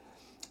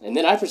 And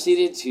then I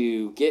proceeded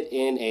to get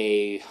in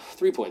a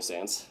three-point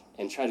stance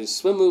and try to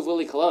swim move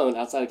Willie Colon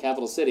outside of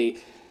Capital City.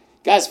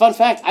 Guys, fun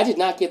fact, I did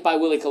not get by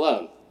Willie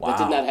Colon. Wow. That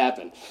did not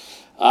happen.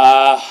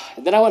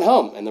 And then I went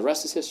home, and the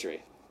rest is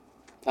history.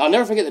 I'll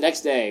never forget the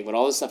next day when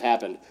all this stuff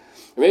happened.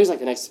 Or maybe it was like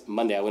the next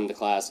Monday I went into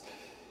class.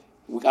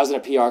 I was in a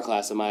PR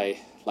class, and my,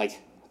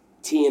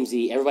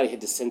 TMZ, everybody had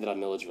descended on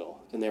Milledgeville.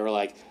 And they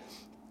were,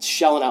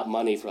 shelling out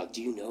money for,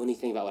 do you know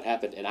anything about what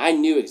happened? And I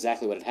knew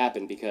exactly what had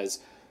happened because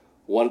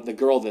the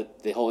girl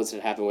that the whole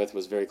incident happened with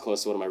was very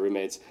close to one of my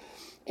roommates.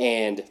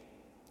 And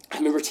I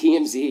remember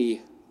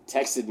TMZ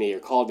texted me or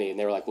called me, and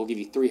they were like, we'll give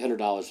you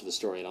 $300 for the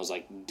story. And I was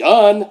like,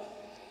 done!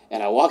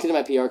 And I walked into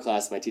my PR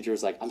class, and my teacher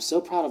was like, I'm so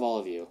proud of all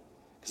of you,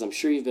 because I'm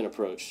sure you've been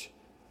approached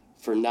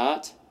for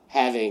not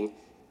having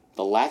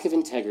the lack of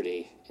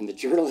integrity and the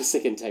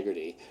journalistic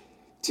integrity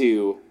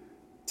to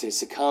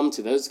succumb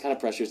to those kind of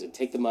pressures and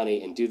take the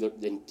money and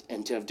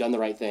and to have done the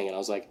right thing. And I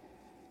was like,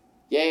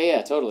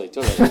 yeah, totally.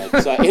 So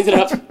I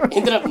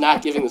ended up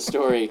not giving the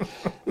story.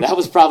 That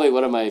was probably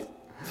one of my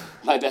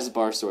best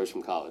bar stories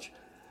from college.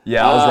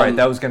 Yeah, I was right.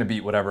 That was going to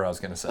beat whatever I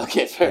was going to say.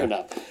 Okay, fair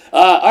enough.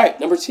 All right,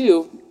 number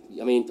 2.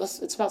 I mean,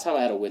 it's about time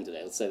I had a win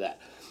today. Let's say that.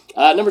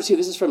 Number 2,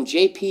 this is from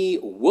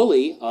JP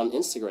Woolley on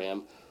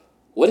Instagram.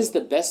 What is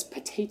the best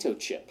potato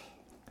chip?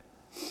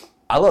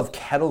 I love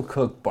kettle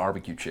cooked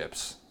barbecue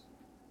chips.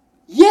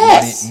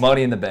 Yes!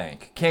 Money in the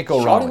bank. Can't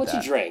go wrong with that.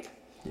 What you drink.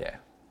 Yeah.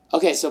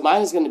 Okay, so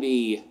mine is going to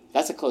be,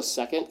 that's a close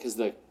second, because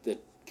the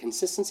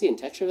consistency and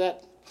texture of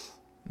that,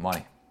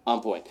 Money.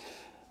 on point.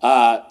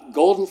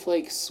 Golden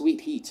Flake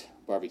Sweet Heat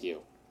barbecue.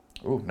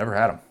 Ooh, never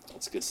had them.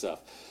 That's good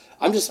stuff.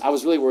 I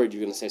was really worried you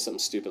were going to say something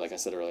stupid, like I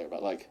said earlier,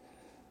 about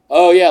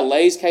oh yeah,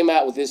 Lay's came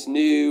out with this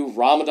new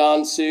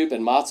Ramadan soup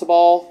and matzo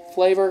ball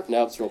flavor.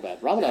 No, it's real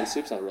bad. Ramadan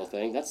soup's not a real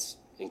thing. That's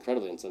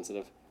incredibly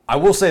insensitive. I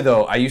will say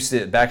though, I used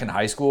to back in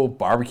high school,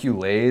 barbecue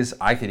Lays.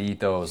 I could eat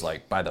those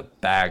by the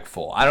bag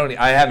full.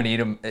 I haven't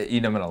eaten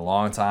them in a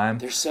long time.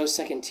 They're so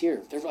second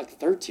tier. They're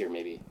third tier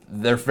maybe.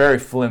 They're very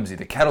flimsy.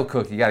 The kettle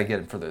cook, you got to get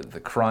it for the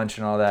crunch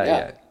and all that.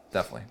 Yeah,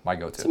 definitely my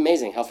go-to. It's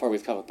amazing how far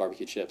we've come with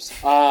barbecue chips.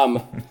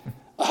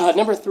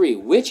 Number 3,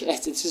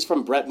 this is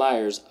from Brett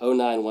Myers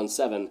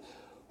 0917.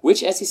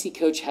 Which SEC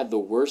coach had the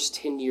worst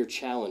 10-year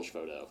challenge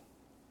photo?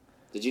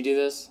 Did you do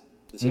this?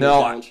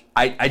 No,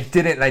 I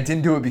didn't, and I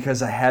didn't do it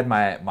because I had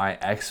my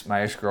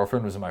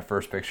ex-girlfriend was in my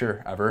first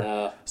picture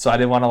ever, so I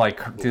didn't want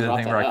to do the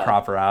thing where I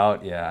crop her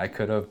out. Yeah, I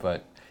could have,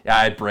 but yeah,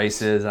 I had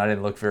braces and I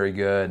didn't look very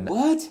good.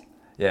 What?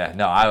 Yeah,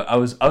 no, I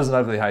was an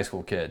ugly high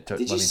school kid.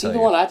 Did you see the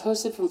one I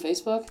posted from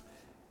Facebook?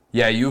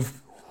 Yeah,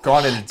 you've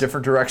gone in a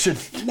different direction.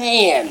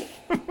 Man,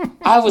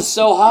 I was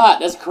so hot.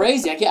 That's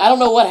crazy. I don't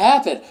know what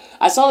happened.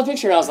 I saw the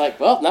picture and I was like,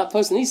 well, not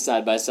posting these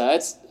side by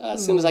sides.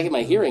 As soon as I get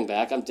my hearing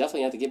back, I'm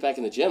definitely going to have to get back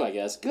in the gym, I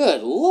guess.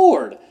 Good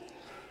Lord.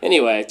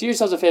 Anyway, do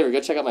yourselves a favor. Go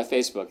check out my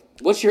Facebook.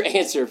 What's your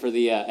answer for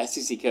the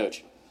SEC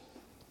coach?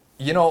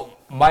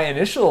 My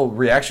initial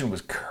reaction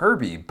was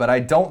Kirby, but I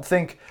don't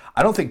think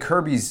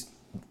Kirby's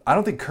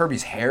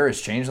hair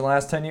has changed in the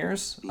last 10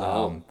 years.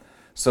 No.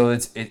 So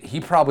he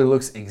probably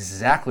looks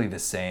exactly the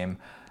same.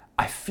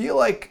 I feel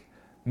like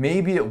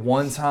maybe at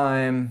one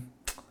time,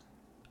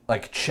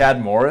 Chad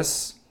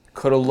Morris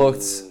could have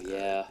looked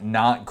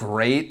not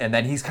great, and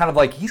then he's kind of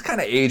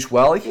aged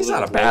well. He's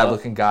not a bad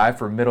looking guy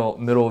for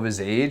middle of his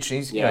age.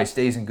 He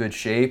stays in good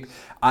shape.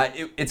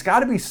 It's got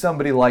to be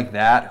somebody like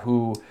that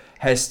who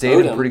has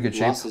stayed in pretty good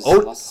shape.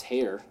 Lost his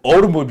hair.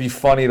 Odom would be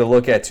funny to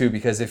look at too,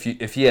 because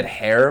if he had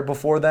hair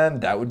before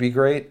then, that would be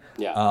great.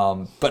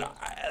 Yeah. But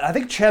I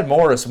think Chad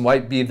Morris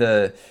might be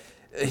the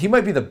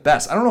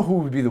best. I don't know who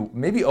would be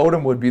maybe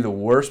Odom would be the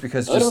worst,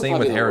 because just seeing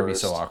with hair would be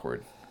so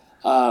awkward.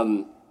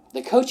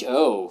 The Coach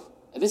O,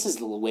 this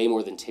is way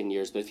more than 10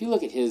 years, but if you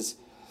look at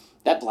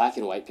that black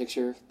and white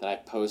picture that I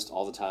post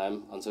all the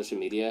time on social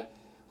media,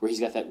 where he's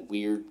got that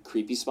weird,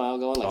 creepy smile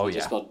going, he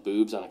just spelled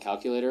boobs on a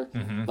calculator,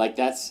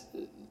 that's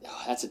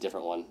a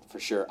different one for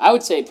sure. I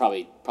would say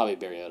probably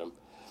Barry Odom.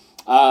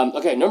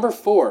 Okay, number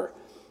 4,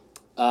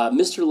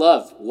 Mr.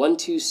 Love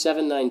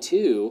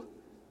 12792,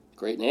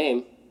 great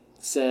name,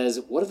 says,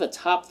 what are the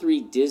top 3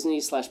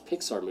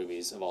 Disney/Pixar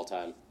movies of all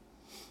time?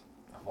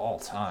 Of all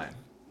time?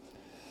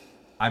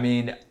 I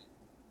mean,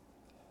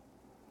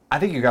 I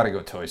think you got to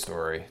go Toy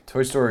Story.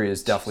 Toy Story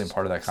is definitely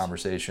part of that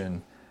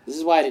conversation. This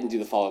is why I didn't do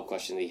the follow-up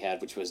question that he had,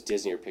 which was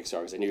Disney or Pixar,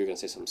 because I knew you were going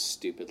to say something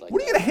stupid like that.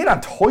 What are you going to hate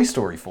on Toy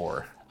Story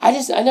for? I'm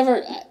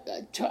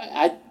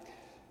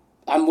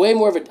way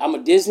more I'm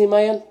a Disney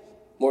man,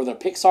 more than a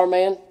Pixar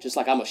man, just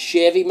like I'm a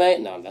Chevy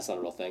man. No, that's not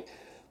a real thing.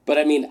 But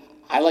I mean,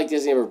 I like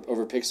Disney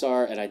over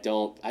Pixar, and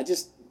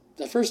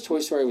the first Toy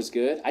Story was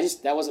good.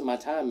 That wasn't my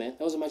time, man.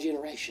 That wasn't my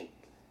generation.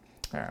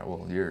 All right,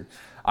 well, you're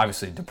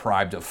obviously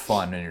deprived of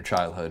fun in your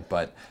childhood,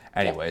 but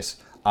anyways,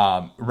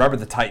 Remember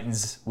the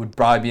Titans would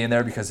probably be in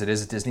there because it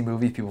is a Disney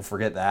movie. People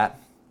forget that.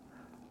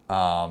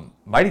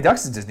 Mighty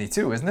Ducks is Disney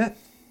too, isn't it?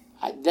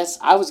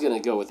 I was gonna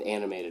go with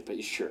animated,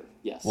 but sure,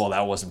 yes. Well,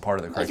 that wasn't part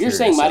of the criteria. If you're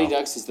saying Mighty so.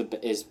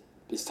 Ducks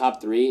is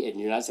top 3, and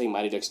you're not saying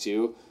Mighty Ducks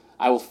 2,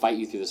 I will fight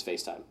you through this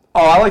FaceTime.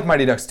 Oh, I like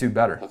Mighty Ducks 2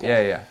 better.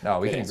 Okay. Yeah. No,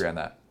 we can agree on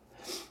that.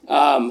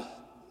 God,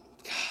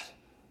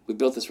 we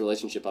built this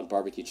relationship on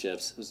barbecue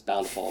chips. It was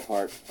bound to fall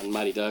apart on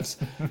Mighty Ducks.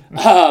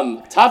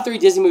 Top 3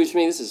 Disney movies for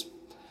me. This is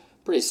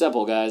pretty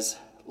simple, guys.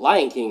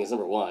 Lion King is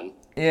number 1.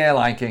 Yeah,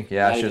 Lion King.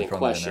 Yeah, Not I should even have a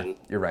thrown that in question.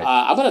 there. You're right.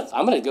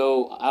 I'm gonna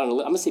go. I don't know.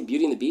 I'm gonna say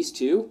Beauty and the Beast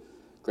 2.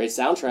 Great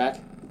soundtrack.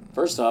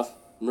 First off,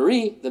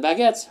 Marie the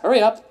Baguettes.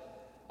 Hurry up.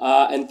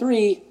 And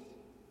 3,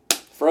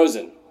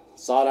 Frozen.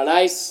 Saw it on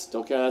ice.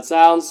 Don't care how that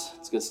sounds.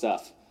 It's good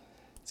stuff.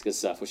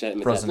 Wish I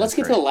admit Frozen that. Let's is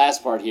get to great. the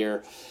last part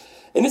here.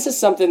 And this is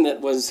something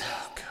that was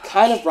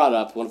kind of brought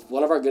up.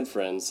 One of our good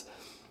friends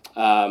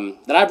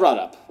that I brought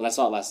up when I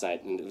saw it last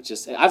night. And it was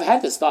just, I've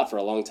had this thought for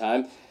a long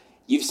time.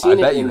 You've seen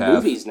it in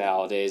movies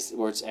nowadays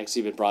where it's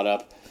actually been brought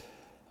up.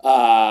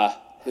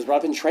 It was brought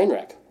up in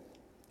Trainwreck.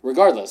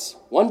 Regardless,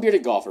 one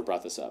bearded golfer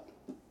brought this up.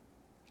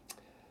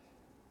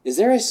 Is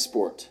there a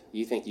sport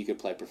you think you could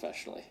play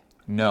professionally?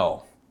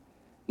 No.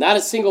 Not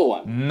a single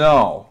one.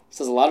 No.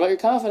 Says a lot about your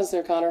confidence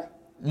there, Connor.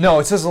 No,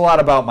 it says a lot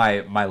about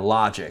my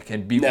logic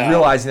and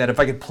realizing that if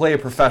I could play a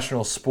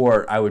professional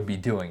sport, I would be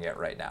doing it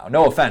right now.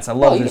 No offense. I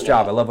love this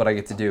job. I love what I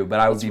get to do, but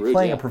I would be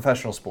playing a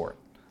professional sport.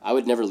 I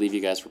would never leave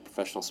you guys for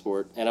professional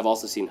sport, and I've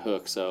also seen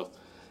Hook, so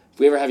if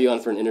we ever have you on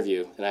for an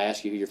interview and I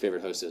ask you who your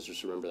favorite host is,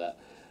 just remember that.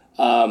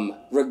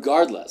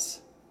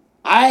 Regardless,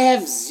 I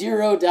have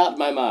zero doubt in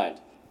my mind,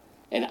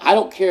 and I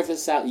don't care if it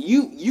sounds...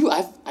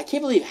 I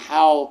can't believe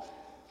how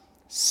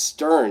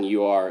stern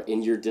you are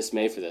in your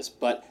dismay for this,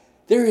 but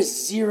there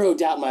is zero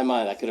doubt in my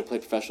mind I could have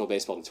played professional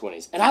baseball in the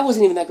 20s, and I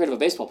wasn't even that great of a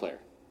baseball player.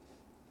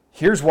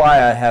 Here's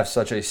why I have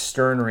such a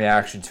stern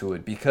reaction to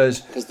it,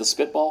 because the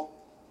spitball?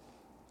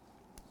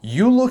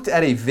 You looked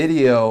at a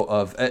video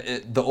of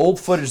the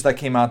old footage that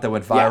came out that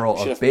went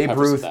viral of Babe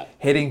Ruth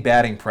hitting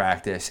batting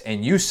practice,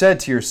 and you said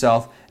to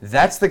yourself,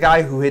 that's the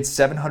guy who hits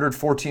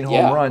 714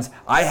 home runs.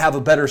 I have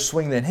a better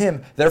swing than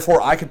him,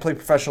 therefore I could play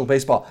professional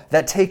baseball.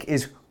 That take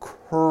is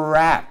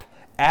crap.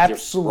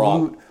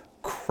 Absolute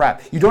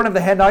crap. You don't have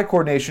the hand-eye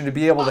coordination to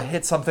be able to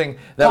hit something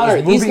that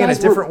was moving in a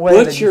different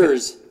way.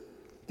 Butchers.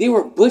 They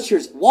were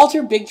butchers.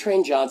 Walter Big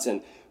Train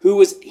Johnson,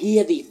 he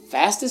had the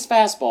fastest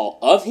fastball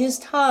of his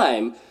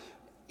time.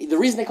 The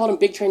reason they called him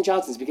Big Train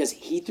Johnson is because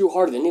he threw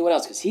harder than anyone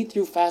else, because he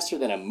threw faster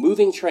than a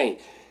moving train.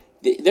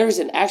 There is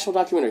an actual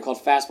documentary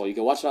called Fastball. You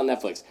can watch it on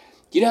Netflix.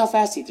 Do you know how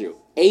fast he threw?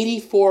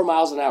 84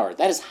 miles an hour.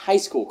 That is high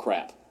school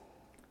crap.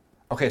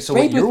 Okay, so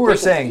what you were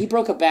saying... He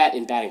broke a bat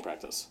in batting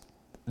practice.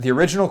 The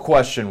original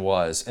question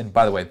was, and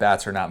by the way,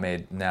 bats are not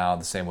made now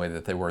the same way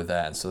that they were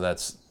then, so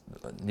that's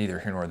neither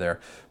here nor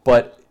there.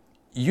 But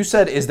you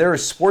said, is there a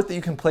sport that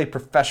you can play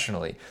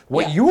professionally?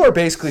 What you are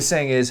basically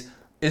saying is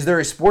there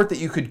a sport that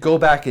you could go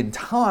back in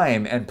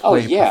time and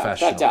play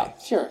professionally? Without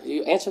doubt. Sure,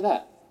 you answer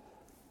that.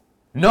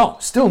 No,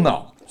 still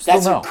no.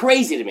 That's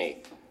crazy to me.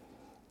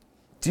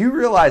 Do you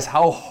realize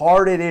how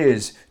hard it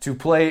is to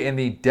play in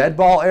the dead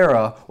ball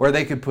era where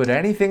they could put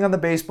anything on the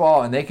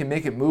baseball and they can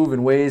make it move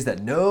in ways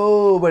that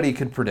nobody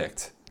could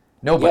predict?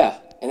 Nobody. Yeah,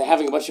 and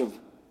having a bunch of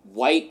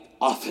white,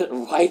 what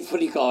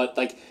do you call it,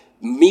 like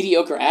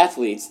mediocre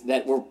athletes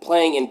that were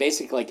playing in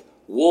basic like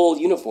wool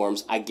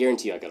uniforms, I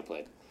guarantee you I could have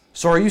played.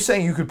 So are you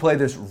saying you could play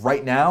this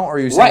right now, or are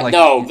you saying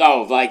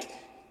like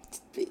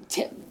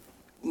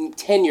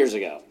 10 years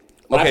ago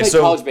when I played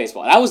college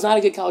baseball, and I was not a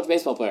good college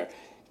baseball player.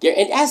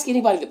 And ask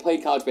anybody that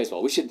played college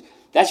baseball.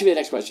 That should be the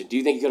next question. Do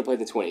you think you could have played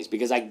in the 20s?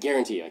 Because I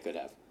guarantee you I could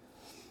have.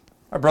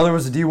 My brother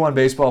was a D1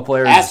 baseball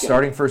player. He's a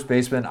starting first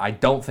baseman. I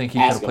don't think he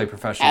could have played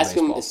professional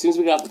baseball. Ask him as soon as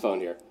we get off the phone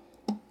here.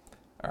 All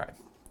right.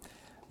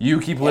 You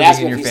keep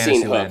living in your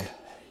fantasy land.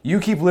 You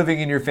keep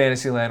living in your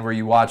fantasy land where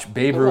you watch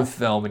Babe Ruth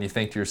film and you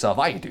think to yourself,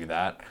 I can do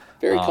that.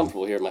 Very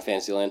comfortable here in my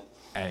fantasy land.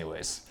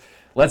 Anyways,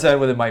 let's end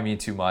with It Might Mean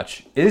Too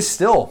Much. It is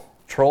still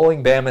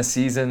trolling Bama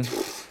season.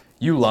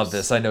 You love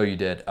this. I know you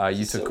did.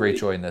 You took great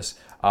joy in this.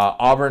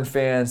 Auburn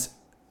fans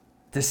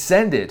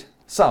descended,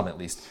 some at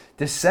least,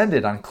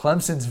 descended on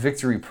Clemson's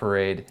victory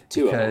parade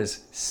because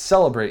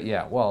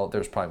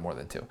there's probably more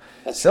than two.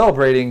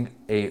 Celebrating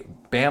a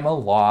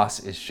Bama loss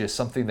is just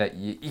something that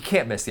you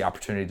can't miss the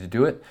opportunity to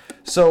do it.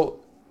 So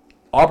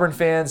Auburn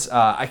fans,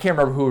 I can't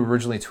remember who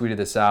originally tweeted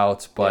this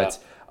out, but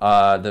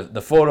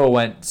the photo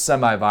went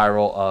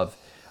semi-viral of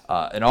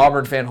an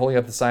Auburn fan holding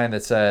up the sign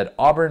that said,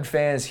 Auburn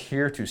fans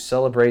here to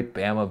celebrate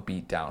Bama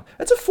beatdown.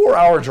 That's a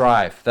 4-hour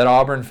drive that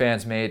Auburn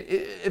fans made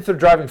if they're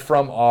driving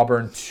from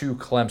Auburn to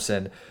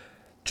Clemson,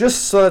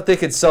 just so that they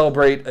could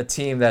celebrate a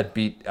team that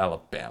beat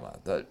Alabama.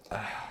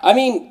 I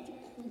mean,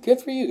 good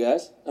for you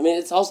guys. I mean,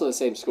 it's also the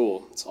same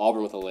school. It's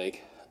Auburn with a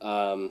lake.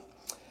 One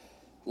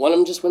of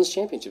them just wins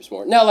championships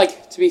more. Now,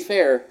 to be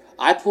fair,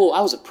 I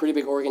was a pretty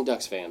big Oregon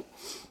Ducks fan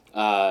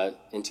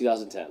in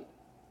 2010.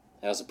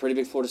 And I was a pretty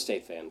big Florida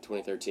State fan in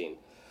 2013.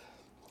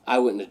 I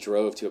wouldn't have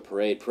drove to a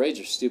parade. Parades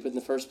are stupid in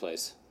the first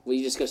place. Well,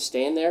 you just go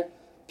stand there.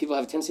 People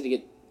have a tendency to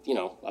get,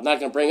 I'm not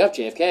going to bring up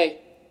JFK.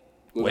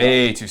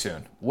 Way too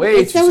soon.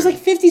 Way too soon. That was like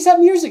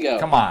 50-something years ago.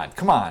 Come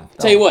on.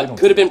 Tell you what,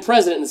 could have been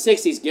president in the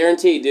 60s,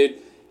 guaranteed, dude.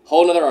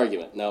 Whole another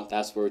argument. No,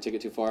 that's where we took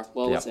it too far.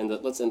 Well, let's end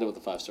it with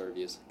the 5-star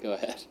reviews. Go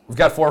ahead. We've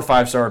got 4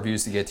 5-star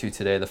reviews to get to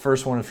today. The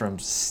first one is from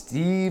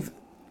Steve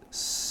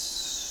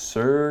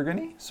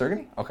Sergany?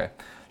 Okay,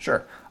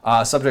 sure.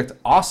 Subject,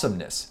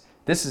 awesomeness.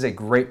 This is a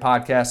great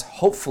podcast.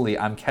 Hopefully,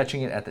 I'm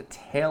catching it at the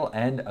tail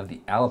end of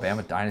the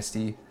Alabama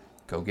dynasty.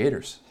 Go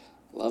Gators.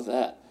 Love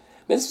that.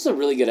 Man, this was a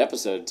really good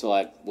episode until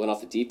I went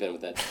off the deep end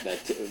with that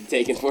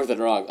taken fourth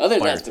and wrong. Other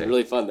than that, it's been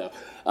really fun, though.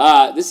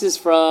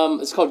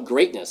 It's called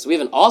Greatness. We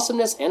have an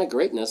awesomeness and a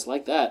greatness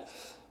like that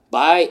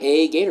by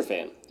a Gator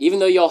fan. Even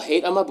though y'all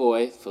hate on my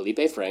boy,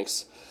 Felipe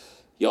Franks,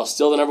 y'all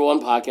still the number one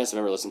podcast I've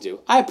ever listened to.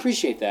 I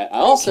appreciate that. I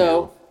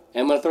also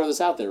am going to throw this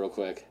out there real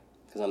quick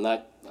because I'm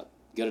not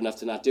good enough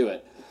to not do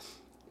it.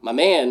 My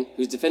man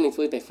who's defending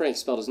Felipe Franks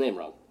spelled his name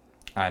wrong.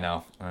 I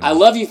know. I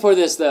love you for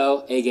this,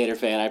 though, a Gator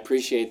fan. I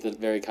appreciate the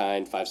very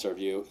kind 5-star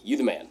review. You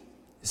the man.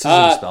 This isn't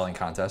a spelling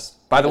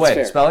contest. By the way,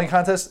 fair. spelling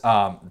contest,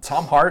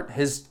 Tom Hart,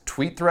 his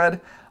tweet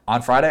thread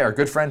on Friday, our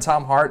good friend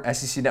Tom Hart,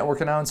 SEC Network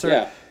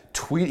announcer,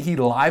 he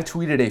live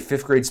tweeted a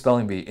 5th grade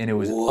spelling bee, and it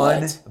was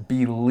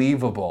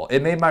unbelievable.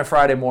 It made my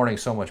Friday morning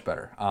so much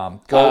better.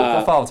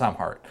 Go follow Tom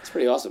Hart. It's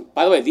pretty awesome.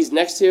 By the way, these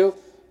next two,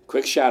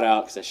 quick shout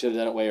out, because I should have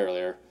done it way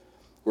earlier.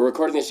 We're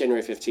recording this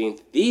January 15th.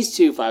 These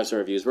 2 5-star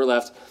reviews were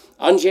left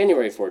on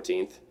January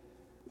 14th,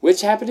 which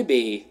happened to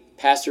be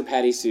Pastor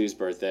Patty Sue's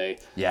birthday.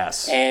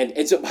 Yes. And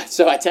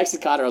so I texted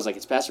Connor. I was like,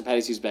 it's Pastor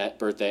Patty Sue's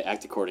birthday.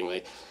 Act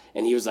accordingly.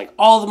 And he was like,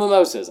 all the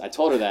mimosas. I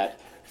told her that.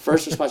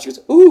 First response, she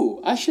goes,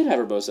 ooh, I should have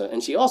a mimosa.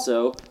 And she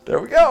also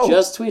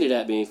just tweeted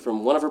at me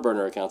from one of her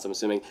burner accounts, I'm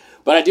assuming.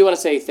 But I do want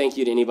to say thank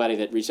you to anybody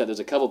that reached out. There's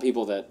a couple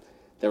people that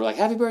were like,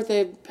 happy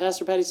birthday,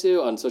 Pastor Patty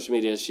Sue, on social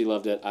media. She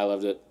loved it. I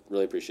loved it.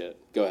 Really appreciate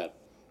it. Go ahead.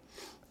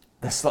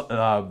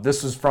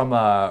 This was from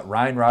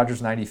Ryan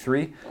Rogers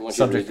 93. I want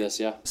you to read this,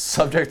 yeah.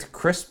 Subject,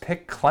 Chris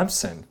picked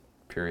Clemson,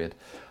 period.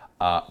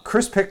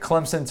 Chris picked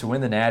Clemson to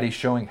win the Natty,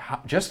 showing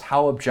just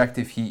how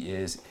objective he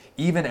is,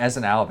 even as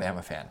an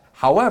Alabama fan.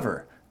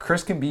 However,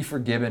 Chris can be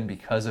forgiven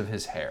because of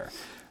his hair.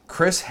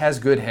 Chris has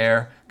good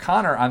hair.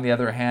 Connor, on the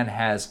other hand,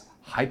 has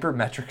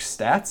hypermetric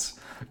stats.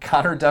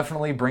 Connor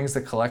definitely brings the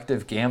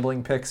collective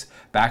gambling picks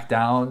back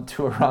down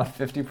to around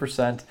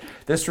 50%.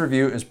 This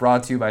review is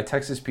brought to you by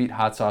Texas Pete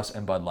Hot Sauce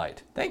and Bud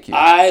Light. Thank you.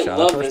 I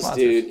love this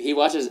dude. He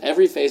watches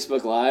every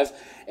Facebook Live,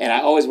 and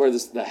I always wear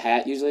the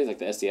hat usually, like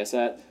the SDS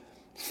hat.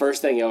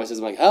 First thing he always says,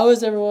 I'm like, how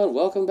is everyone?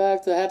 Welcome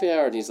back to Happy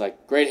Hour. And he's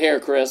like, great hair,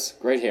 Chris.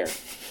 Great hair.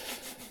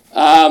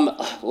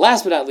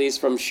 Last but not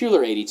least, from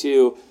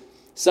Schuler82,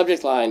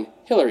 subject line,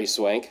 Hillary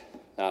Swank.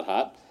 Not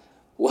hot.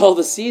 Well,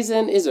 the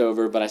season is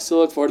over, but I still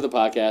look forward to the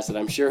podcast, and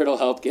I'm sure it'll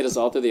help get us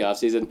all through the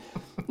offseason.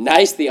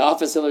 Nice The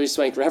Office Hillary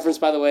Swank reference,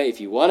 by the way. If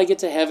you want to get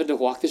to heaven to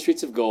walk the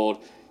streets of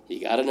gold,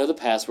 you got to know the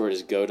password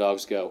is Go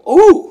Dogs Go.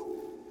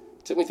 Ooh!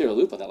 Took me through a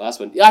loop on that last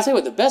one. I tell you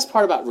what, the best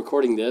part about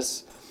recording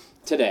this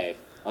today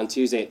on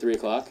Tuesday at 3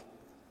 o'clock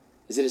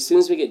is that as soon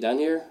as we get done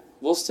here,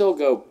 we'll still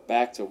go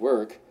back to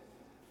work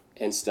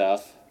and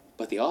stuff,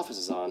 but The Office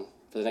is on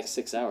for the next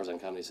 6 hours on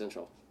Comedy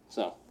Central.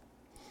 So...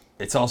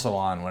 It's also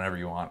on whenever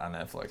you want on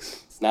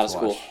Netflix. It's not as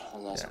cool.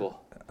 Not as cool.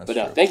 But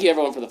no, thank you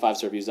everyone for the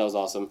 5-star reviews. That was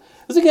awesome.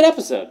 It was a good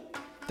episode.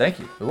 Thank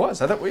you. It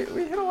was. I thought we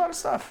hit a lot of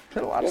stuff.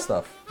 It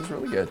was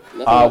really good.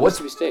 What's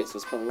to be states?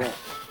 That's probably right.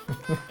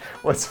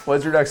 What's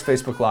your next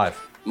Facebook Live?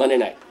 Monday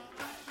night.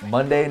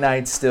 Monday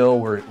night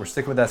still. We're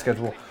sticking with that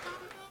schedule.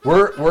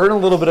 We're in a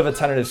little bit of a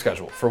tentative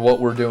schedule for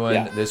what we're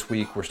doing this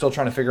week. We're still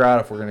trying to figure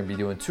out if we're going to be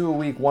doing 2 a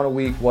week, 1 a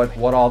week,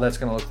 what all that's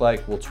going to look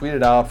like. We'll tweet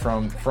it out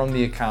from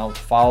the account.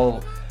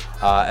 Follow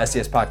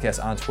SDS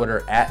Podcast on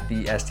Twitter at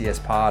the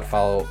SDS Pod.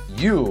 Follow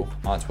you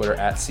on Twitter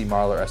at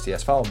CMarler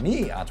SDS. Follow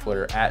me on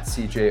Twitter at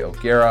CJ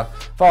O'Gara.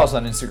 Follow us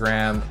on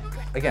Instagram.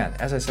 Again,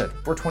 as I said,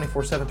 we're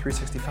 24/7,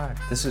 365.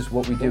 This is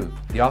what we do.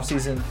 The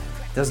offseason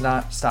does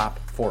not stop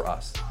for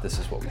us. This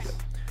is what we do.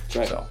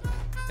 Right. So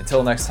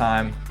until next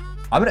time,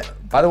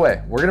 by the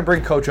way, we're gonna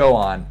bring Coach O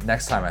on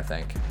next time, I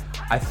think.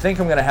 I'm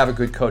gonna have a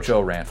good Coach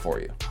O rant for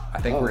you. I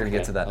think we're gonna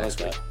get to that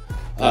next week.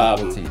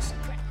 We'll tease.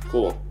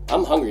 Cool.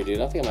 I'm hungry,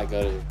 dude. I think I might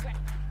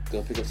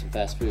go pick up some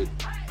fast food.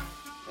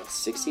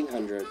 That's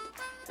 1600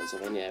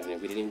 Pennsylvania Avenue.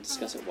 We didn't even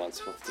discuss it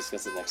once. We'll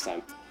discuss it next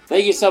time.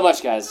 Thank you so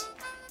much, guys.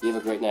 You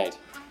have a great night.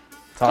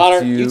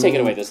 Connor, you take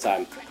it away this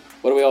time.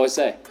 What do we always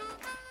say?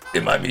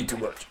 It might mean too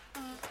much.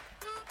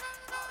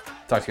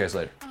 Talk to you guys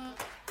later.